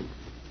redskin.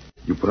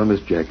 You put on this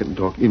jacket and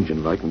talk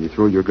Injun-like when you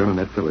throw your gun on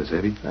that fella,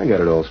 savvy? I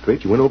got it all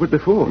straight. You went over it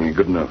before. Yeah,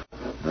 good enough.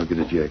 I'll get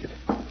his jacket.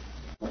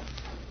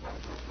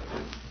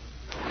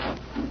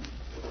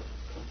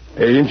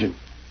 Hey, Injun.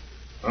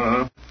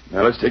 Uh-huh.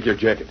 Now, let's take your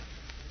jacket.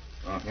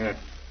 Here.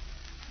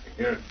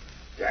 Here,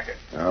 jacket.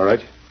 All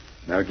right.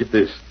 Now, get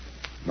this.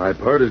 My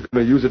part is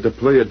going to use it to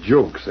play a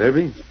joke,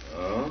 savvy?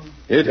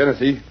 Here,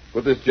 Tennessee,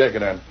 put this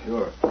jacket on.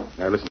 Sure.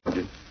 Now, listen,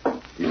 Injun.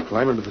 He's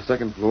climbing to the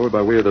second floor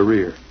by way of the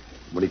rear.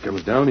 When he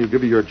comes down, he'll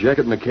give you your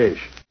jacket and the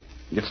cash.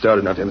 Get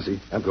started now, Tennessee.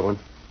 I'm going.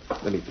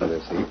 Let me play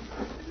this, Steve.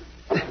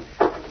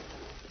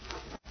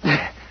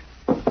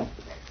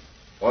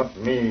 What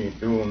me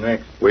do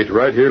next? Wait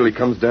right here till he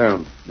comes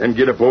down. Then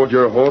get aboard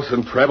your horse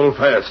and travel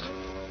fast.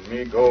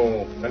 Me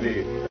go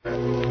plenty.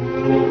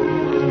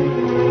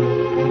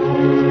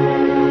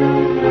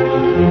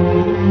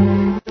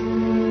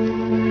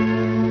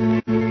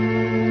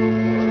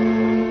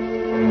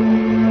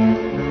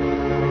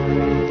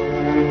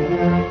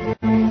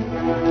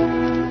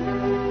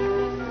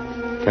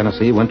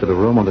 Tennessee went to the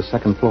room on the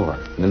second floor,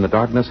 and in the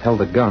darkness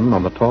held a gun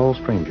on the tall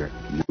stranger.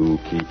 You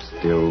keep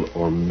still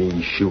or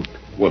me shoot.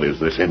 What is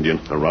this, Indian?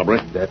 A robbery?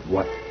 That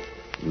what?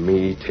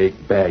 Me take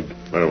bag.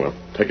 Very well.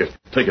 Take it.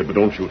 Take it, but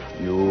don't shoot.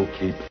 You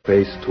keep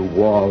face to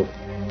wall.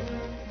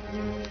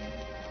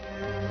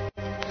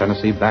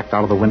 Tennessee backed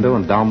out of the window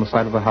and down the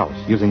side of the house,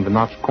 using the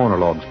notched corner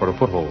logs for a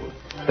foothold.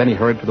 Then he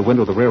hurried to the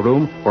window of the rear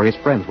room, where his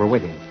friends were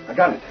waiting. I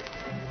got it.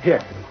 Here.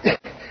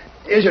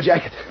 Here's your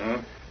jacket.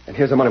 And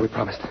here's the money we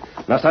promised.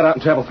 Now start out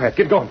and travel fast.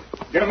 Get going.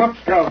 Get him up,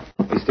 Scout.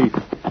 Hey, Steve.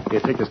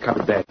 Here, take this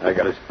carpet bag. I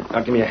got it.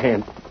 Now give me a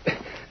hand.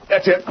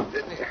 That's it.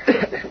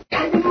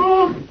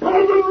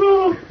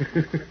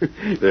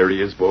 There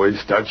he is, boys.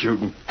 Start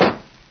shooting.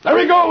 There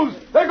he goes!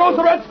 There goes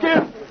the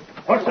redskin!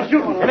 What's the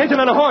shooting? An engine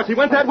on a horse. He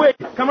went that way.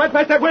 Come right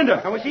past that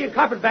window. And we see a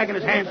carpetbag in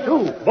his hands,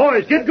 too.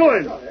 Boys, get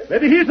going.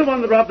 Maybe he's the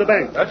one that robbed the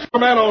bank. That's your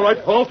man, all right.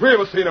 All three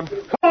of us seen him.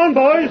 Come on,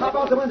 boys. Hop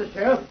out the window,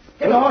 Sheriff.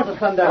 Get the horse and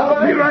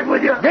sundown. Be right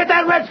with you. Get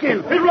that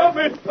redskin. He robbed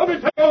me. Let me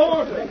take a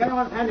horse. Take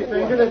anyone's handy,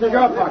 stranger. This is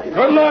your pocket.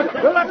 Good luck.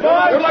 Good luck,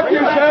 boys. Good luck to you,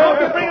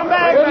 Sheriff. Bring him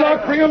back. Good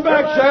luck. Bring him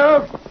back,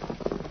 Sheriff.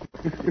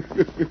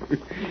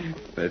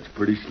 That's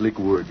pretty slick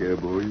work, eh,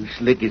 boys?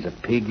 Slick as a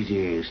pig's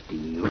ear,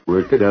 Steve.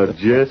 Worked it out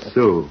just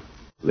so.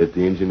 Let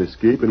the engine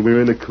escape and we're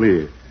in the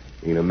clear.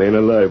 Ain't a man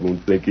alive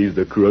won't think he's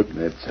the crook.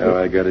 That's how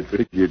I got it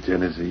figured,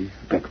 Tennessee.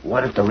 But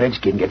what if the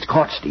redskin gets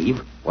caught,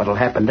 Steve? What'll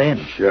happen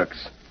then?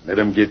 Shucks. Let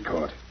him get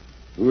caught.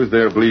 Who's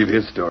there to believe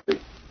his story?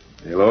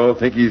 They'll all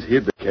think he's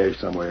hid the cash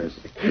somewheres.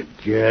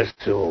 Just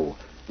so.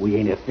 We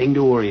ain't a thing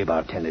to worry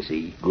about,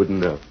 Tennessee. Good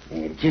enough.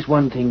 And just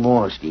one thing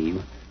more,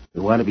 Steve.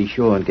 We want to be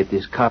sure and get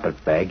this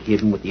carpetbag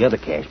hidden with the other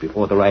cash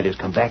before the riders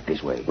come back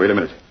this way. Wait a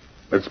minute.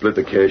 Let's split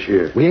the cash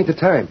here. We ain't the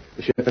time.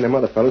 The sheriff and them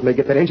other fellows may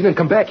get that engine and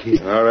come back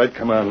here. All right,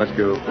 come on, let's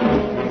go.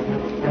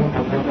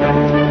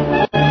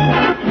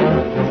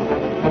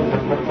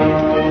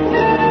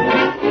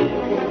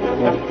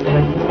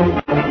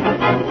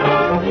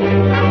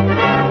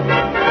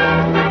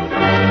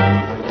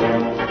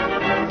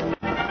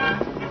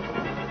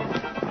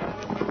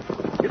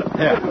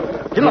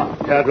 Get up.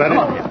 Dad, Ready?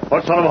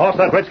 What sort of a horse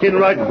that redskin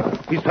riding?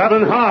 He's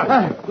traveling hard.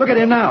 Look at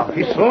him now.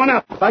 He's slowing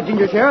up. By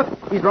ginger, Sheriff,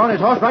 he's drawing his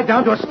horse right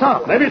down to a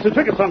stop. Maybe it's a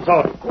trick of some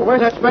sort. Where's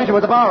that stranger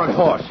with the borrowed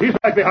horse? He's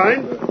right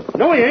behind.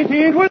 No, he ain't.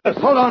 He ain't with us.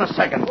 Hold on a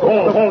second.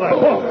 Oh, hold on.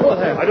 Oh,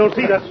 there. I don't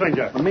see that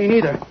stranger. Me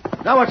neither.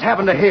 Now what's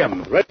happened to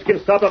him? Redskin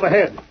stopped up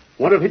ahead.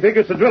 Wonder if he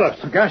figures to drill us.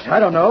 Gosh, I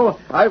don't know.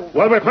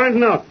 Well, we're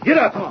finding out. Get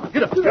up.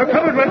 Get up. You're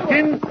covered,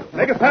 Redskin.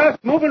 Make it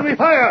fast. Move and we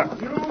fire.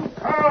 You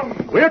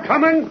come. We're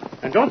coming.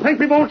 And don't think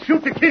we won't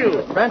shoot to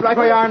kill. Stand right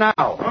where you are now.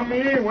 On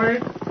me,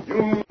 wait.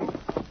 You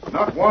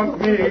not want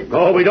me.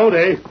 No, we don't,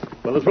 eh?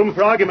 Well, there's room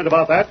for argument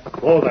about that.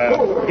 Oh, there.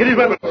 Get his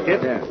weapons,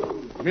 Skip. Yeah.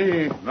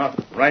 Me not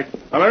right.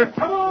 Hammer.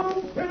 Come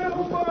on. Get it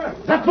over.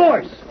 That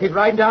voice. He's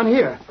riding down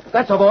here.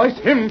 That's a voice.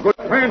 Him, good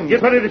friend.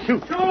 Get ready to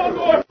shoot. Shoot,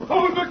 boy.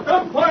 Hold the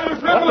gunfire,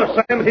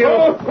 Dr. Sam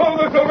Hill. Hold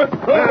us over.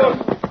 Hold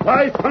us.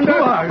 By thunder. Who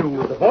are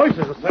you? The voice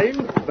is the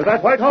same, but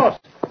that white horse.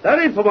 That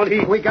ain't for what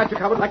he... We got you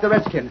covered like the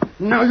redskin.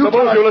 Now you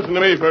Suppose you listen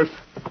to me first.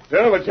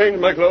 Sheriff, I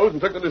changed my clothes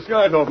and took the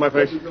disguise off my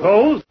face.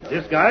 Clothes?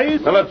 Disguise?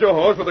 I left your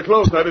horse with the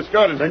clothes I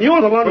discarded. Then you're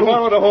the one who...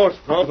 borrowed a horse.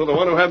 Also the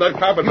one who had that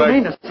carpetbag. You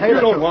mean to say You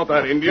that don't want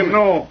that Indian.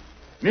 No.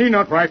 Me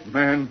not right,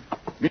 man.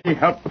 Me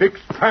help fix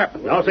trap.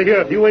 Now, see here,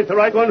 if you ain't the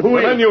right one, who The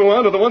is? men you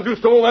want are the ones who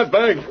stole that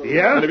bag.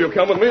 Yeah? And if you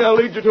come with me, I'll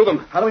lead you to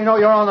them. How do we know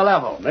you're on the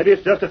level? Maybe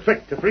it's just a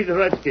trick to free the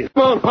redskin.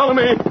 Come on, follow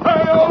me.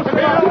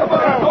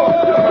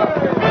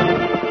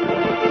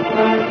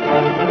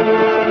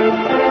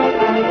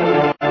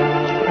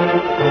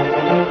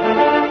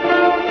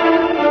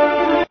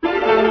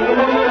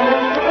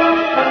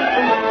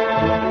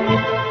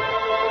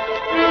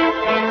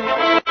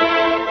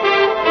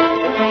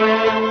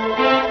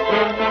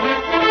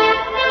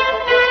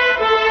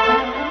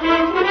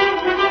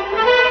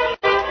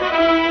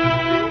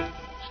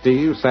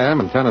 Steve, Sam,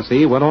 and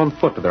Tennessee went on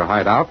foot to their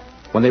hideout.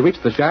 When they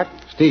reached the shack,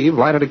 Steve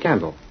lighted a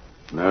candle.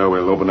 Now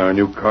we'll open our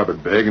new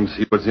carpet bag and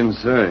see what's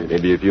inside.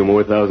 Maybe a few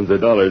more thousands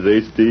of dollars,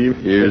 eh, Steve?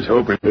 Here's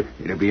hoping.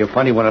 It'd be a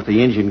funny one if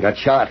the Injun got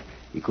shot.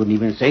 He couldn't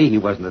even say he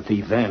wasn't a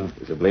thief then.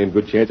 There's a blame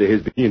good chance of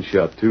his being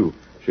shot, too.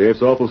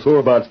 Sheriff's awful sore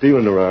about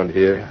stealing around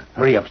here. Yeah.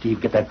 Hurry up,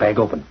 Steve. Get that bag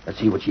open. Let's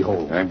see what she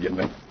holds. I'm getting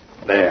it.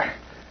 There.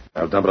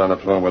 I'll dump it on the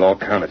floor and we'll all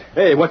count it.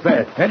 Hey, what's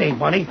that? That ain't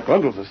money.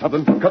 Bundles or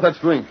something. Cut that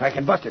string. I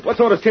can bust it. What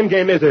sort of skin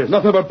game is this?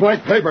 Nothing but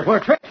blank paper.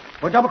 We're tricked.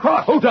 We're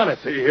double-crossed. Who done it?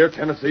 See here,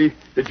 Tennessee.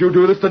 Did you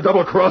do this to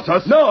double-cross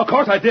us? No, of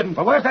course I didn't.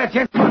 But where's that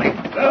gent's money?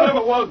 There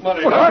never was money.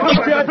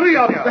 Three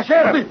of you. The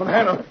sheriff. Leave from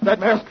Hannah. That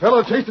masked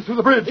fellow chased us through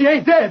the bridge. He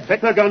ain't dead.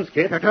 Take their guns,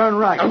 kid. You're darn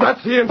right. And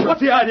that's the engine.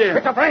 What's the idea?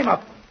 Pick the frame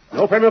up.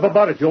 No frame up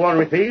about it, you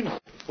ornery thieves.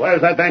 Where's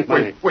that bank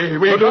money? We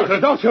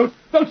Don't shoot.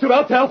 Don't shoot,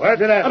 I'll tell.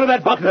 Where's it at? Under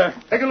that buck there.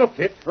 Take a look,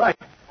 kid. Right.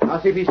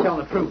 I'll see if he's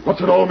telling the truth.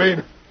 What's it all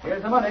mean?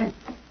 Here's the money.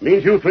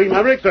 Means you three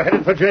mavericks are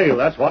headed for jail,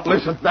 that's what.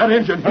 Listen, that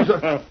engine, he's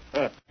a...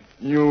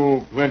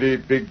 You plenty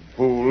big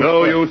fool.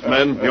 No use,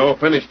 men. You're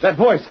finished. That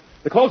voice.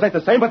 The clothes ain't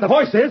the same, but the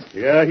voice is.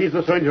 Yeah, he's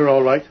the stranger,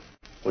 all right.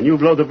 When you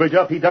blowed the bridge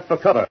up, he ducked for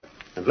cover.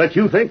 And let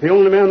you think the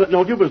only man that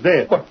knowed you was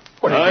dead.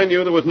 I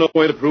knew there was no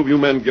way to prove you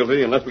men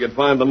guilty unless we could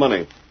find the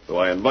money. So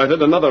I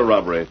invited another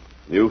robbery.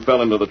 You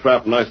fell into the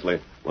trap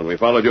nicely. When we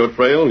followed your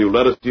trail, you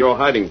led us to your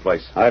hiding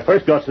place. I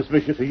first got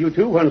suspicious of you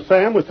two when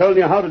Sam was telling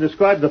you how to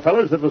describe the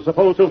fellas that were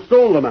supposed to have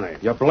stole the money.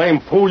 You blame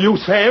fool, you,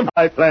 Sam.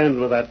 I planned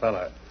with that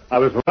fella. I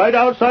was right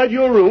outside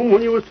your room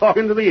when you was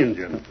talking to the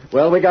Indian.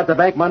 Well, we got the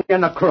bank money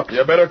and the crooks.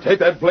 You better take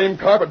that blame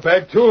carpet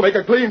bag, too, and make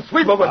a clean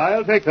sweep of it.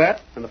 I'll take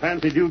that. And the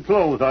fancy dude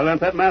clothes I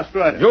lent that masked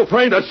rider. You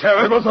framed us,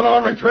 Sheriff. It was an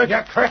ornery trick. You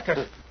tricked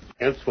us.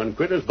 Hence, when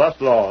critters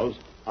bust laws,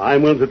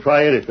 I'm willing to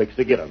try any tricks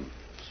to get 'em.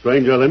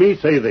 Stranger, let me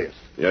say this.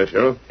 Yes,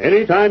 Sheriff?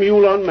 Anytime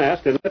you'll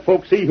unmask and let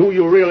folks see who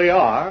you really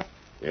are,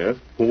 Yes?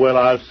 well,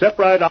 I'll step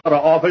right out of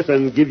office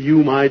and give you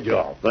my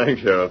job.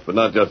 Thanks, Sheriff, but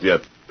not just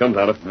yet. Come,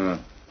 Tyler.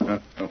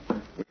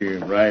 We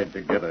ride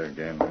together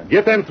again.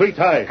 Get them three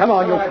ties. Come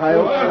on, you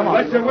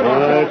coyotes. Come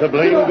on. It's a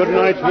blame good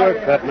night's work,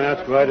 that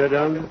masked rider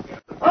done.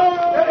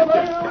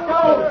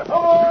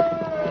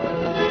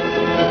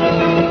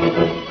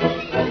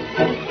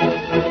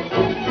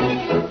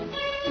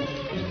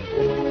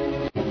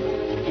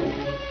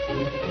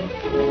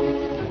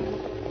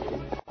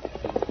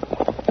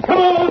 Come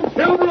on,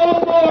 Silver,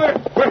 old boy.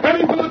 We're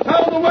heading for the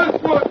town of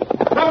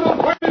Westwood. Town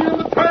is waiting in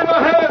the train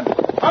ahead.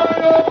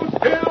 Hi-yo,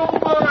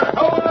 Silver.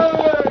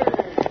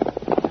 Hooray!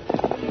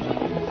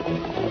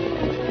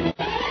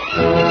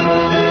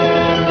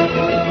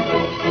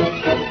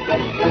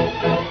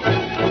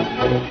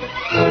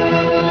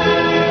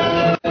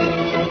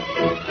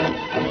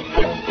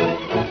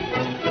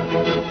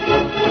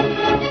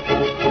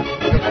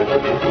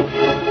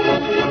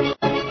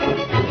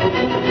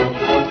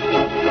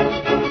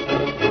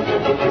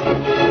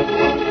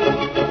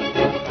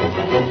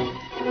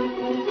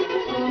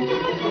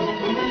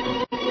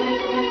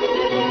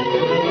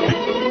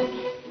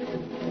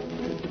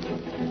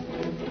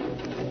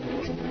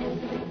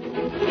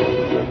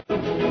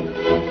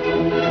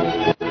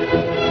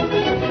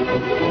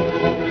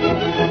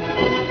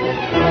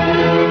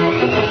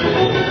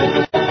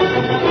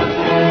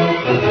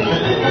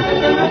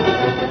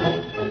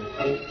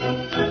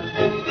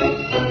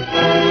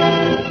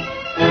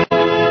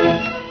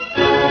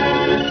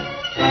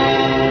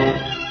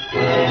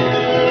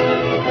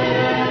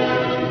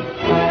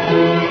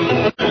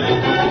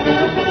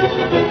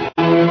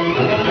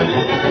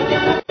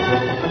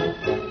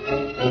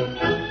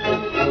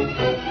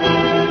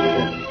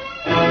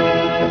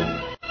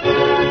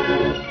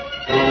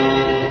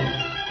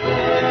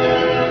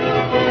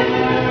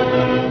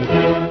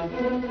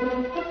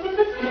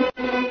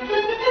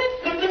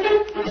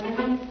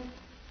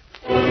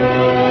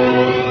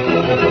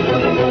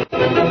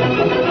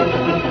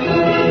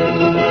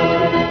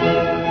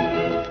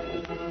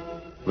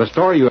 The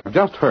story you have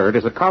just heard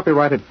is a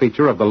copyrighted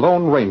feature of the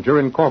Lone Ranger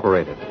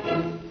Incorporated.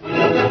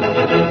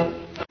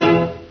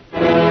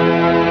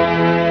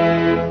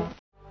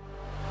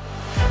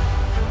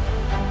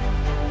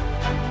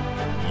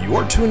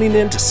 You're tuning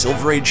in to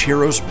Silver Age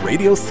Heroes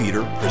Radio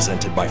Theater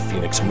presented by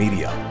Phoenix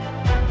Media.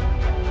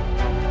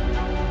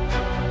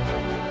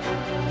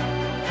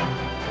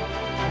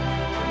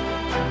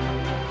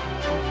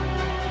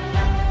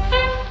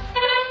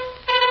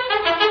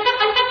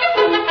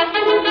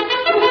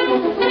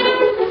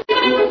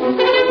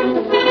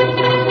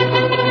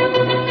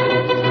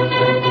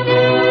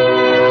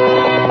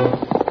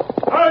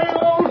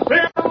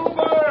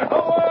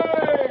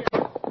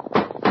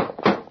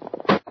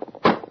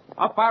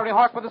 A fiery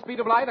horse with the speed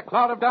of light, a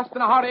cloud of dust,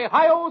 and a hearty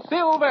hi-yo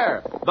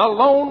Silver, the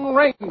Lone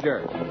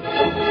Ranger.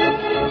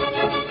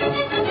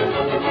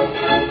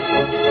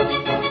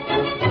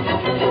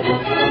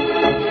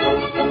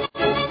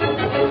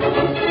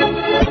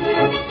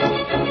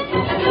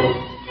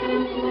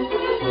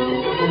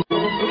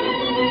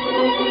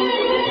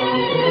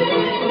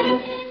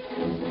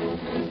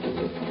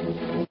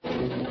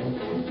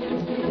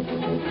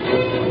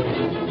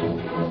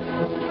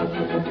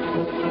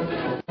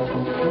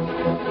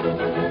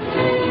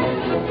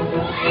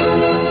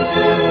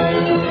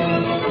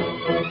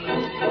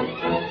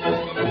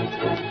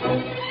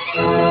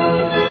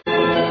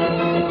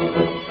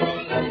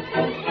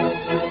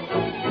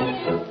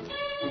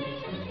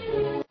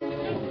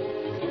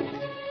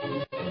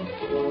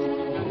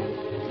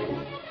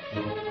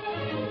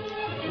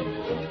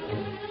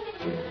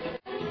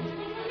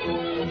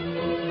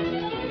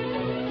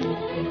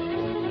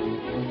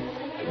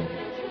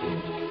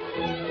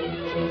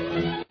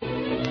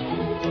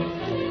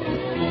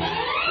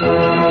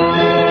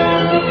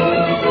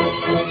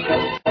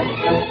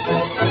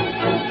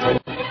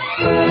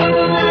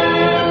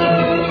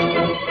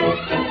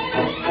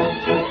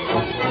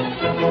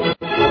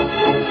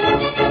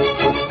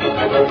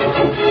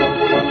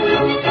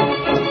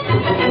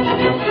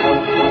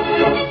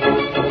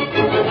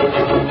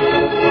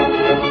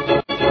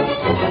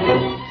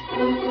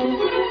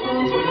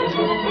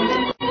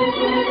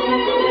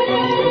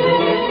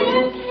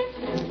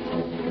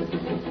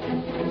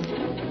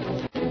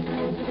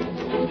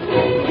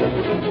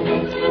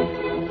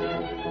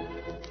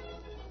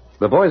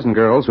 The boys and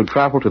girls who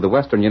traveled to the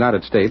western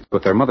United States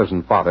with their mothers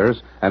and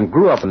fathers and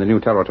grew up in the new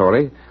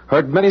territory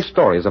heard many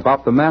stories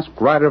about the masked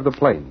rider of the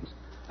plains.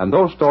 And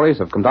those stories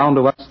have come down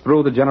to us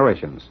through the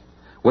generations.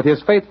 With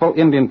his faithful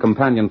Indian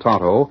companion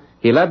Tonto,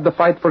 he led the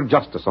fight for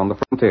justice on the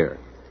frontier.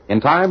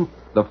 In time,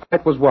 the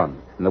fight was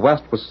won, and the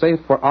West was safe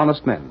for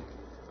honest men.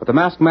 But the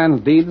masked man's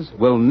deeds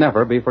will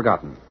never be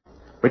forgotten.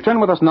 Return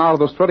with us now to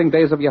those thrilling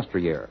days of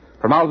yesteryear.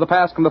 From out of the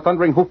past come the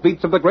thundering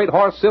hoofbeats of the great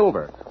horse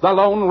Silver. The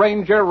Lone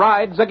Ranger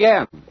rides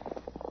again.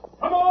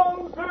 Come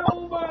on,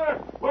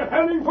 Silver! We're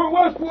heading for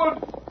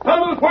Westwood!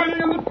 Tonto's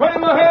waiting in the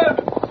trail ahead!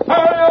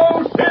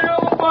 Hi-yo,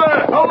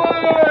 Silver! Away!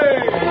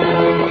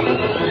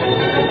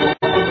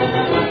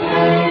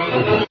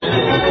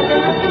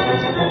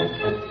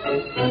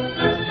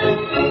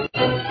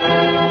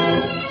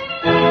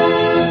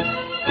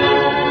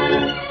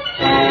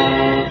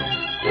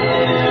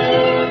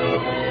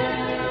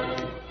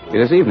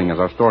 It is evening as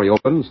our story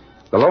opens.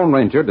 The Lone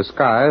Ranger,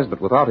 disguised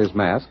but without his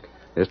mask,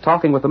 is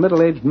talking with a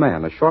middle-aged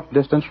man a short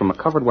distance from a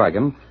covered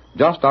wagon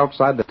just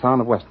outside the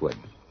town of Westwood.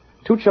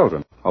 Two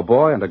children, a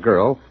boy and a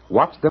girl,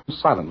 watch them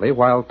silently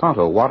while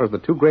Tonto waters the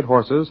two great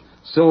horses,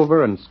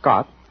 Silver and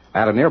Scott,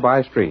 at a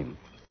nearby stream.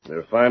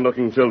 They're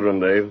fine-looking children,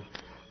 Dave.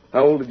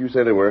 How old did you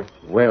say they were?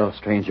 Well,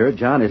 stranger,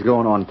 John is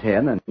going on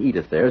 10, and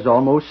Edith there is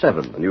almost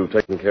 7. And you've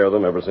taken care of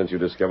them ever since you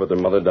discovered their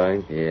mother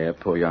dying? Yeah,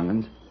 poor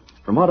young'uns.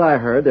 From what I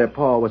heard, their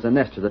pa was a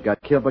nester that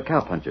got killed by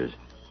cowpunchers.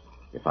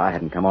 If I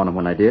hadn't come on them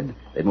when I did,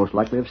 they'd most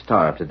likely have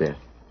starved to death.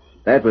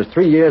 That was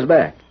 3 years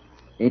back.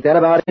 Ain't that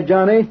about it,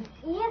 Johnny?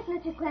 Yes,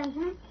 Mr.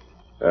 Clemson.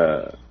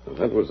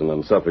 That was an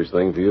unselfish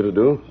thing for you to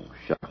do. Oh,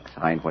 shucks,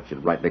 I ain't what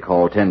you'd rightly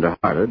call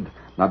tender-hearted.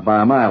 Not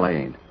by a mile, I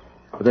ain't.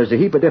 But there's a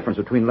heap of difference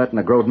between letting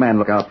a grown man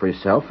look out for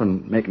himself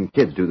and making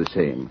kids do the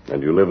same.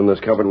 And you live in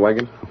this covered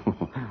wagon?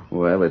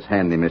 Well, it's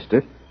handy,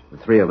 mister. The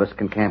three of us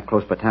can camp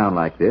close by town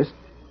like this,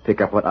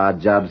 pick up what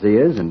odd jobs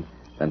there is, and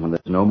then when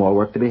there's no more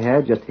work to be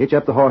had, just hitch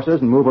up the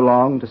horses and move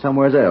along to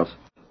somewhere else.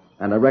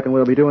 And I reckon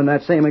we'll be doing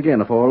that same again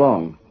before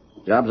long.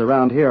 Jobs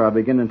around here are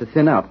beginning to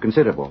thin out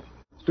considerable.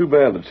 It's too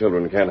bad the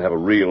children can't have a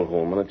real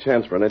home and a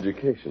chance for an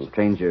education.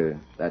 Stranger,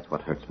 that's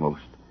what hurts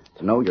most.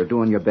 To know you're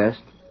doing your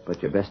best,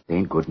 but your best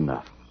ain't good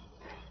enough.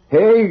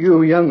 Hey,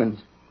 you young'uns.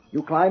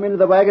 You climb into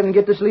the wagon and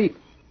get to sleep.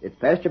 It's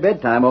past your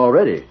bedtime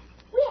already.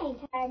 We ain't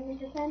tired,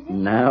 Mr. Clemson.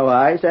 Now,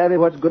 I savvy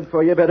what's good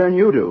for you better than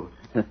you do.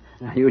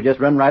 You just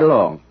run right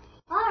along.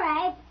 All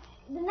right.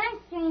 Good night,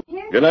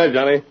 stranger. Good night,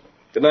 Johnny.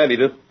 Good night,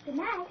 Edith. Good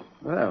night.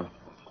 Well,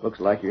 looks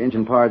like your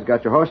engine pard's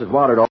got your horses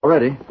watered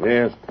already.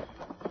 Yes.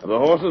 Have the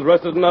horses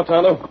rested enough,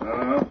 Tonto?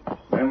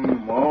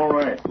 Them all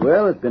right.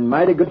 Well, it's been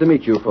mighty good to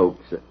meet you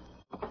folks.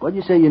 What'd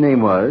you say your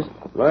name was?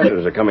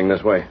 Riders are coming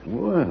this way.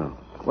 Well,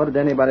 what did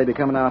anybody be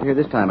coming out here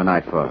this time of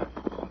night for?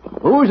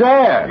 Who's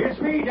there?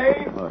 It's me,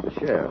 Dave. Oh, the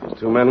sheriff. There's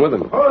 2 men with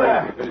him. Oh,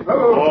 there.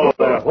 Oh,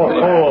 there.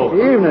 Oh.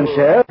 Evening,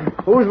 Sheriff.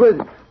 Who's with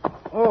you?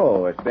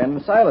 Oh, it's Ben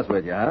and Silas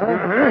with you, huh?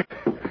 Uh-huh.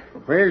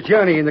 Where's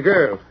Johnny and the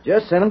girl?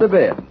 Just sent them to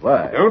bed.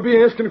 Why? Don't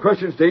be asking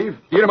questions, Dave.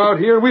 Get them out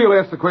here, we'll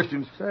ask the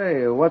questions.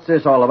 Say, what's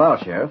this all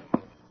about, Sheriff?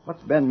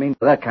 What's Ben mean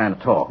by that kind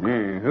of talk?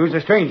 Who's the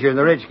stranger in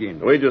the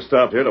redskin? We just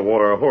stopped here to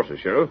water our horses,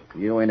 Sheriff.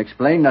 You ain't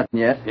explained nothing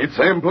yet. It's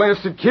them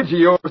blasted kids of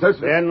yours. That's...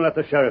 Ben, let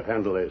the sheriff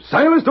handle this.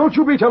 Silas, don't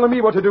you be telling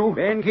me what to do.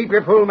 Ben, keep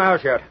your full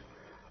mouth shut.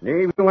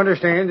 Dave, you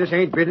understand this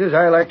ain't business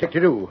I like to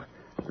do.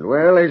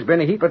 Well, there's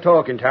been a heap of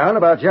talk in town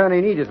about Johnny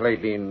and Edith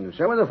lately, and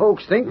some of the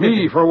folks think...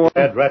 Me, for one.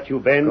 That rat you,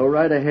 Ben. Go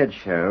right ahead,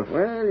 Sheriff.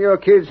 Well, your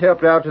kids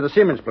helped out to the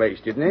Simmons place,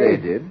 didn't they?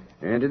 They did.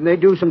 And didn't they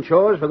do some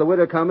chores for the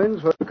widow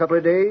Cummins for a couple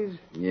of days?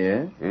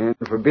 Yeah. And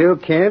for Bill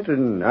Kent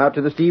and out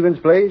to the Stevens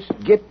place?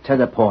 Get to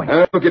the point.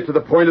 I'll get to the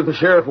point if the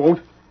sheriff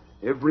won't.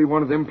 Every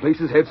one of them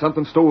places had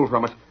something stole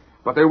from it.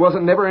 But there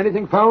wasn't never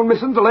anything found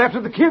missing till after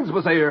the kids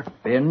was there.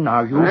 Ben,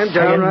 are you I'm saying...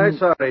 downright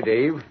sorry,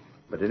 Dave.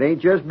 But it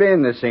ain't just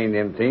Ben that's saying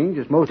them things.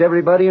 It's most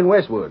everybody in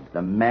Westwood.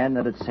 The man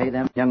that'd say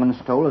them young'uns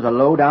stole is a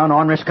low-down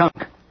ornery skunk.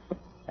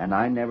 And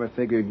I never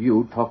figured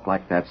you'd talk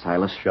like that,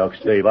 Silas.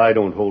 Shucks, Dave, I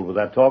don't hold with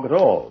that talk at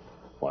all.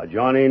 Why,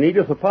 Johnny and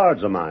Edith are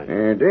pards of mine.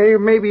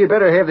 Dave, maybe you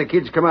better have the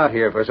kids come out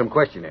here for some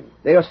questioning.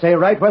 They'll stay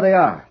right where they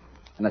are.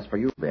 And that's for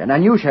you, Ben.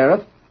 And you,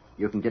 Sheriff,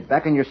 you can get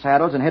back in your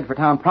saddles and head for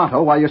town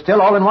pronto while you're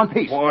still all in one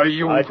piece. Why,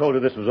 you... I told her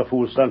this was a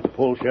fool stunt to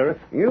pull, Sheriff.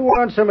 You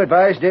want some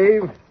advice,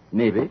 Dave?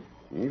 Maybe.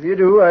 If you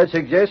do, I'd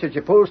suggest that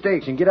you pull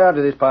stakes and get out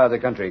of this part of the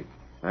country.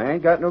 I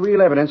ain't got no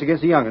real evidence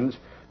against the young'uns.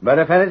 But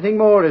if anything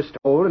more is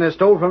stole, and is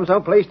stole from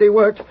some place they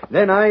worked,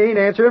 then I ain't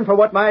answering for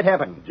what might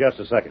happen. Just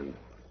a second.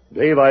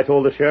 Dave, I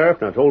told the sheriff,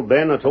 and I told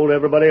Ben, and I told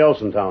everybody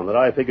else in town that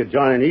I figured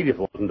John and Edith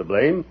wasn't to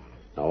blame.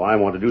 Now, I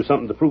want to do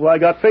something to prove I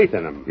got faith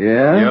in them.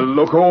 Yeah? You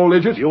look old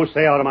idiot. You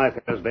stay out of my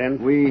affairs,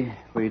 Ben.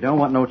 We don't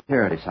want no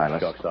charity,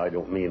 Silas. Shucks, I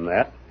don't mean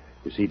that.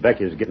 You see,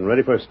 Becky's getting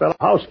ready for a spell of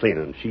house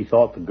cleaning. She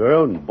thought the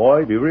girl and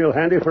boy be real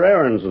handy for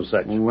errands and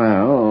such.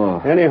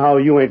 Well... Anyhow,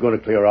 you ain't going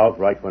to clear out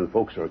right when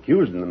folks are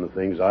accusing them of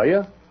things, are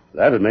you?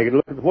 That'd make it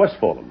look worse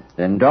for them.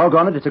 Then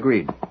doggone it, it's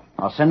agreed.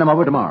 I'll send them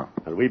over tomorrow.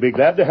 And we'd be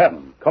glad to have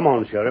them. Come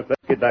on, Sheriff.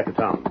 Let's get back to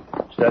town.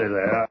 Steady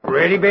there.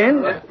 Ready,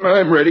 Ben?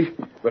 I'm ready.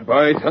 But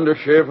by thunder,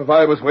 Sheriff, if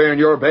I was wearing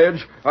your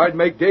badge, I'd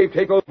make Dave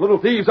take those little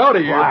thieves out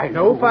of here. Why,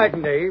 no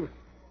fighting, Dave.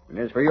 And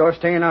as for your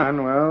staying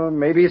on, well,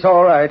 maybe it's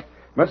all right.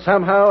 But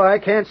somehow I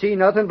can't see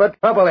nothing but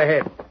trouble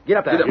ahead. Get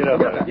up there.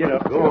 Get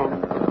up. Go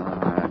on.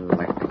 I'd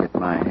like to get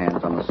my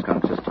hands on the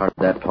skunks that started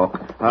that talk.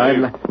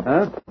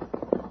 Huh?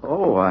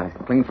 Oh, I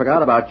clean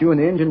forgot about you and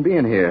the engine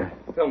being here.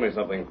 Tell me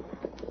something.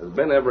 Has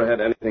Ben ever had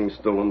anything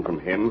stolen from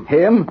him?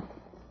 Him?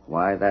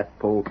 Why, that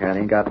polecat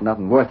ain't got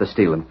nothing worth of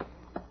stealing.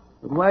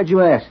 But why'd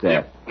you ask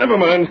that? Never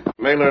mind.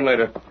 May learn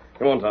later.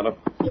 Come on, Tonto.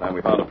 Time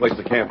we found a place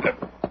to camp.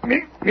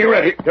 Me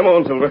ready. Come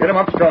on, Silver. Get him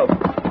up, Scout.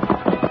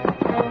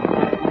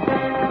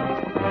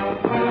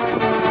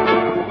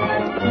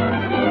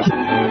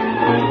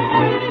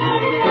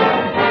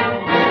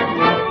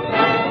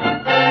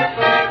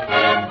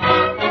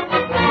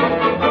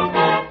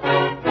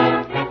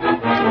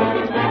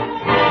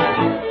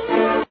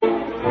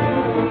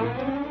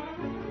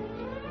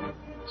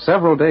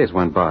 Several days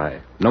went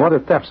by. No other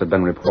thefts had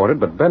been reported,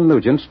 but Ben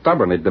Nugent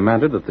stubbornly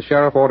demanded that the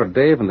sheriff order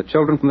Dave and the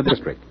children from the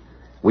district.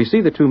 We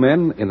see the two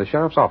men in the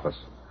sheriff's office.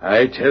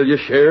 I tell you,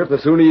 Sheriff, the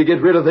sooner you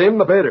get rid of them,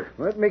 the better.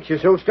 What makes you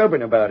so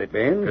stubborn about it,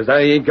 Ben? Because I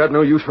ain't got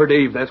no use for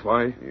Dave, that's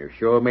why. You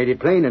sure made it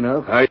plain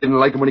enough. I didn't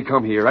like him when he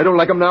come here. I don't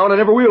like him now, and I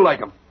never will like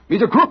him.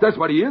 He's a crook, that's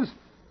what he is.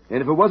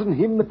 And if it wasn't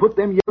him that put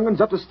them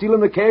young'uns up to stealing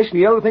the cash and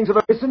the other things that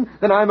are missing,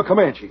 then I'm a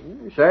Comanche.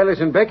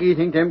 Silas and Becky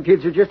think them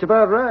kids are just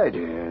about right.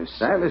 Yes.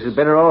 Silas is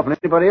better off than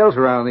anybody else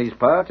around these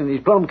parts, and he's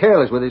plumb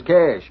careless with his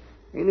cash.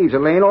 He leaves it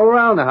laying all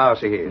around the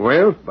house of his.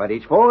 Well? But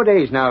it's 4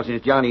 days now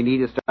since Johnny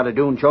Needed started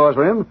doing chores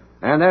for him,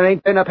 and there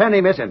ain't been a penny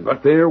missing.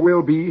 But there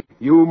will be.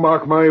 You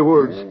mark my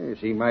words. You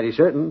seem mighty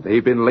certain.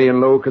 They've been laying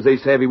low because they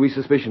savvy we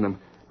suspicion them.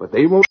 But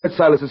they won't let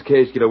Silas's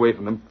cash get away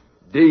from them.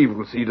 Dave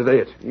will see to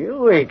that.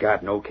 You ain't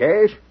got no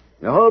cash.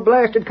 The whole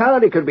blasted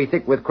colony could be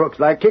thick with crooks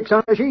like kicks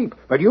on a sheep,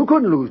 but you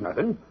couldn't lose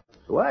nothing.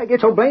 So I get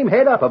so blame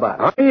head up about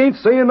it. I ain't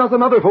saying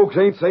nothing other folks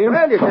ain't saying.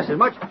 Well, you're just as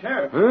much...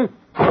 Sheriff. Huh?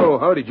 Oh,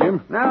 howdy,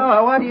 Jim.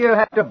 Now, why do you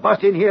have to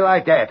bust in here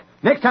like that?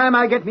 Next time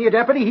I get me a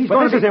deputy, he's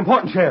going to... But this is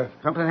important, Sheriff.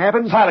 Something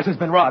happened? Silas has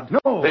been robbed.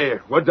 No. There.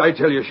 What'd I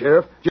tell you,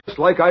 Sheriff? Just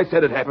like I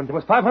said it happened. There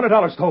was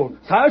 $500 stolen.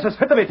 Silas is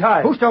fit to be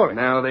tied. Who stole it?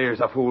 Now,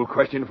 there's a fool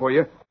question for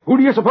you. Who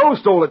do you suppose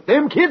stole it?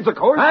 Them kids, of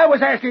course. I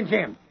was asking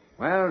Jim.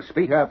 Well,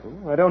 speak up.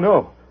 I don't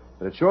know.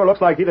 But it sure looks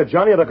like either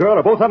Johnny or the girl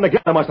or both of them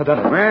together must have done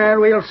it. Well,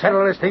 we'll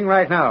settle this thing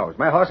right now. Is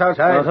my horse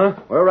outside?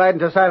 Uh-huh. We're riding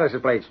to Silas's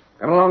place.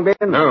 Come along,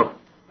 Ben. No.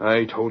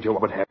 I told you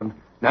what would happen.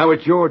 Now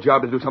it's your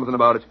job to do something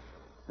about it.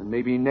 And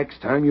maybe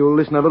next time you'll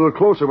listen a little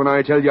closer when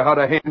I tell you how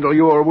to handle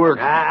your work.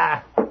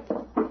 Ah.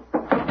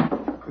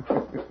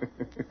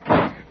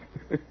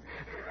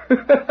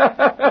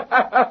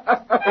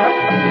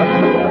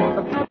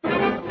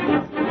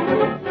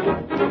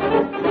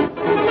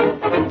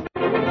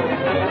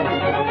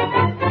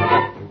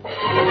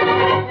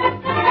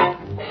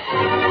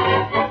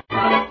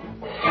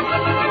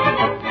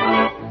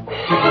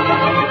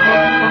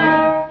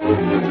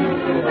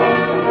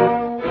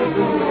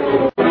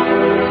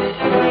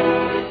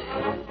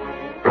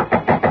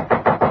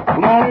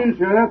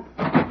 Sheriff.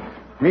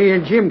 Me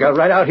and Jim got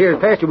right out here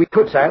as fast as we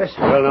could, Silas.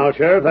 Well, now,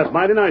 Sheriff, that's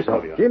mighty nice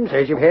of you. Jim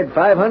says you've had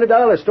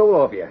 $500 stole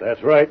off you.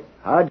 That's right.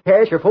 Hard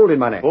cash or folding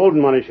money?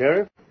 Folding money,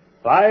 Sheriff.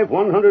 5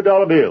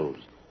 $100 bills.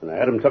 And I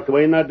had them tucked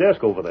away in that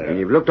desk over there. And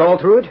you've looked all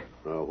through it?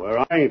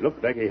 Well, I ain't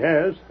looked. Becky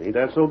has. Ain't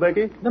that so,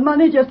 Becky? The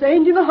money just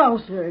ain't in the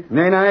house, Sheriff.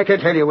 Then I can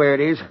tell you where it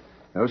is.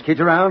 Those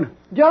kids around?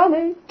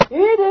 Johnny,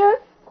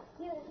 Edith.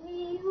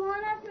 You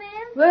want us,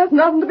 ma'am? There's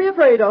nothing to be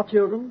afraid of,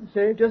 children.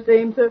 Sheriff just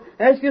aims to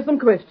ask you some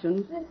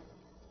questions.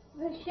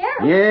 The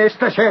sheriff? Yes,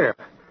 the sheriff.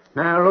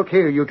 Now, look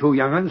here, you two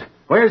young'uns.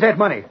 Where's that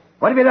money?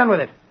 What have you done with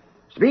it?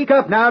 Speak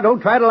up now. Don't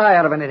try to lie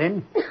out of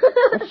anything.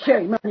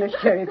 Shame on you,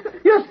 Sheriff.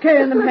 You're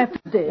scaring them half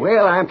to death.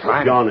 Well, I'm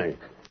trying. Johnny,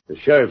 the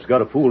sheriff's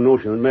got a fool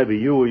notion that maybe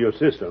you or your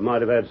sister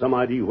might have had some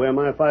idea where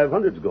my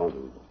 500's gone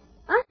to.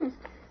 Honest?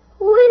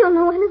 We don't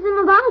know anything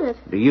about it.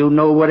 Do you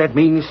know what it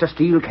means to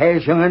steal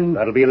cash, young'un?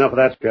 That'll be enough of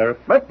that, Sheriff.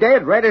 But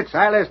Dad read it,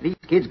 Silas. These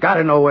kids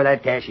gotta know where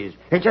that cash is.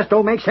 It just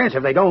don't make sense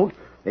if they don't.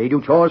 They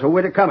do chores for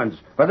Widow Cummins,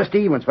 for the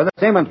Stevens, for the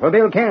Simmons, for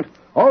Bill Kent.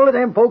 All of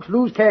them folks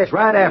lose cash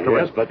right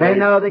afterwards. Yes, but and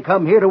now they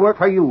come here to work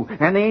for you,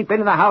 and they ain't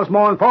been in the house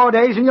more than 4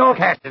 days, and your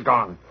cash is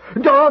gone.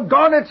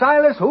 Doggone it,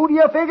 Silas. Who do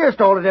you figure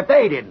stole it if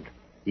they didn't?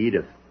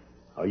 Edith,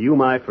 are you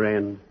my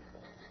friend?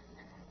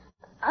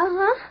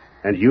 Uh-huh.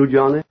 And you,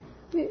 Johnny?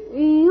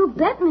 You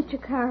bet,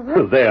 Mr.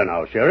 Carver. There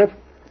now, Sheriff.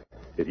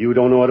 If you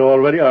don't know it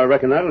already, I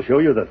reckon that'll show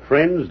you that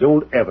friends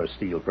don't ever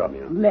steal from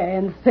you.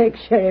 Land's sake,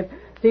 Sheriff.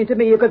 Seemed to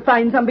me you could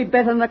find somebody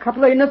better than a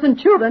couple of innocent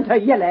children to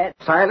yell at.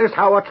 Silas,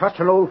 how a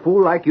trusting old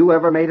fool like you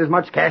ever made as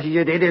much cash as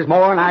you did is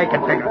more than I can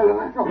figure.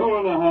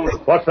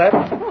 What's that?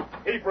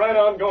 Keep right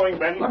on going,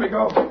 Ben. Let me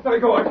go, I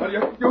tell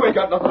you. You ain't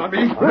got nothing on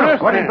me.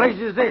 What in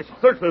blazes is this?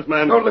 Search this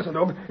man. Don't listen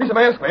to him. He's a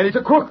masked man. He's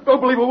a crook. Don't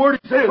believe a word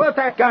he says. Put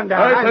that gun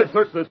down. I said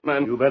search this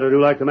man. You better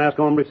do like the masked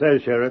hombre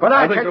says, Sheriff. But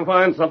I think you'll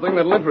find something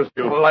that'll interest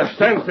you. Well,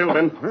 stand still,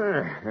 Ben.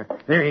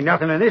 There ain't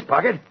nothing in this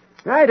pocket.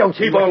 I don't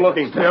see Keep on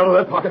looking. Stay out of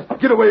that pocket.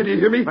 Get away, do you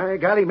hear me? By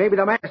golly, maybe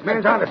the masked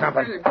man's onto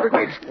something.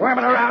 Quit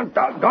squirming around,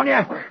 doggone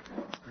ya.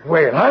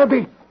 Well, I'll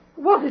be...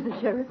 What is it,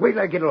 Sheriff? Wait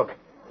till I get a look.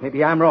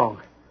 Maybe I'm wrong.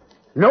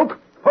 Nope.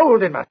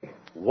 Hold it, money.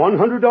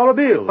 $100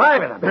 bills.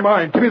 5 of them. They're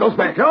mine. Give me those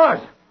back. Yours.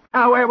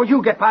 Now, where would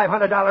you get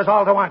 $500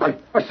 all to once?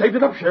 I saved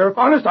it up, Sheriff.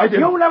 Honest, I did.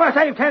 You never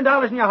saved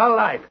 $10 in your whole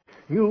life.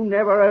 You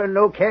never earned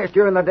no cash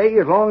during the day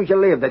as long as you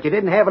lived that you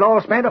didn't have it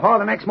all spent before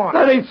the next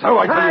morning. That ain't so,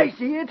 I tell you. I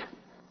see it.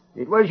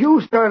 It was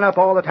you stirring up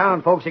all the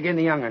town folks again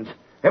the young'uns.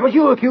 It was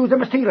you accused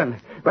them of stealing.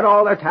 But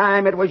all the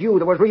time it was you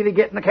that was really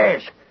getting the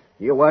cash.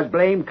 You was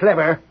blamed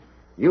clever.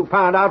 You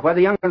found out where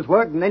the young'uns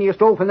worked, and then you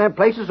stole from them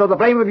places, so the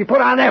blame would be put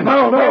on them.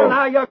 No. Well,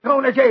 now you're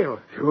going to jail.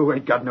 You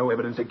ain't got no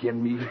evidence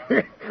against me.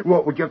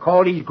 What would you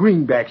call these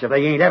greenbacks if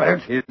they ain't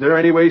evidence? Is there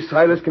any way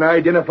Silas can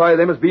identify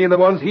them as being the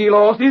ones he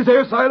lost? Is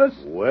there, Silas?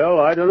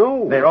 Well, I don't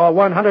know. They're all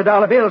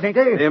 $100 bills, ain't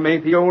they? Them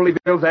ain't the only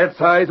bills that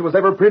size was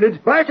ever printed.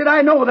 Why should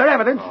I know they're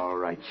evidence? All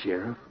right,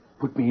 Sheriff.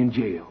 Put me in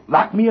jail.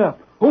 Lock me up.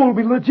 Hold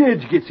me till the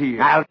judge gets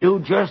here. I'll do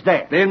just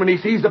that. Then when he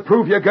sees the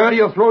proof you got,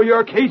 he'll throw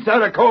your case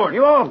out of court.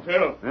 You won't.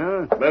 Sheriff,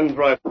 Ben's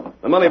right.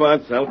 The money by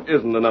itself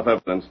isn't enough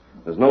evidence.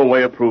 There's no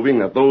way of proving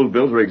that those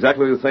bills were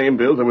exactly the same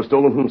bills that were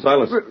stolen from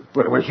Silas.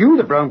 But it was you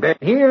that brought Ben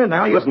here, and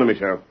now you... Listen to me,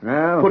 Sheriff.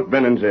 Well... Put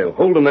Ben in jail.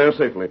 Hold him there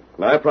safely.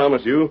 And I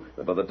promise you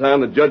that by the time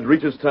the judge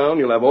reaches town,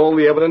 you'll have all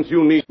the evidence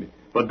you need.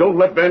 But don't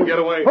let Ben get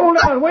away. Hold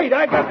on, wait,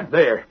 I got it.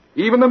 There.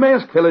 Even the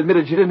masked fella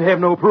admitted you didn't have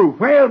no proof.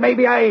 Well,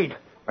 maybe I ain't.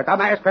 But the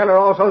masked fella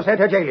also said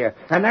to jail you.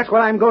 And that's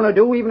what I'm going to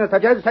do, even if the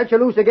judge sets you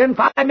loose again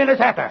 5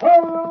 minutes after.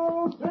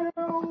 Hello,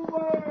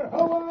 Silver!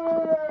 Away!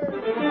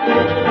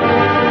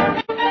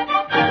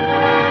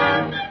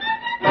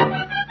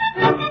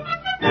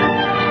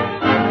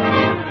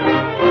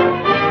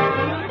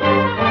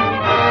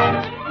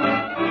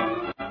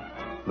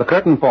 The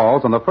curtain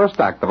falls on the first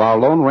act of our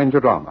Lone Ranger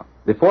drama.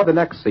 Before the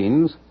next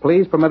scenes,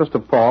 please permit us to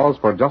pause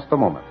for just a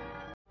moment.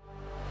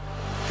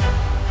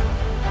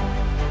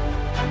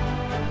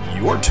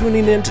 You're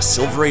tuning in to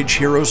Silver Age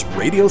Heroes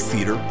Radio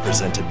Theater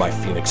presented by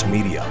Phoenix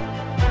Media.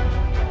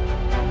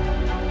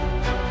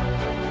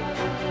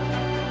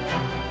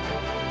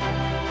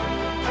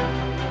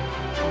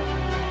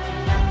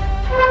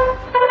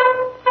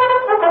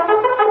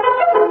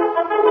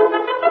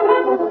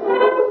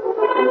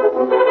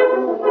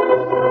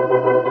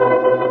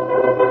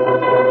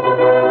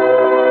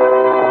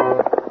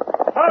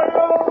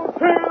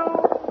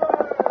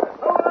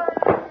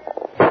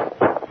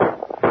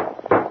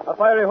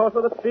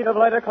 With the speed of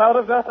light, a cloud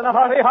of dust, and a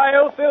hearty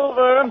high-o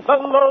silver, the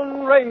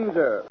Lone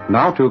Ranger.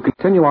 Now to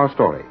continue our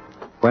story.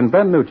 When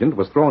Ben Nugent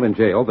was thrown in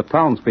jail, the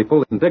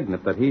townspeople,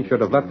 indignant that he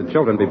should have let the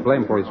children be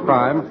blamed for his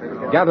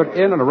crime, gathered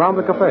in and around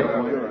the cafe.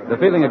 The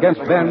feeling against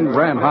Ben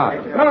ran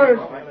high. Fellas,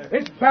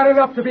 it's bad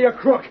enough to be a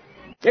crook.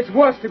 It's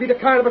worse to be the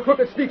kind of a crook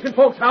that sneaks in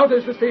folks'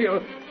 houses to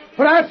steal.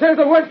 But I say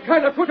the worst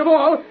kind of crook of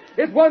all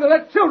is one that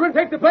lets children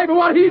take the blame of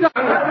what he done.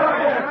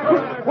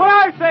 What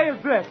I say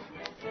is this.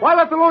 Why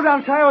let the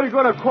low-down coyote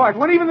go to court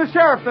when even the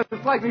sheriff says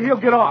it's likely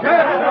he'll get off?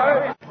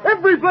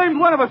 Every blamed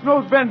one of us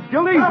knows Ben's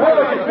guilty.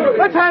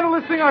 Let's handle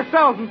this thing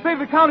ourselves and save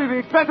the county the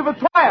expense of a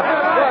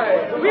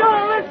trial. We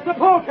don't list the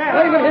polecat.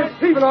 Blaming his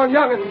thieving on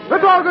young'uns.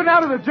 Let's all go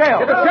down to the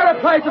jail. If the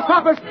sheriff tries to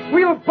stop us,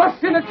 we'll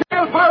bust in the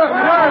jail for him.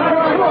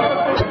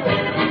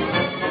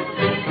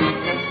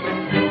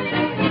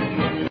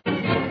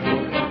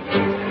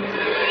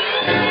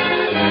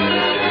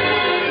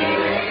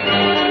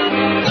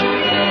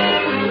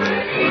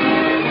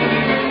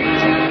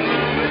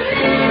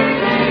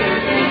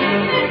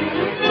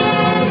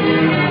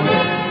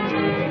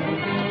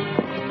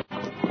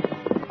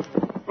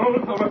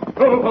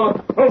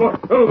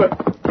 Over.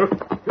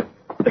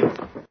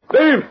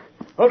 Dave!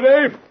 Oh,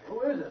 Dave!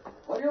 Who is it?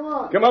 What do you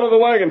want? Come out of the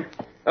wagon.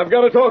 I've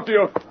got to talk to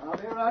you. I'll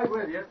be right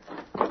with you.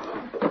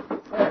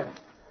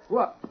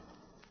 What?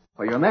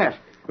 Oh, you're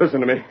masked.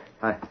 Listen to me.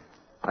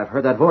 I've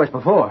heard that voice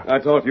before. I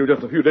talked to you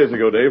just a few days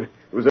ago, Dave.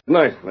 It was at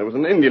night. There was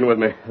an Indian with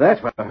me.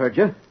 That's what I heard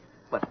you.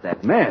 But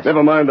that mask...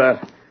 Never mind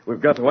that.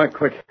 We've got to act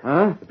quick.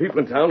 Huh? The people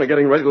in town are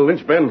getting ready to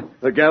lynch Ben.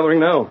 They're gathering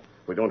now.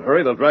 If we don't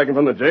hurry, they'll drag him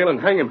from the jail and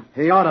hang him.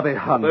 He ought to be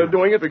hung. They're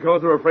doing it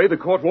because they're afraid the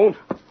court won't.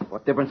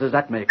 What difference does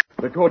that make?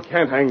 The court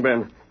can't hang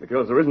Ben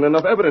because there isn't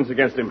enough evidence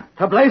against him.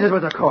 To blazes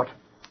with the court.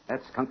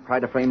 That skunk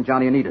tried to frame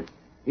Johnny and Edith.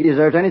 He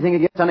deserves anything he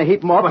gets and a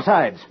heap more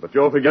besides. But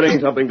you're forgetting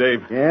something,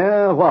 Dave.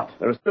 Yeah, what?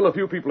 There are still a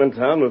few people in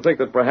town who think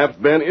that perhaps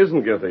Ben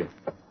isn't guilty.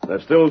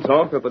 There's still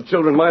talk that the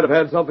children might have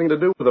had something to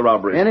do with the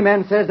robbery. Any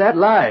man says that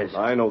lies.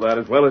 I know that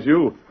as well as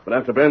you. But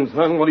after Ben's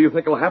hung, what do you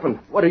think will happen?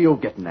 What are you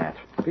getting at?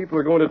 People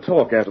are going to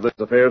talk after this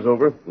affair's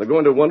over. They're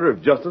going to wonder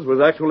if justice was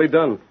actually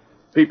done.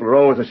 People are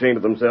always ashamed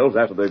of themselves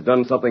after they've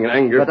done something in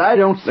anger. But I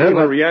don't see... Then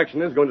the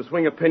reaction is going to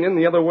swing opinion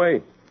the other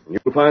way.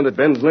 You'll find that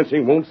Ben's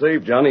lynching won't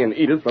save Johnny and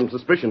Edith from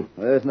suspicion.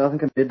 There's nothing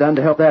can be done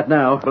to help that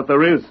now. But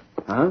there is.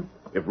 Huh?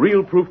 If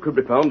real proof could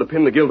be found to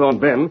pin the guilt on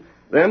Ben,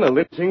 then a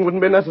lynching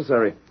wouldn't be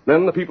necessary.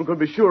 Then the people could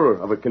be sure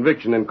of a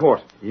conviction in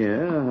court.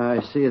 Yeah, I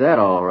see that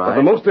all right. But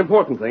the most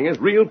important thing is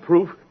real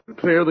proof to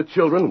clear the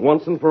children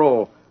once and for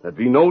all. There'd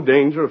be no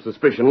danger of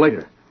suspicion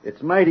later.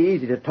 It's mighty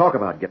easy to talk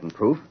about getting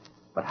proof,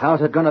 but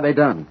how's it going to be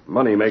done?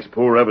 Money makes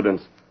poor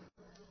evidence.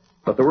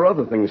 But there were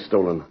other things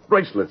stolen.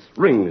 Bracelets,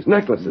 rings,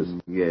 necklaces.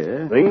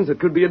 Yeah? Things that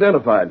could be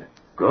identified.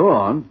 Go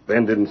on.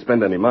 Ben didn't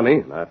spend any money,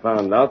 and I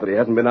found out that he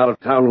hasn't been out of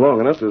town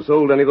long enough to have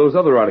sold any of those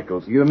other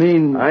articles. You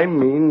mean... I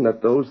mean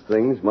that those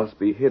things must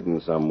be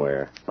hidden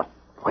somewhere. But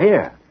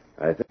where?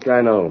 I think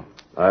I know.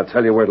 I'll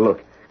tell you where to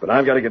look. But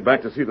I've got to get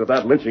back to see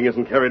that lynching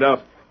isn't carried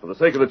out. For the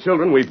sake of the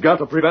children, we've got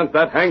to prevent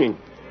that hanging.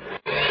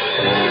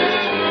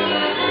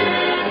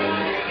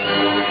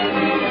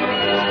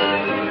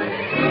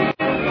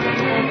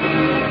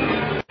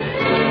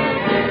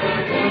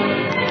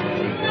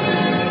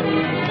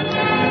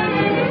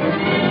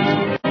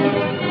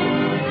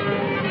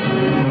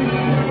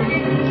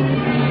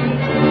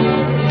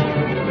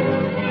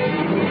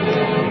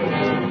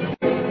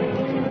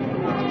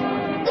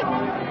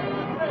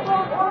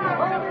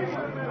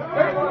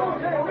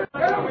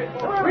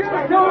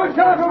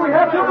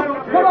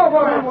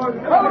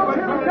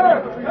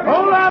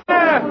 Hold on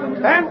there!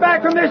 Stand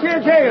back from this here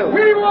jail!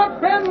 We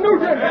want Ben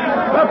Newton!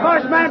 The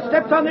first man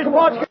steps on this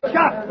watch gets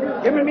shot.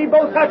 Him and me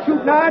both got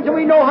shooting irons and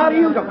we know how to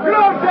use them. Get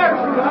on,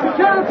 Jackson! The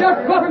sheriff's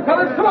just bluffing,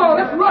 fellas. Come on,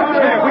 let's rush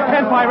him! We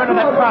can't fire into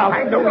that crowd.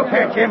 I know we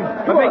can't, Jim.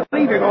 But make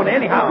believe you're going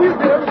anyhow.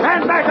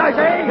 Stand back, I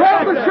say!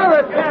 Grab the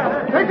sheriff!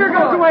 Take your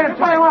guns away and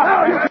tie him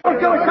up! Don't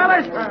do it,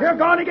 fellas! You're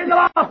going to get the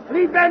law!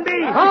 Leave Ben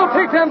be! I'll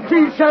take them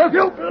keys, Sheriff!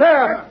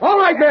 There! All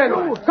right,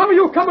 Ben! Some of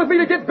you come with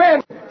me to get Ben!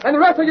 And the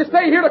rest of you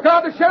stay here to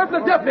guard the sheriff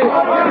and the deputy.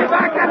 Give me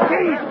back them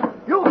keys.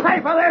 You'll pay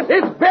for this.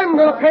 It's Ben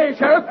gonna pay,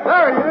 Sheriff.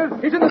 There he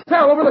is. He's in the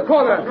cell over the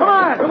corner. Come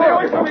on. Come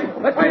away from me.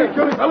 Let's make it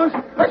guilty, fellas.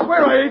 I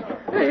swear I ain't.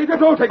 Hey,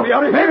 don't take me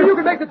out of here. Maybe you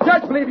can make the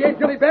judge believe he ain't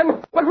guilty,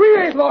 Ben. But we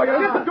ain't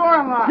lawyers. Get the door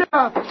unlocked.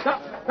 Yeah.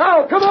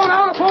 Now, come on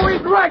out before we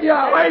drag you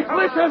out. Wait,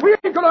 listen. We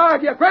ain't gonna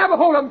argue. Grab a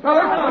hold of him,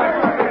 fellas.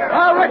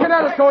 I reckon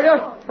that'll show you.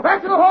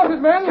 Back to the horses,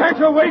 men. Can't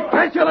you wait?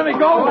 Can't you let me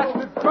go?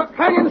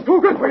 Hanging's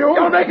too good for you.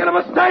 You're making a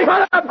mistake.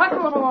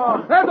 Paddle them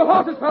along. Grab the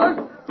horses, fellas.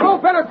 Throw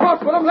Ben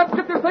across with them. Let's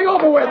get this thing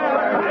over with.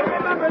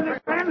 Remember this,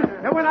 Ben.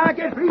 And when I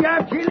get free,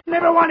 I'm jailing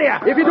every one of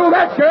you. If you do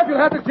that, Sheriff, you'll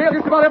have to jail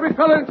just about every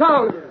fella in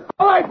town.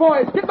 All right,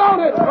 boys, get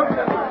mounted.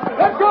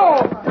 Let's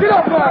go. Get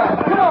up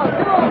there. Come on,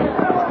 get on.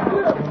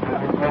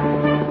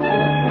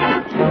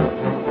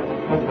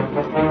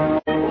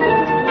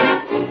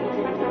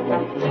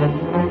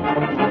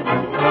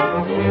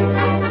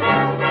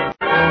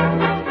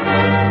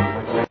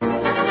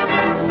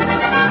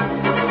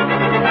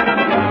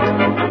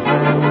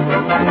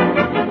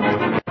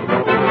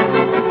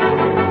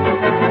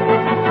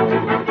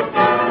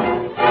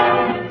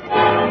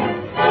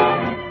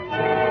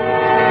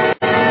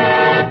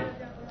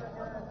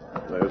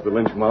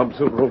 Mob,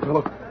 Silver, old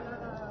fellow.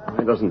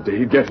 Why doesn't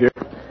Dave get here?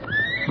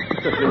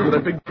 Especially over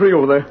that big tree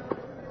over there.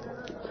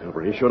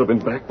 Silver, he should have been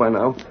back by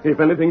now. If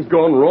anything's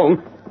gone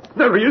wrong.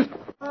 There he is.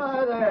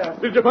 Ah, there.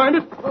 Did you find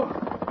it?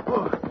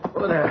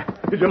 Over there.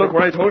 Did you look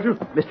where I told you?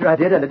 Mister, I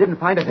did, and I didn't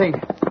find a thing.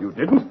 You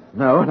didn't?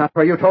 No, not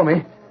where you told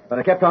me. But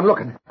I kept on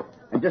looking.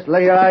 And just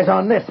lay your eyes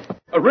on this.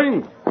 A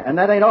ring. And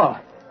that ain't all.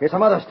 Here's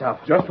some other stuff.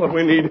 Just what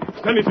we need.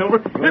 Steady,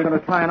 Silver. You're going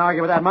to try and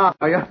argue with that mob,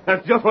 are you?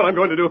 That's just what I'm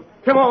going to do.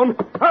 Come on.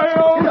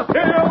 Hi-yo,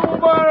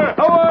 Silver!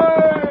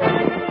 Away!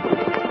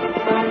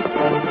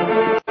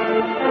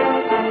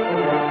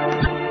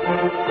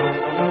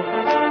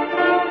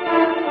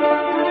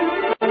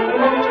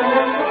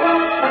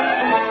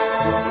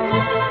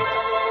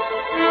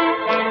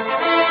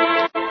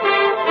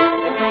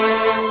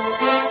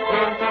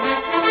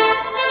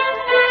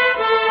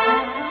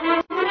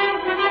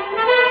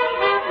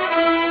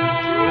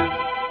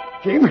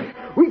 Jim,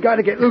 we got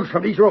to get loose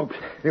from these ropes.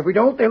 If we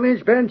don't, they'll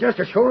lynch Ben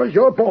just as sure as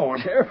you're born.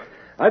 Sheriff,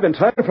 I've been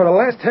trying for the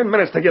last 10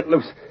 minutes to get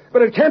loose,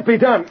 but it can't be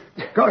done.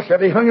 Gosh, have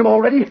they hung him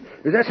already?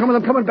 Is that some of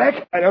them coming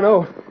back? I don't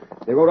know.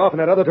 They rode off in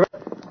that other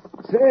direction.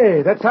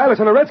 Say, that's Silas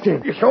and the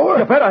Redskin. You sure?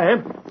 You bet I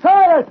am.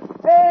 Silas!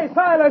 Hey,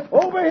 Silas,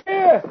 over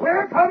here!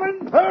 We're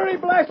coming. Hurry,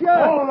 bless you!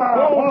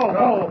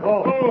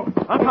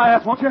 Untie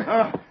us, won't you?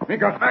 Me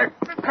got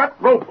cut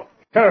rope.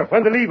 Sheriff,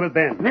 when did leave with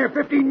Ben? Near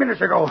 15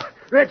 minutes ago.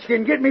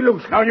 Redskin, get me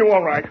loose. Now you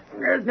all right?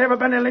 There's never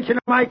been a lynching in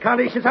my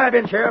county since I've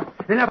been sheriff.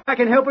 And if I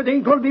can help it, there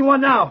ain't going to be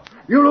one now.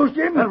 You loose,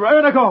 Jim? And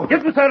ready to go.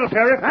 Get the saddle,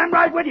 Sheriff. I'm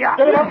right with you.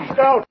 Get it up,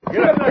 Scout.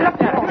 Get up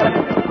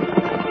there.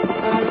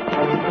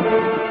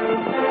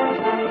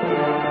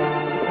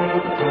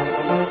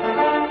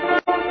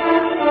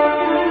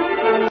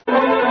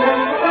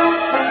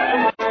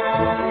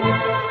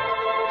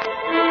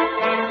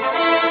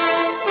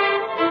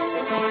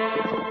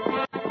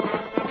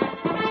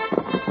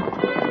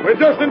 We're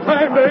just in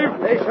time,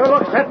 Dave. They sure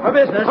look set for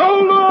business.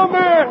 Hold on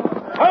there!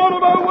 Out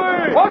of our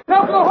way! Watch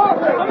out for the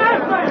horses! The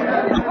masked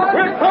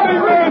We're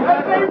coming, men!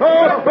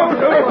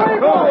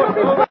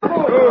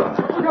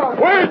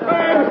 Wait,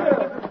 man!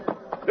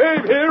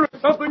 Dave here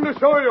has something to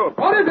show you.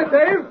 What is it,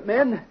 Dave?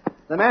 Men,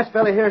 the masked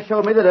fella here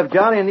showed me that if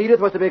Johnny and Edith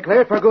was to be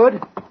cleared for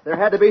good, there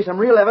had to be some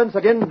real evidence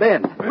against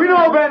Ben. We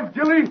know Ben's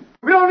guilty.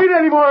 We don't need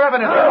any more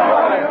evidence.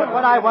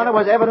 What I wanted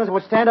was evidence that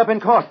would stand up in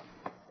court.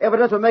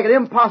 Evidence would make it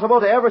impossible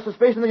to ever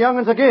suspicion the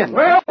young'uns again.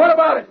 Well, what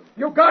about it?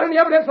 You got any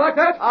evidence like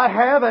that? I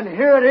have, and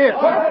here it is.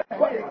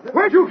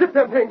 Where'd you get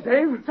them things,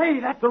 Dave?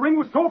 Say, the ring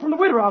was stole from the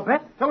widow, I'll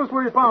bet. Tell us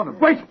where you found them.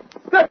 Wait,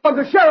 that one's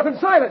the sheriff and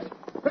Silas.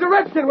 There's a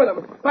redskin with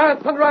him. By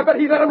thunder, I bet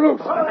he let him loose.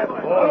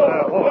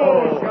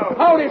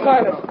 Howdy,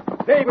 Silas.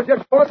 Dave was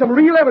just showing us some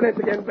real evidence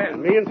against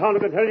Ben. Me and Tonto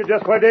can tell you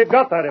just where Dave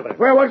got that evidence.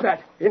 Where was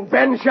that? In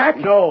Ben's shack?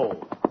 No.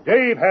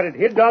 Dave had it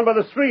hid down by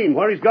the stream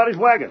where he's got his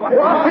wagon.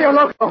 Here,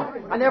 look.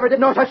 I never did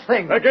no such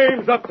thing. The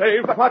game's up,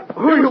 Dave.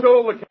 You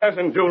stole the cash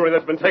and jewelry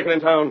that's been taken in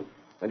town.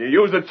 And you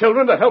used the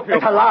children to help you.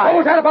 It's a lie. What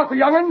was that about the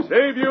young'uns?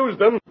 Dave used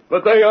them,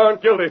 but they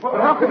aren't guilty.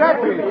 How could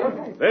that be?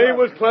 Dave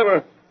was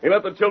clever. He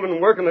let the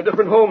children work in the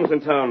different homes in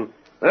town.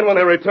 Then when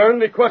they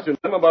returned, he questioned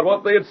them about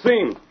what they had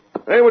seen.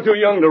 They were too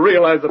young to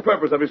realize the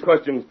purpose of his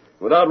questions.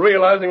 Without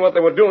realizing what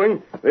they were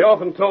doing, they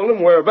often told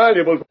him where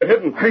valuables were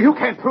hidden. You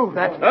can't prove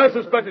that. I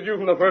suspected you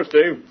from the first,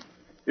 Dave.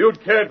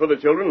 You'd cared for the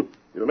children.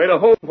 You'd have made a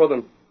home for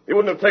them. You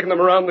wouldn't have taken them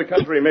around the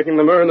country, making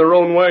them earn their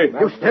own way.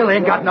 You still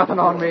ain't got nothing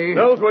on me.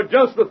 Those were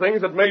just the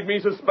things that made me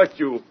suspect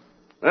you.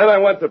 Then I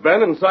went to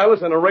Ben and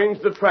Silas and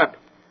arranged a trap.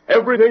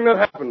 Everything that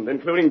happened,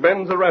 including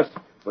Ben's arrest,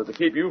 was to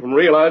keep you from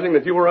realizing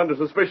that you were under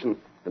suspicion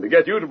and to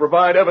get you to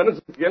provide evidence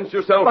against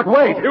yourself. But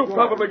wait! You've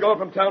probably gone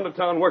from town to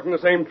town working the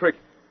same trick.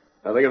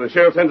 I think if the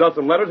sheriff sends out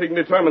some letters, he can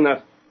determine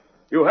that.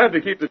 You had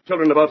to keep the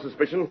children above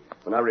suspicion.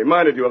 When I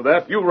reminded you of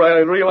that, you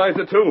realized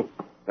it too.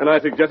 And I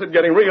suggested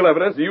getting real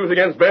evidence to use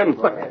against Ben.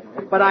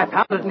 But I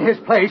found it in his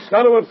place.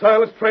 Tonto and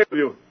Silas trailed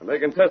you, and they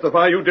can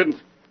testify you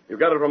didn't. You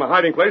got it from a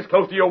hiding place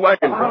close to your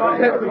wagon.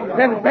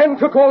 Then Ben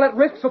took all that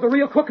risk so the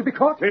real crook could be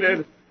caught? He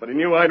did, but he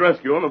knew I'd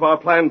rescue him if our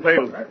plan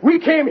failed. We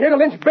came here to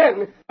lynch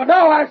Ben, but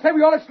now I say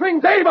we ought to string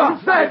Dave up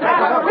instead.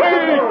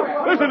 Hey,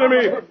 listen to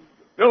me.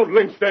 Don't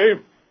lynch Dave.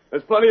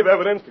 There's plenty of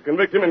evidence to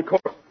convict him in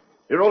court.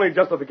 Your only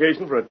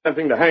justification for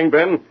attempting to hang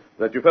Ben is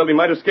that you felt he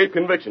might escape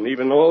conviction,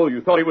 even though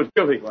you thought he was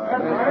guilty.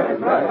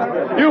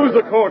 Use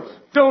the courts.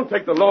 Don't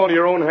take the law into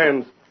your own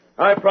hands.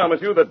 I promise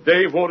you that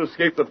Dave won't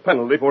escape the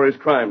penalty for his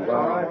crimes.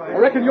 I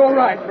reckon you're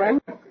right, friend.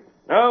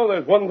 Now,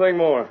 there's one thing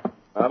more.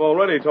 I've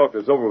already talked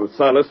this over with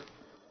Silas.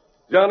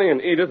 Johnny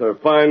and Edith are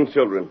fine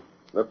children.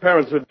 Their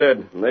parents are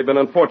dead, and they've been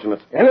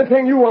unfortunate.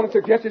 Anything you want to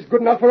suggest is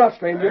good enough for us,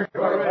 stranger.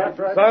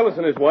 Silas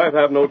and his wife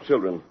have no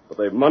children, but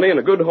they've money and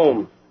a good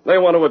home. They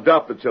want to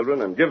adopt the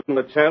children and give them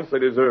the chance they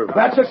deserve.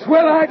 That's a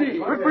swell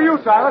idea. Good for you,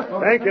 Silas.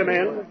 Thank you,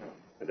 men.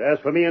 And as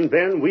for me and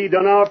Ben, we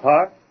done our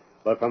part.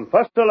 But from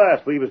first to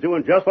last, we was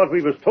doing just what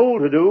we was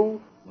told to do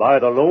by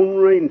the Lone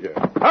Ranger.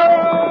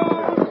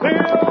 Ho,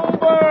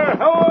 Silver!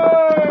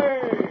 Away!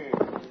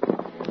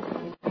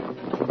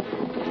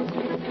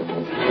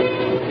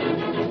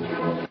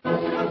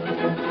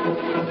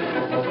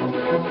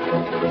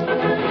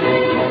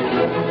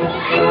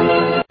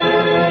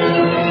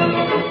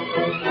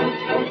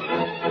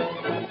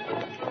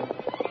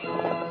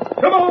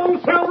 Come on,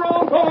 Silver,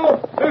 on board!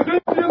 There's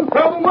Indians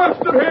traveling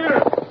west of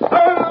here!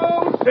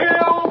 Ho,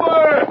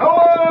 Silver!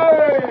 Away!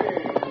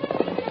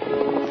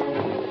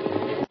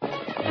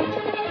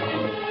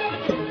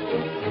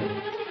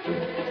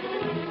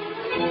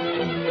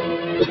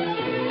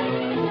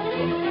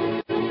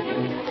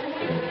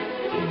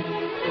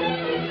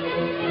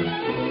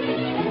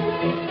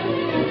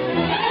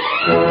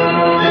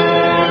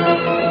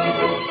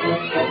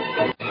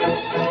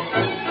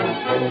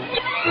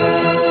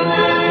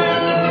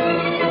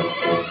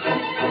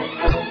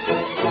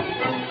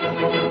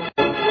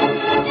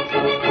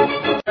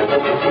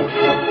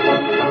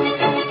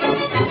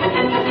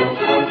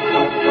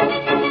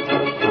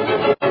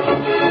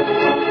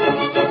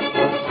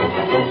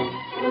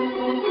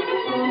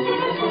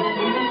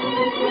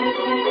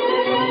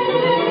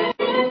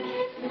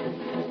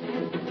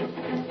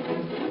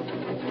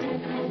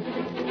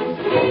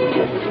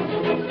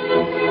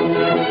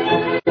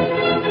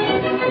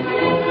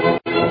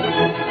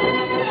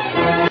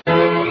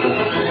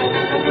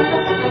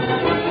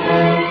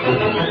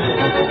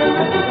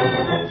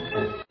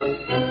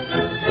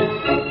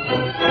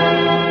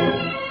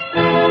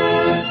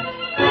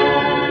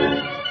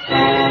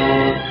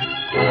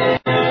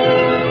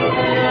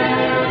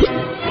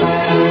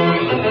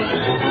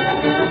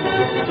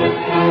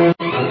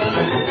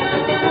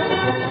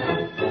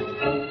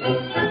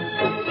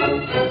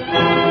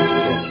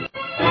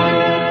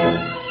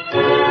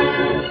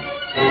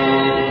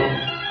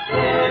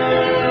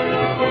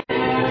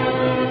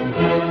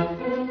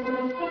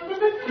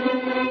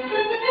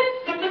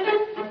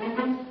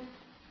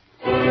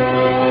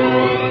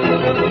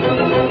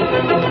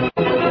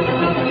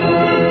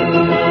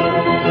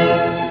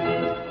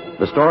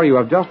 The story you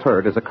have just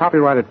heard is a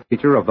copyrighted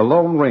feature of the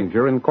Lone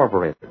Ranger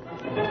Incorporated.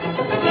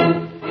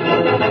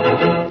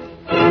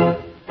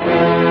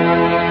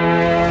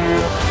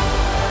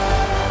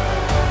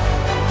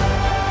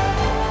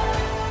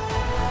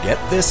 Get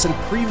this and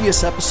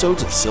previous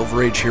episodes of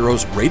Silver Age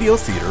Heroes Radio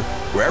Theater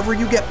wherever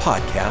you get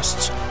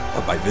podcasts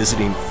or by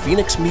visiting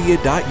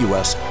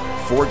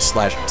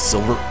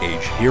phoenixmedia.us/Silver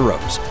Age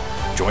Heroes.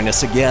 Join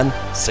us again,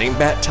 same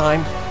bat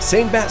time,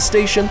 same bat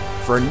station,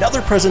 for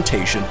another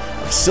presentation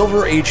of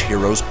Silver Age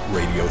Heroes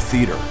Radio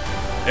Theater.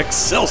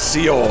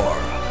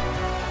 Excelsior!